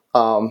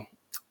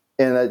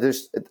 And I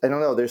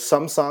don't know. There's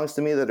some songs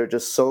to me that are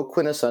just so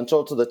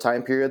quintessential to the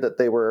time period that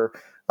they were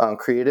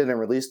created and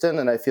released in,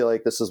 and I feel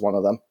like this is one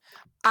of them.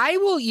 I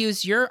will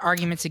use your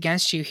arguments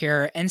against you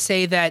here and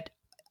say that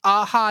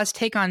a-ha's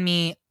Take On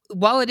Me,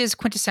 while it is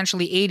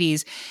quintessentially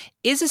 80s,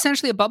 is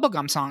essentially a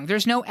bubblegum song.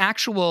 There's no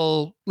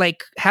actual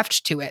like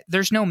heft to it.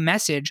 There's no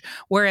message.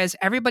 Whereas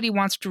Everybody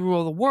Wants to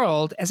Rule the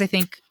World, as I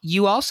think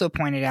you also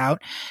pointed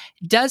out,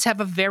 does have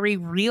a very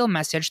real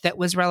message that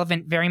was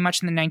relevant very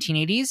much in the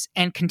 1980s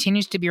and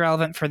continues to be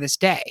relevant for this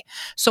day.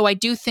 So I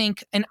do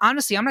think, and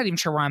honestly, I'm not even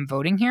sure where I'm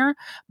voting here,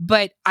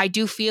 but I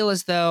do feel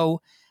as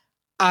though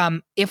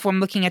if I'm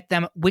looking at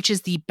them, which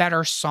is the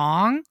better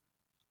song,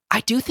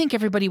 I do think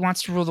Everybody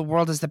Wants to Rule the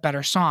World is the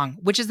better song.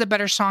 Which is the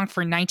better song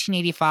for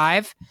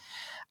 1985?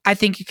 I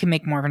think you can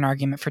make more of an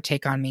argument for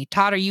Take On Me.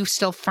 Todd, are you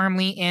still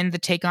firmly in the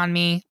Take On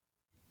Me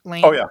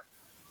lane? Oh, yeah.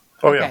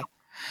 Okay.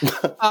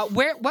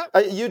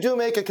 You do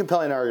make a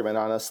compelling argument,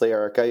 honestly,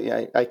 Eric.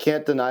 I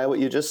can't deny what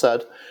you just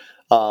said.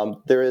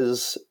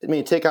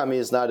 Take On Me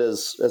is not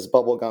as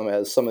bubblegum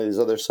as some of these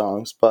other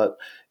songs, but,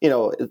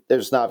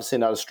 there's obviously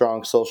not a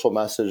strong social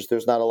message.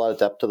 There's not a lot of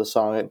depth to the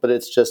song, but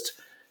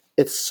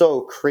it's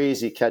so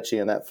crazy catchy,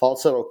 and that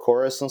falsetto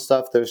chorus and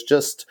stuff. There's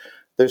just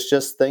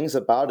things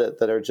about it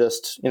that are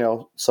just,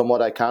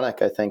 somewhat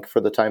iconic, I think,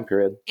 for the time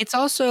period. It's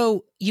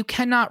also, you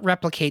cannot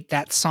replicate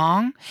that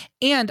song.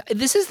 And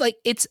this is like,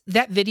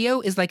 that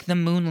video is like the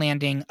moon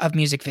landing of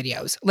music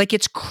videos. Like,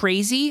 it's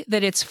crazy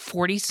that it's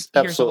 40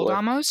 years old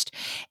almost.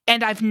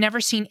 And I've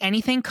never seen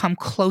anything come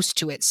close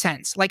to it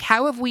since. Like,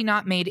 how have we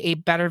not made a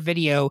better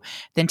video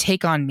than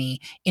Take On Me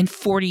in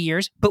 40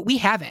 years? But we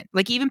haven't.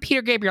 Like, even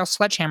Peter Gabriel's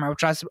Sledgehammer,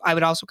 which I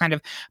would also kind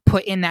of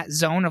put in that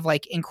zone of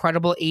like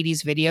incredible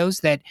 80s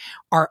videos that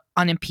are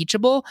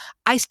unimpeachable,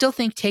 I still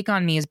think Take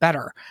On Me is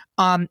better.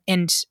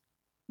 And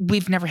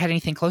we've never had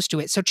anything close to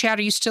it. So, Chad,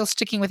 are you still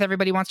sticking with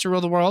Everybody Wants to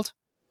Rule the World?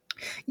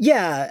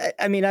 Yeah,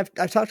 I mean, I've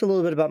talked a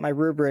little bit about my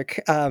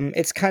rubric.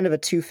 It's kind of a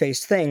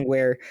two-faced thing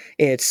where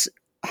it's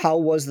how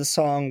was the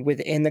song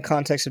within the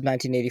context of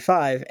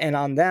 1985, and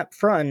on that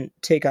front,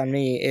 Take On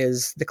Me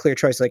is the clear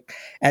choice. Like,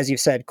 as you've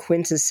said,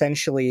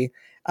 quintessentially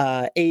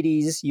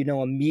 80s. You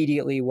know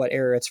immediately what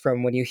era it's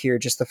from when you hear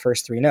just the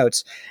first three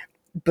notes.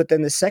 But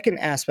then the second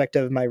aspect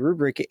of my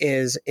rubric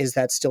is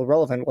that still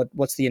relevant?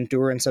 What's the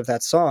endurance of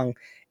that song?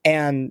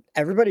 And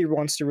Everybody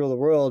Wants to Rule the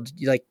World,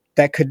 like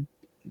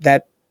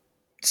that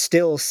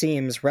still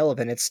seems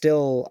relevant. It's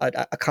still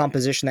a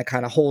composition that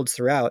kind of holds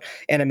throughout.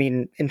 And I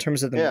mean, in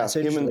terms of the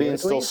message, human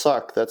beings still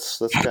suck. That's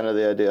kind of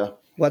the idea.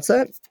 What's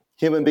that?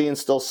 Human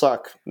beings still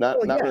suck.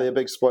 Not really a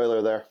big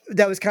spoiler there.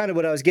 That was kind of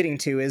what I was getting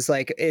to. Is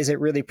like, is it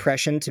really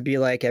prescient to be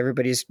like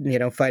everybody's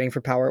fighting for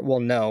power? Well,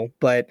 no,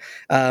 but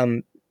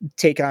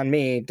Take On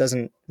Me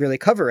doesn't really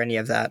cover any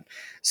of that.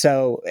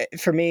 So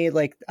for me,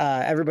 like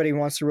Everybody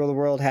Wants to Rule the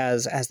World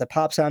has the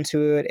pop sound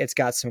to it. It's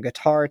got some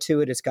guitar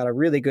to it. It's got a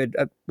really good,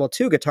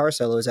 two guitar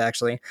solos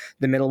actually,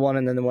 the middle one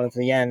and then the one at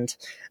the end.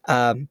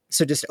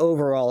 So just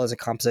overall as a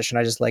composition,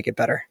 I just like it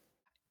better.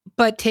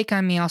 But Take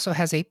On Me also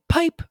has a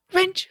pipe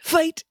wrench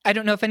fight. I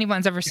don't know if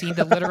anyone's ever seen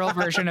the literal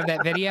version of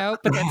that video,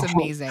 but that's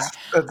amazing.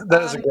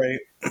 That is great.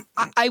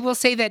 I will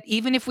say that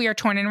even if we are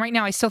torn in right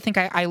now, I still think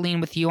I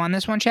lean with you on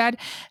this one, Chad.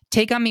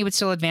 Take On Me would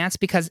still advance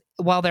because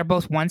while they're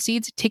both 1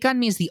 seeds, Take On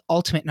Me is the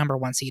ultimate number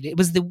 1 seed. It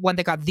was the one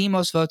that got the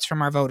most votes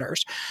from our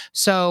voters.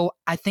 So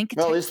I think...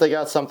 Well, at least they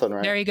got something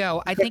right. There you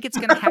go. I think it's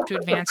going to have to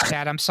advance,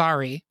 Chad. I'm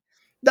sorry.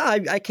 No,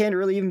 I can't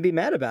really even be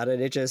mad about it.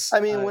 It just...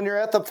 I mean, when you're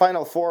at the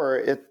Final Four,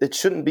 it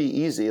shouldn't be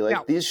easy.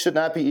 Like, these should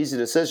not be easy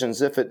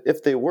decisions.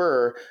 If they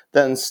were,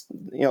 then,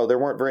 there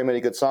weren't very many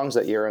good songs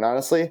that year. And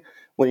honestly,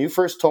 when you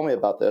first told me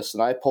about this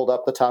and I pulled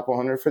up the top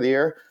 100 for the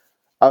year,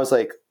 I was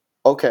like,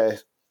 okay,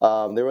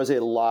 there was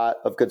a lot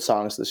of good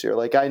songs this year.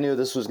 Like, I knew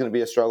this was going to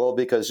be a struggle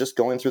because just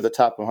going through the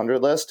top 100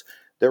 list,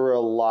 there were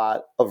a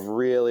lot of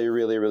really,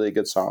 really, really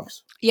good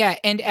songs. Yeah,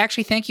 and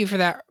actually, thank you for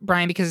that,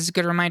 Brian, because it's a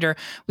good reminder.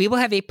 We will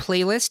have a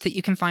playlist that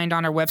you can find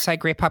on our website,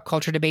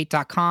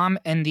 greatpopculturedebate.com,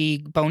 in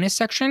the bonus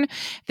section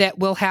that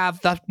will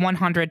have the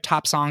 100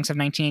 top songs of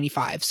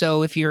 1985.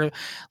 So if you're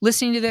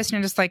listening to this and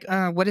you're just like,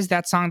 what is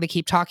that song they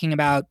keep talking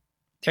about?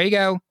 There you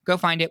go. Go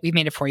find it. We've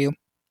made it for you.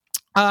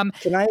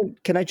 Can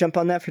I jump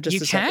on that for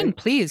just a second? You can,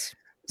 please.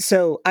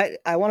 So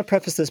I want to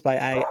preface this by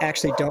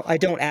I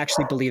don't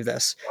actually believe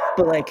this,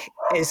 but like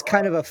it's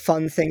kind of a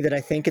fun thing that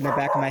I think in the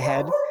back of my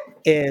head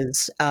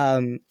is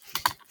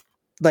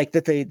like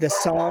that the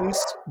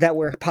songs that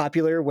were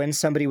popular when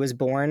somebody was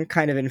born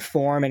kind of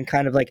inform and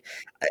kind of like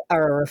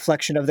are a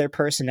reflection of their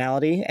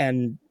personality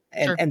and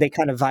Sure. And they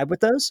kind of vibe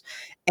with those.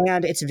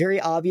 And it's very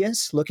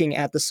obvious looking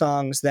at the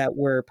songs that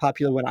were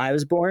popular when I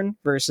was born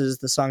versus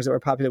the songs that were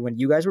popular when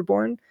you guys were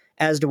born.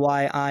 as to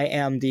why I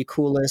am the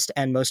coolest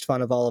and most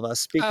fun of all of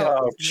us. Because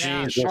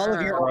all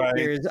of your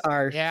answers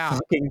are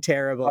fucking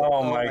terrible.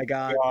 Oh my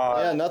God.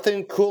 Yeah,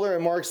 nothing cooler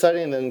and more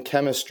exciting than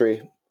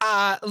chemistry.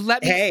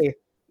 Hey,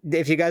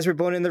 if you guys were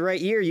born in the right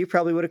year, you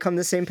probably would have come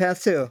the same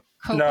path too.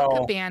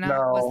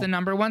 Copacabana was the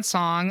 #1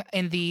 song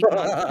in the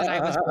month that I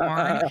was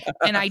born,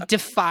 and I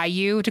defy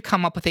you to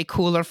come up with a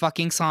cooler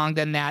fucking song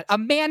than that. A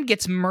man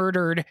gets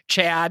murdered,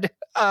 Chad.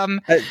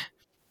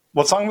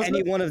 What song was Any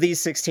it? one of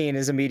these 16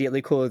 is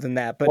immediately cooler than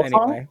that, but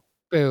anyway.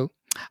 Boo.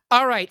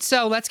 All right,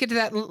 so let's get to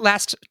that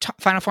last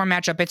Final Four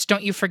matchup. It's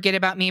Don't You Forget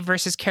About Me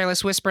versus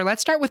Careless Whisper.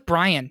 Let's start with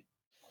Brian.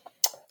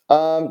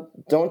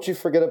 Don't You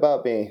Forget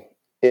About Me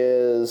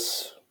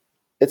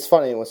it's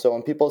funny. So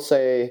when people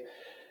say,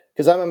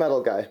 because I'm a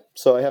metal guy,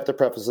 so I have to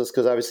preface this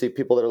because obviously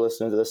people that are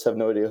listening to this have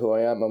no idea who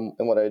I am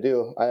and what I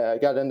do. I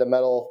got into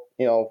metal,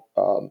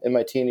 in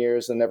my teen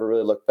years and never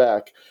really looked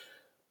back.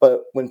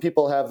 But when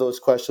people have those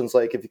questions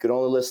like, if you could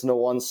only listen to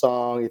one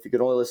song, if you could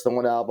only listen to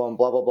one album,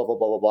 blah, blah, blah, blah,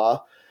 blah, blah, blah.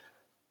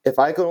 If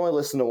I could only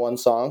listen to one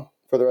song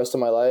for the rest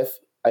of my life,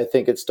 I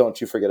think it's Don't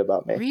You Forget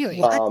About Me.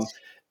 Really?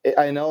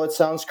 I know it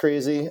sounds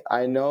crazy.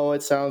 I know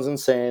it sounds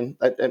insane.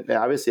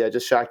 Obviously, I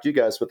just shocked you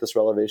guys with this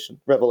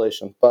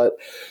revelation. But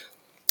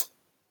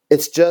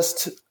it's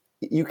just,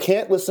 you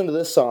can't listen to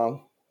this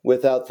song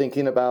without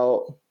thinking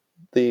about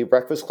the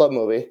Breakfast Club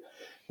movie,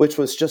 which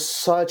was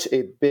just such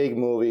a big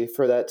movie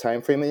for that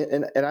time frame.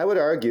 And I would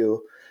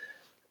argue,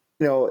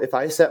 if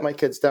I sat my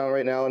kids down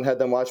right now and had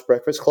them watch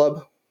Breakfast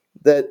Club,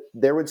 that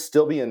there would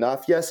still be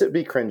enough. Yes, it'd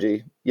be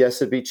cringy.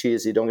 Yes, it'd be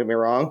cheesy. Don't get me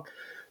wrong.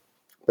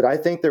 But I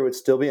think there would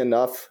still be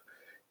enough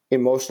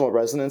emotional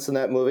resonance in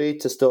that movie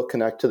to still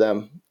connect to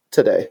them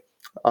today.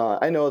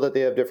 I know that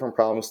they have different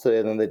problems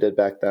today than they did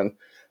back then,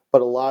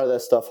 but a lot of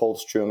that stuff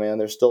holds true, man.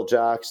 There's still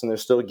jocks and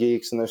there's still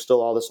geeks and there's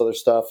still all this other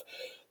stuff.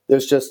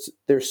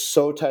 They're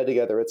so tied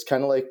together. It's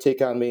kind of like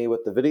Take On Me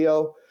with the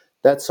video.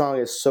 That song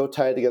is so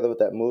tied together with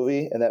that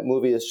movie, and that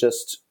movie is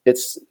just,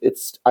 it's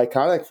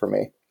iconic for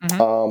me.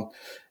 Mm-hmm.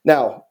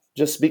 Now,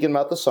 just speaking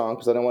about the song,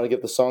 because I don't want to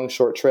give the song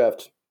short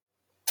shrift,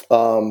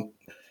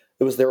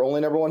 it was their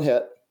only #1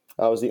 hit.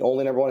 It was the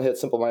only #1 hit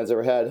Simple Minds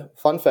ever had.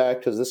 Fun fact,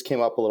 because this came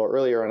up a little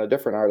earlier on a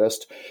different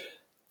artist,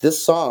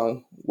 this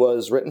song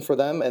was written for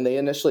them, and they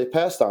initially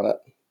passed on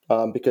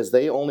it because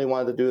they only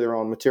wanted to do their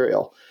own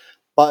material.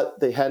 But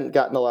they hadn't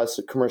gotten a lot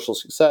of commercial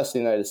success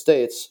in the United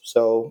States.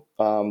 So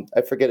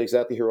I forget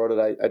exactly who wrote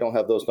it. I don't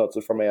have those notes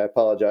in front of me. I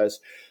apologize.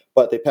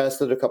 But they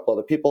passed it to a couple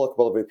other people. A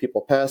couple other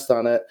people passed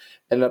on it,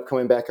 ended up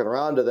coming back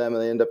around to them,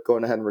 and they ended up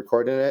going ahead and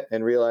recording it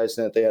and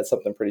realizing that they had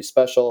something pretty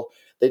special.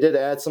 They did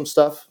add some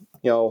stuff,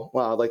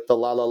 like the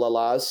la la la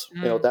las.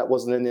 That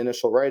wasn't in the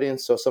initial writing,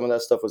 so some of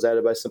that stuff was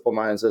added by Simple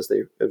Minds as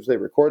they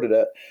recorded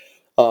it.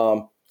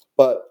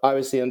 But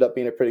obviously, ended up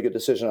being a pretty good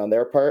decision on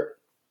their part.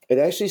 It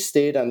actually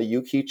stayed on the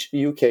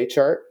UK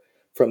chart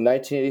from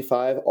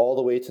 1985 all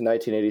the way to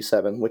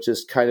 1987, which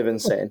is kind of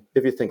insane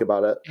if you think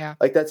about it. Yeah.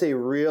 Like, that's a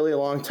really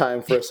long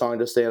time for a song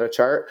to stay on a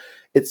chart.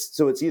 It's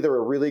either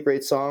a really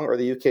great song or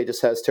the UK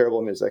just has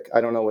terrible music. I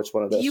don't know which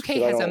one it is. The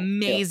UK has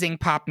amazing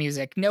pop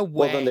music. No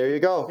way. Well, then there you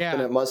go. Yeah.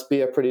 And it must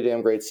be a pretty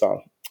damn great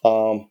song.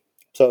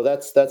 So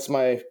that's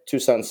my 2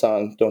 cents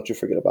on Don't You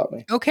Forget About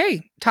Me.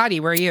 Okay. Toddy,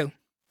 where are you?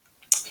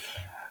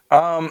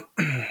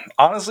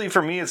 Honestly,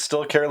 for me, it's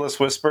still Careless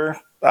Whisper.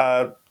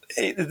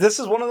 This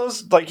is one of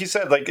those, like you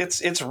said, like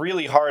it's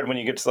really hard when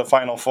you get to the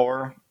Final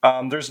Four.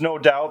 There's no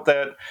doubt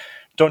that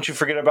Don't You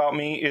Forget About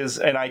Me is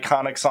an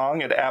iconic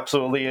song. It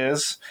absolutely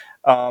is.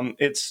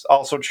 It's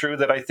also true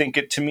that I think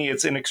to me,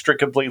 it's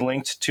inextricably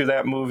linked to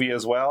that movie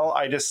as well.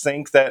 I just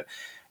think that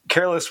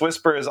Careless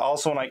Whisper is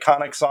also an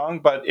iconic song,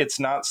 but it's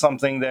not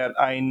something that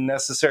I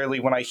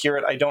necessarily, when I hear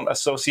it, I don't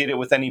associate it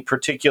with any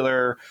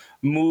particular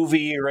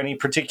movie or any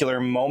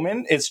particular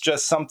moment. It's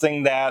just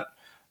something that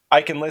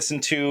I can listen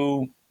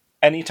to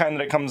anytime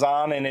that it comes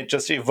on, and it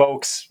just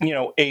evokes,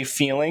 a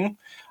feeling.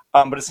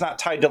 But it's not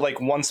tied to like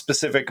one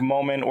specific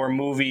moment or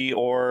movie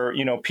or,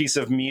 piece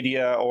of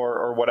media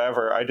or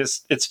whatever.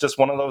 It's just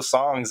one of those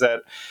songs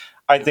that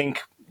I think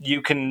you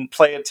can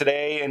play it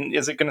today. And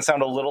is it going to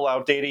sound a little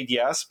outdated?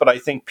 Yes. But I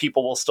think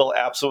people will still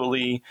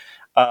absolutely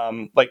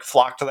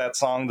flock to that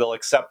song. They'll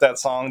accept that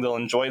song. They'll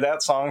enjoy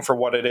that song for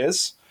what it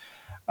is.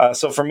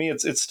 So for me,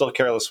 it's still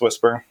Careless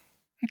Whisper.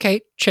 Okay.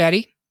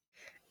 Chatty.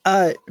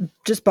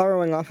 Just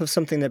borrowing off of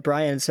something that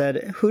Brian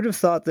said, who'd have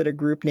thought that a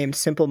group named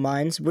Simple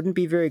Minds wouldn't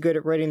be very good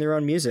at writing their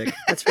own music?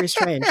 That's very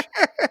strange.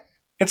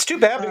 It's too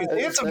bad because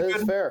they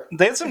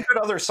had some good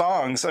other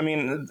songs. I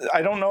mean,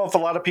 I don't know if a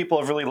lot of people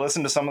have really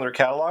listened to some of their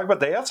catalog,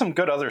 but they have some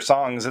good other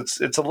songs. It's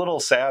a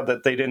little sad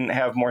that they didn't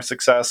have more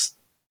success.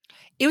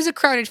 It was a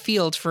crowded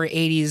field for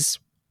 80s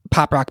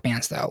pop rock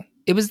bands, though.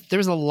 There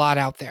was a lot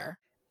out there.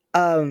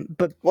 And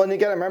you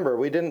gotta remember,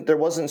 there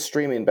wasn't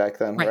streaming back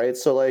then, right?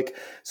 So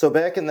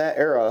back in that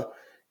era,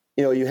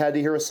 you had to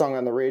hear a song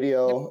on the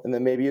radio, and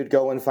then maybe you'd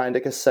go and find a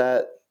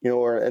cassette,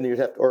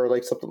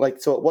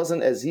 so it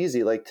wasn't as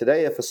easy. Like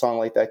today, if a song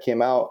like that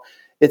came out,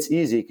 it's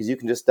easy because you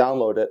can just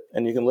download it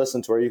and you can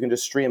listen to it, or you can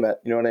just stream it.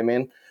 You know what I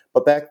mean?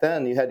 But back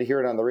then, you had to hear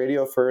it on the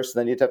radio first, and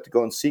then you'd have to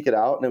go and seek it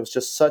out, and it was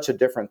just such a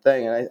different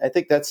thing. And I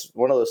think that's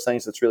one of those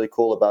things that's really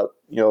cool about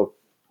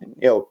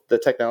the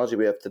technology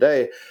we have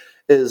today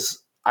is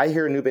I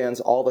hear new bands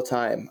all the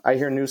time. I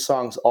hear new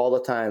songs all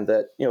the time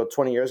that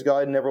 20 years ago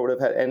I never would have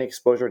had any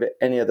exposure to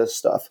any of this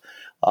stuff.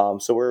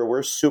 So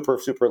we're super,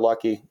 super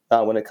lucky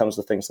when it comes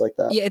to things like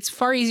that. Yeah, it's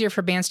far easier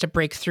for bands to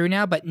break through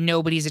now, but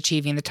nobody's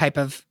achieving the type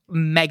of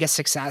mega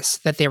success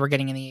that they were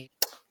getting in the 80s.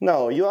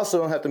 No, you also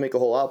don't have to make a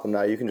whole album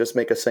now. You can just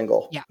make a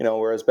single. Yeah.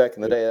 Whereas back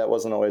in the day, that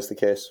wasn't always the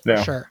case.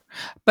 Yeah. Sure.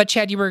 But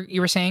Chad, you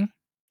were saying?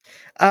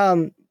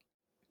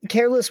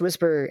 Careless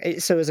Whisper,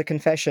 so as a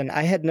confession,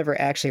 I had never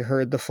actually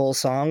heard the full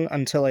song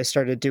until I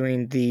started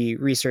doing the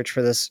research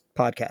for this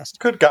podcast.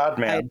 Good God,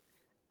 man.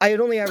 I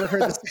had only ever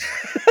heard this.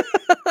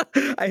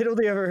 I had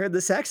only ever heard the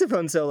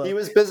saxophone solo. He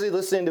was busy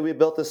listening to "We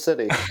Built This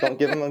City." Don't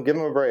give him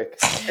a break.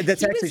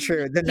 That's actually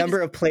true. The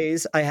number of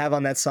plays I have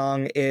on that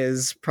song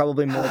is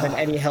probably more than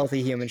any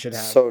healthy human should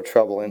have. So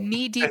troubling.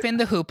 Knee deep in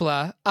the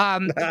hoopla.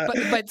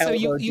 But so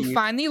you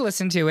finally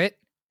listened to it.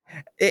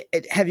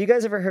 Have you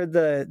guys ever heard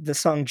the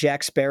song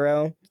Jack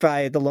Sparrow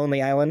by The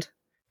Lonely Island?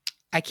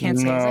 I can't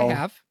say as I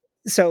have.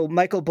 So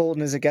Michael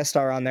Bolton is a guest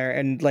star on there,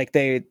 and like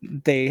they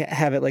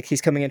have it like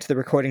he's coming into the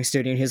recording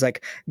studio and he's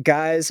like,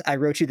 "Guys, I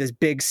wrote you this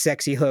big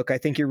sexy hook. I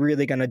think you're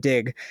really gonna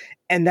dig."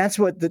 And that's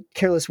what the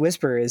Careless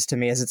Whisper is to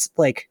me. Is it's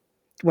like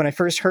when I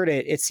first heard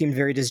it, it seemed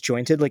very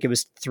disjointed, like it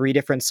was 3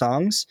 different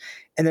songs.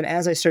 And then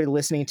as I started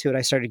listening to it,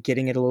 I started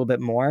getting it a little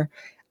bit more.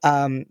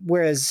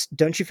 Whereas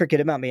Don't You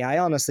Forget About Me, I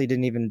honestly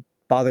didn't even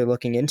bother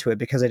looking into it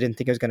because I didn't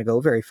think it was going to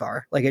go very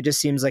far. Like it just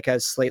seems like a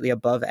slightly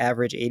above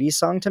average 80s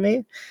song to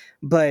me.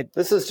 But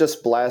this is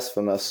just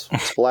blasphemous.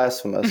 It's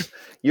blasphemous.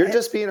 You're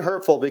just being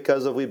hurtful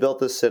because of "We Built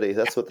This City."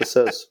 That's what this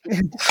is.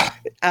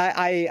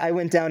 I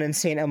went down in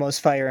St. Elmo's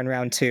Fire in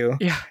round 2.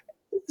 Yeah.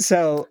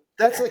 So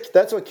that's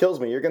what kills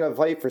me. You're going to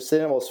fight for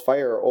St. Elmo's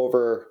Fire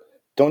over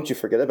Don't You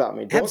Forget About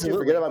Me. Don't You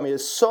Forget About Me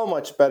is so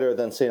much better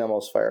than St.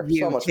 Elmo's Fire.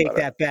 You so much take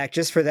better. That back.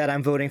 Just for that,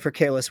 I'm voting for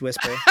Careless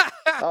Whisper.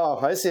 Oh,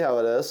 I see how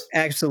it is.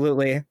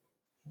 Absolutely.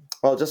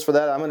 Well, just for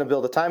that, I'm going to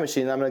build a time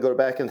machine. I'm going to go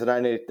back into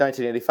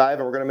 1985,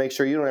 and we're going to make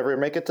sure you don't ever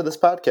make it to this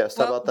podcast.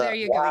 How about that? There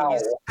you go.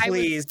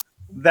 Please.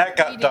 That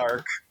got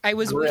dark. I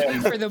was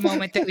waiting for the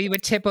moment that we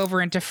would tip over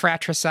into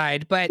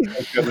fratricide, but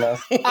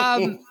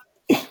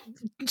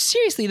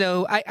seriously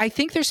though, I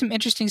think there's some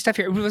interesting stuff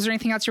here. Was there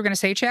anything else you were going to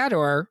say, Chad,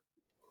 or?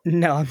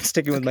 No, I'm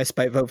sticking with my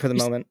spite vote for the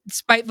moment.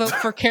 Spite vote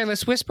for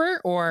Careless Whisper,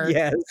 or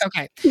yes?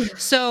 Okay,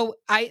 so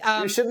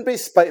you shouldn't be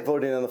spite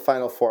voting in the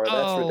Final Four.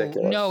 That's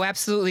ridiculous. No,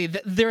 absolutely.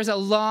 There's a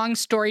long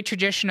story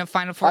tradition of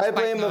Final Four. I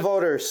blame the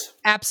voters.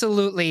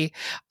 Absolutely.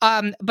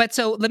 But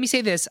so let me say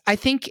this: I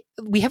think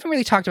we haven't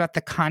really talked about the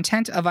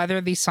content of either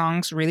of these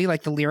songs, really,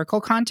 like the lyrical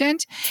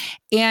content,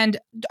 and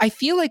I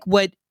feel like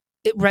what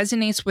it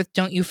resonates with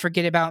 "Don't You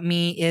Forget About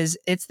Me" is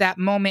it's that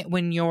moment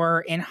when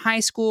you're in high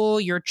school,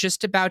 you're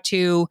just about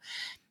to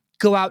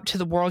go out to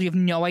the world, you have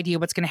no idea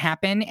what's going to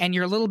happen, and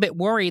you're a little bit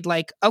worried,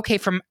 like, okay,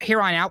 from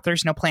here on out,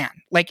 there's no plan.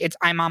 Like,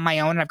 I'm on my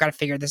own, and I've got to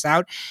figure this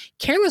out.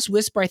 Careless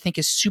Whisper, I think,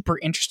 is super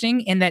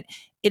interesting in that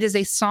it is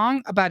a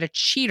song about a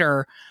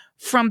cheater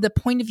from the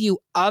point of view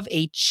of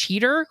a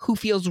cheater who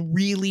feels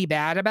really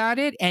bad about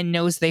it and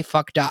knows they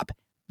fucked up.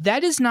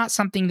 That is not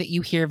something that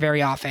you hear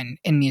very often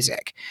in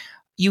music.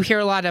 You hear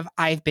a lot of,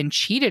 I've been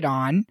cheated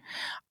on,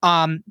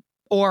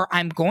 or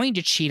I'm going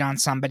to cheat on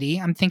somebody.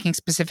 I'm thinking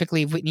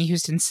specifically of Whitney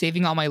Houston's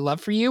Saving All My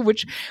Love for You,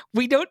 which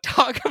we don't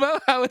talk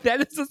about how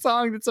that is a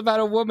song that's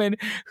about a woman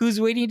who's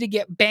waiting to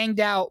get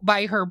banged out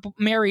by her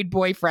married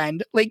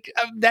boyfriend. Like,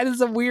 that is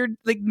a weird,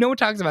 like, no one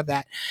talks about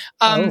that.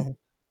 I'm going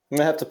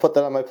to have to put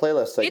that on my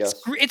playlist, I guess.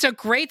 It's a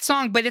great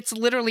song, but it's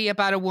literally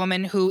about a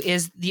woman who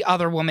is the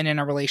other woman in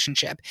a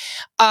relationship.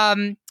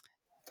 I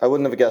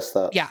wouldn't have guessed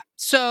that. Yeah.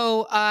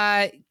 So,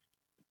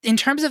 in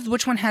terms of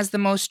which one has the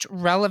most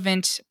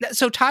relevant,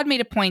 so Todd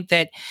made a point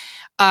that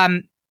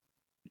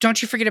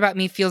Don't You Forget About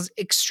Me feels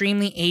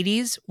extremely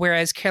 80s,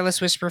 whereas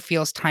Careless Whisper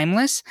feels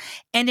timeless.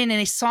 And in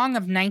a song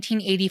of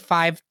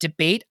 1985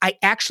 debate, I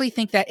actually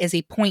think that is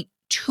a point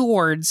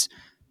towards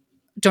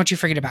Don't You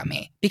Forget About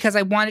Me, because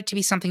I want it to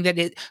be something that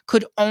it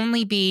could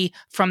only be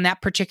from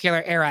that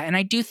particular era. And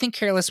I do think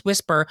Careless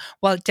Whisper,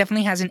 while it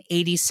definitely has an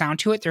 80s sound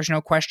to it, there's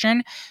no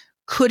question,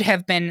 could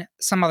have been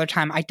some other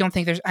time. I don't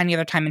think there's any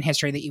other time in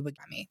history that you would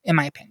get me, in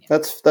my opinion.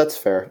 That's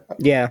fair.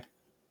 Yeah.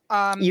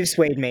 You've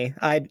swayed me.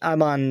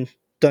 I'm on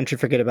Don't You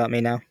Forget About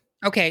Me now.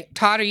 Okay.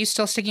 Todd, are you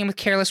still sticking with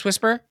Careless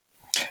Whisper?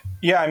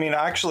 Yeah, I mean,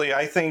 actually,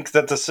 I think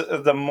that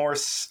the more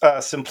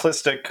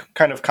simplistic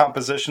kind of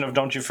composition of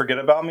Don't You Forget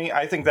About Me,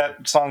 I think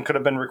that song could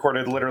have been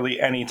recorded literally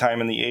any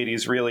time in the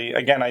 80s, really.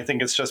 Again, I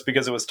think it's just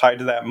because it was tied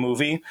to that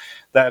movie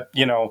that,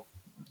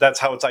 that's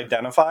how it's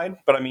identified.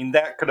 But I mean,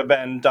 that could have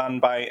been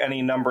done by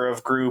any number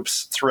of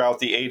groups throughout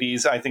the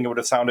 80s. I think it would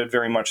have sounded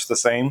very much the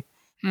same.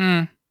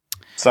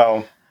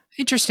 So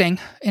interesting.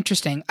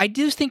 I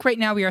do think right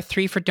now we are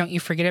 3 for Don't You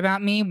Forget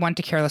About Me, 1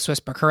 to Careless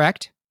Whisper,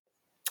 correct?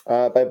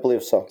 I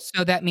believe so.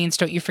 So that means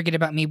Don't You Forget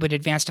About Me would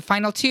advance to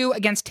final 2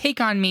 against Take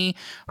On Me.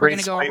 We're going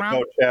to go around.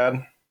 Vote,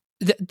 Chad.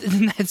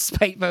 That's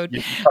spite vote.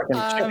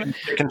 We're going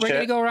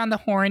to go around the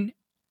horn.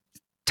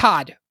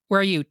 Todd, where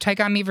are you? Take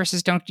On Me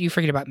versus Don't You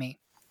Forget About Me.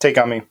 Take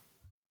On Me.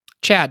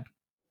 Chad.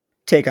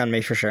 Take On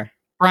Me for sure.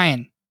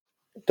 Brian.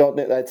 Don't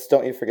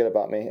You Forget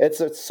About Me.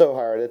 It's so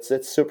hard.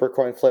 It's super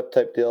coin flip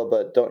type deal,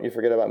 but Don't You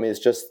Forget About Me is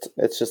just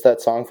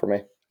that song for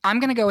me. I'm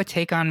going to go with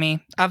Take On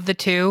Me. Of the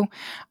two,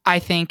 I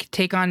think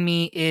Take On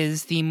Me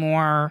is the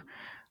more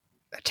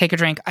take a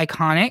drink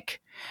iconic.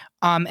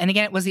 And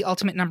again, it was the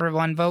ultimate number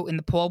 1 vote in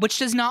the poll, which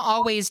does not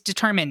always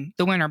determine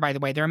the winner, by the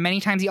way. There are many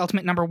times the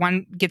ultimate number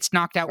 1 gets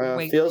knocked out.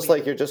 Feels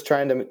like you're just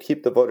trying to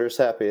keep the voters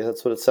happy.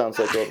 That's what it sounds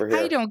like over here.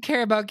 I don't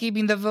care about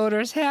keeping the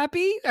voters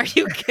happy. Are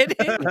you kidding?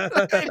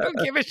 I don't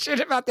give a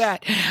shit about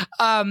that.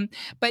 But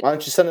why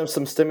don't you send them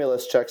some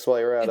stimulus checks while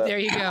you're at it? There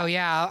you go.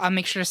 Yeah, I'll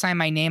make sure to sign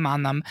my name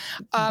on them.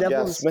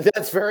 Yes,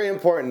 that's very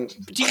important.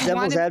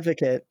 Devil's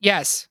advocate.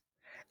 Yes.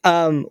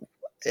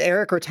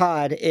 Eric or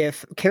Todd,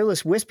 if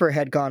Careless Whisper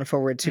had gone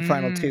forward to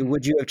final 2,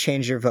 would you have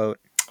changed your vote?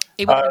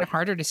 It would have been a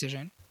harder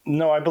decision.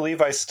 No, I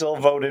believe I still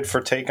voted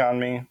for Take On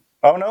Me.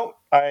 Oh, no,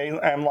 I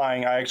am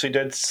lying. I actually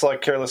did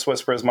select Careless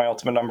Whisper as my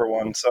ultimate number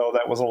 1, so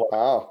that was a lot.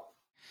 Wow.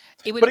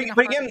 But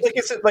again, like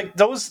I said, like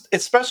those,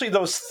 especially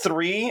those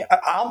 3.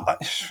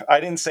 I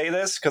didn't say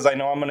this because I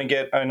know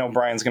I know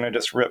Brian's going to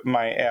just rip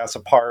my ass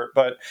apart.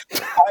 But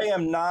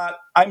I'm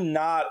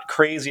not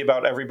crazy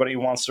about Everybody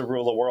Wants to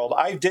Rule the World.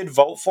 I did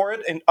vote for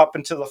it, and up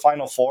until the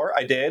final 4,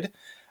 I did,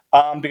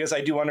 because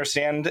I do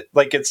understand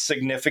like its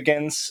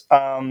significance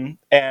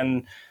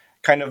and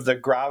kind of the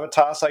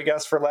gravitas, I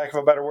guess, for lack of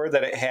a better word,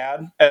 that it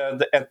had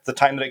at the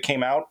time that it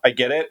came out. I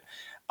get it.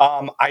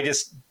 I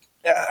just.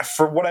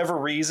 For whatever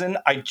reason,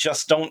 I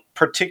just don't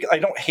I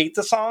don't hate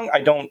the song.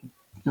 I don't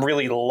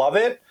really love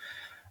it.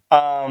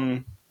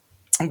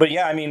 But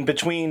yeah, I mean,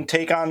 between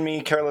Take On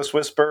Me, Careless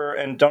Whisper,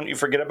 and Don't You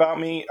Forget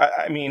About Me,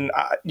 I mean,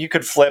 you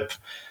could flip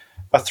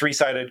a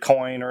 3-sided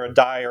coin or a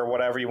die or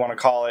whatever you want to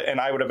call it, and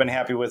I would have been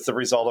happy with the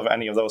result of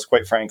any of those,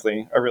 quite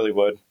frankly. I really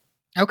would.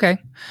 Okay.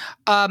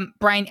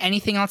 Brian,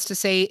 anything else to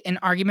say in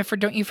argument for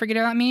Don't You Forget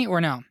About Me, or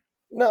no?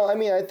 No, I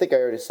mean, I think I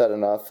already said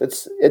enough.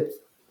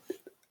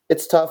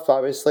 It's tough,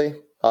 obviously.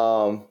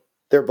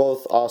 They're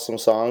both awesome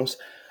songs.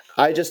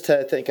 I just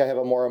think I have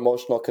a more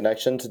emotional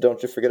connection to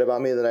Don't You Forget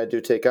About Me than I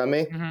do Take On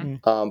Me.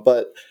 Mm-hmm.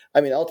 But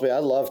I mean, ultimately, I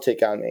love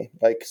Take On Me.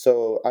 Like,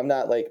 so I'm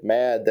not like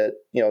mad that,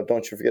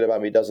 Don't You Forget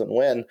About Me doesn't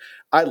win.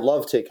 I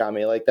love Take On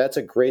Me. Like, that's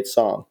a great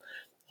song.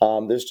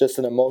 There's just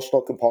an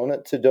emotional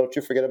component to Don't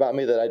You Forget About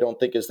Me that I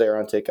don't think is there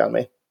on Take On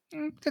Me.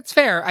 That's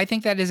fair. I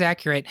think that is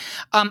accurate.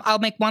 I'll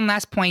make one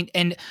last point,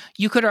 and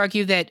you could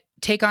argue that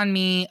Take On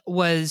Me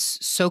was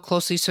so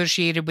closely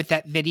associated with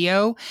that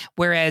video,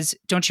 whereas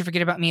Don't You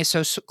Forget About Me is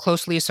so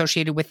closely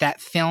associated with that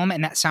film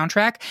and that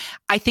soundtrack.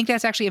 I think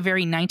that's actually a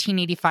very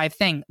 1985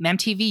 thing.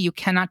 MTV, you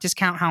cannot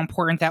discount how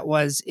important that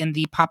was in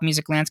the pop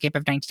music landscape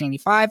of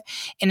 1985.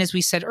 And as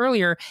we said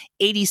earlier,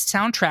 80s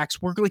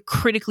soundtracks were really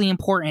critically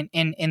important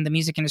in the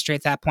music industry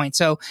at that point.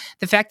 So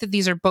the fact that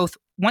these are both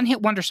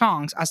one-hit wonder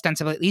songs,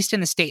 ostensibly, at least in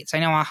the States. I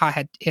know a-ha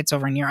had hits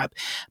over in Europe,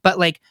 but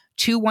like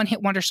 2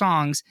 one-hit wonder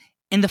songs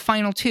in the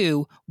final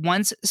 2,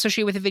 one's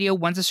associated with a video,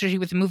 one's associated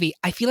with a movie.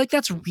 I feel like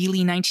that's really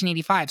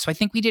 1985. So I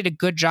think we did a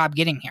good job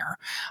getting here.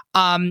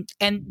 And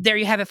there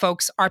you have it,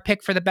 folks. Our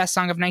pick for the best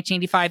song of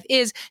 1985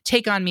 is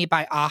Take On Me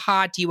by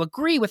a-ha. Do you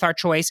agree with our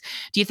choice?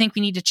 Do you think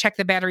we need to check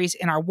the batteries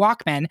in our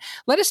Walkman?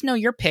 Let us know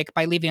your pick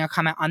by leaving a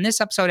comment on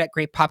this episode at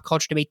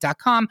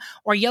greatpopculturedebate.com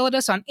or yell at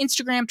us on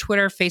Instagram,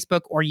 Twitter,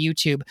 Facebook, or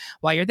YouTube.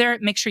 While you're there,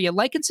 make sure you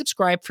like and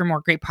subscribe for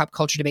more Great Pop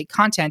Culture Debate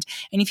content.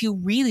 And if you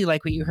really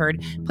like what you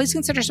heard, please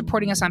consider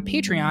supporting us on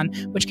Patreon,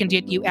 which can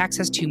get you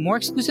access to more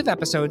exclusive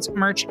episodes,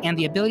 merch, and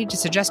the ability to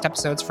suggest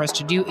episodes for us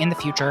to do in the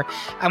future.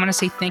 I want to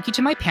say thank you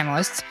to my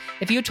panelists.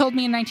 If you had told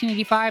me in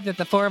 1985 that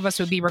the 4 of us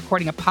would be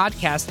recording a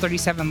podcast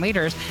 37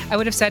 later, I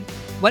would have said,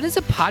 "What is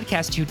a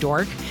podcast, you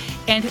dork?"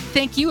 And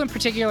thank you in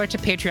particular to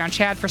Patreon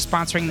Chad for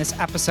sponsoring this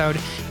episode,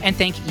 and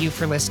thank you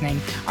for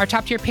listening. Our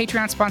top-tier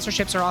Patreon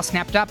sponsorships are all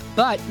snapped up,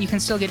 but you can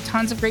still get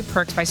tons of great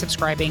perks by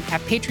subscribing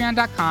at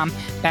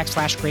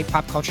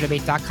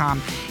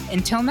patreon.com/greatpopculturedebate.com.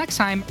 Until next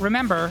time,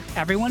 remember,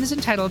 everyone is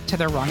entitled to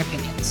their wrong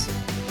opinions.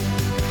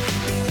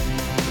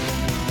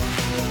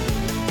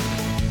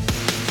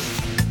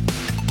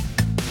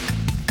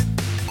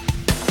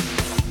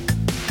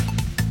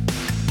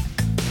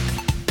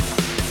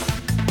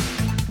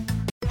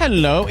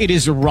 Hello, it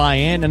is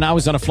Ryan, and I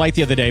was on a flight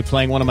the other day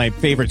playing one of my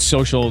favorite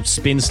social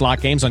spin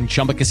slot games on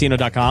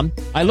ChumbaCasino.com.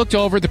 I looked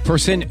over at the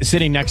person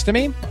sitting next to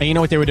me, and you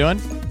know what they were doing?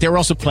 They were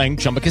also playing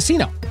Chumba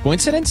Casino.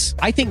 Coincidence?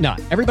 I think not.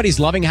 Everybody's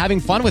loving having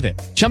fun with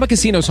it. Chumba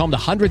Casino is home to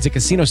hundreds of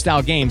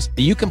casino-style games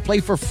that you can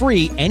play for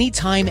free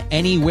anytime,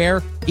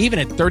 anywhere, even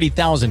at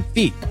 30,000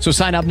 feet. So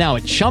sign up now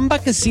at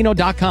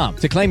ChumbaCasino.com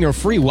to claim your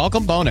free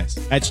welcome bonus.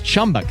 That's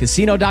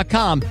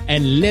ChumbaCasino.com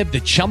and live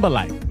the Chumba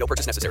life. No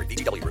purchase necessary.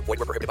 VGW. Void where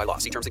prohibited by law.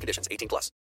 See terms and conditions. 18+.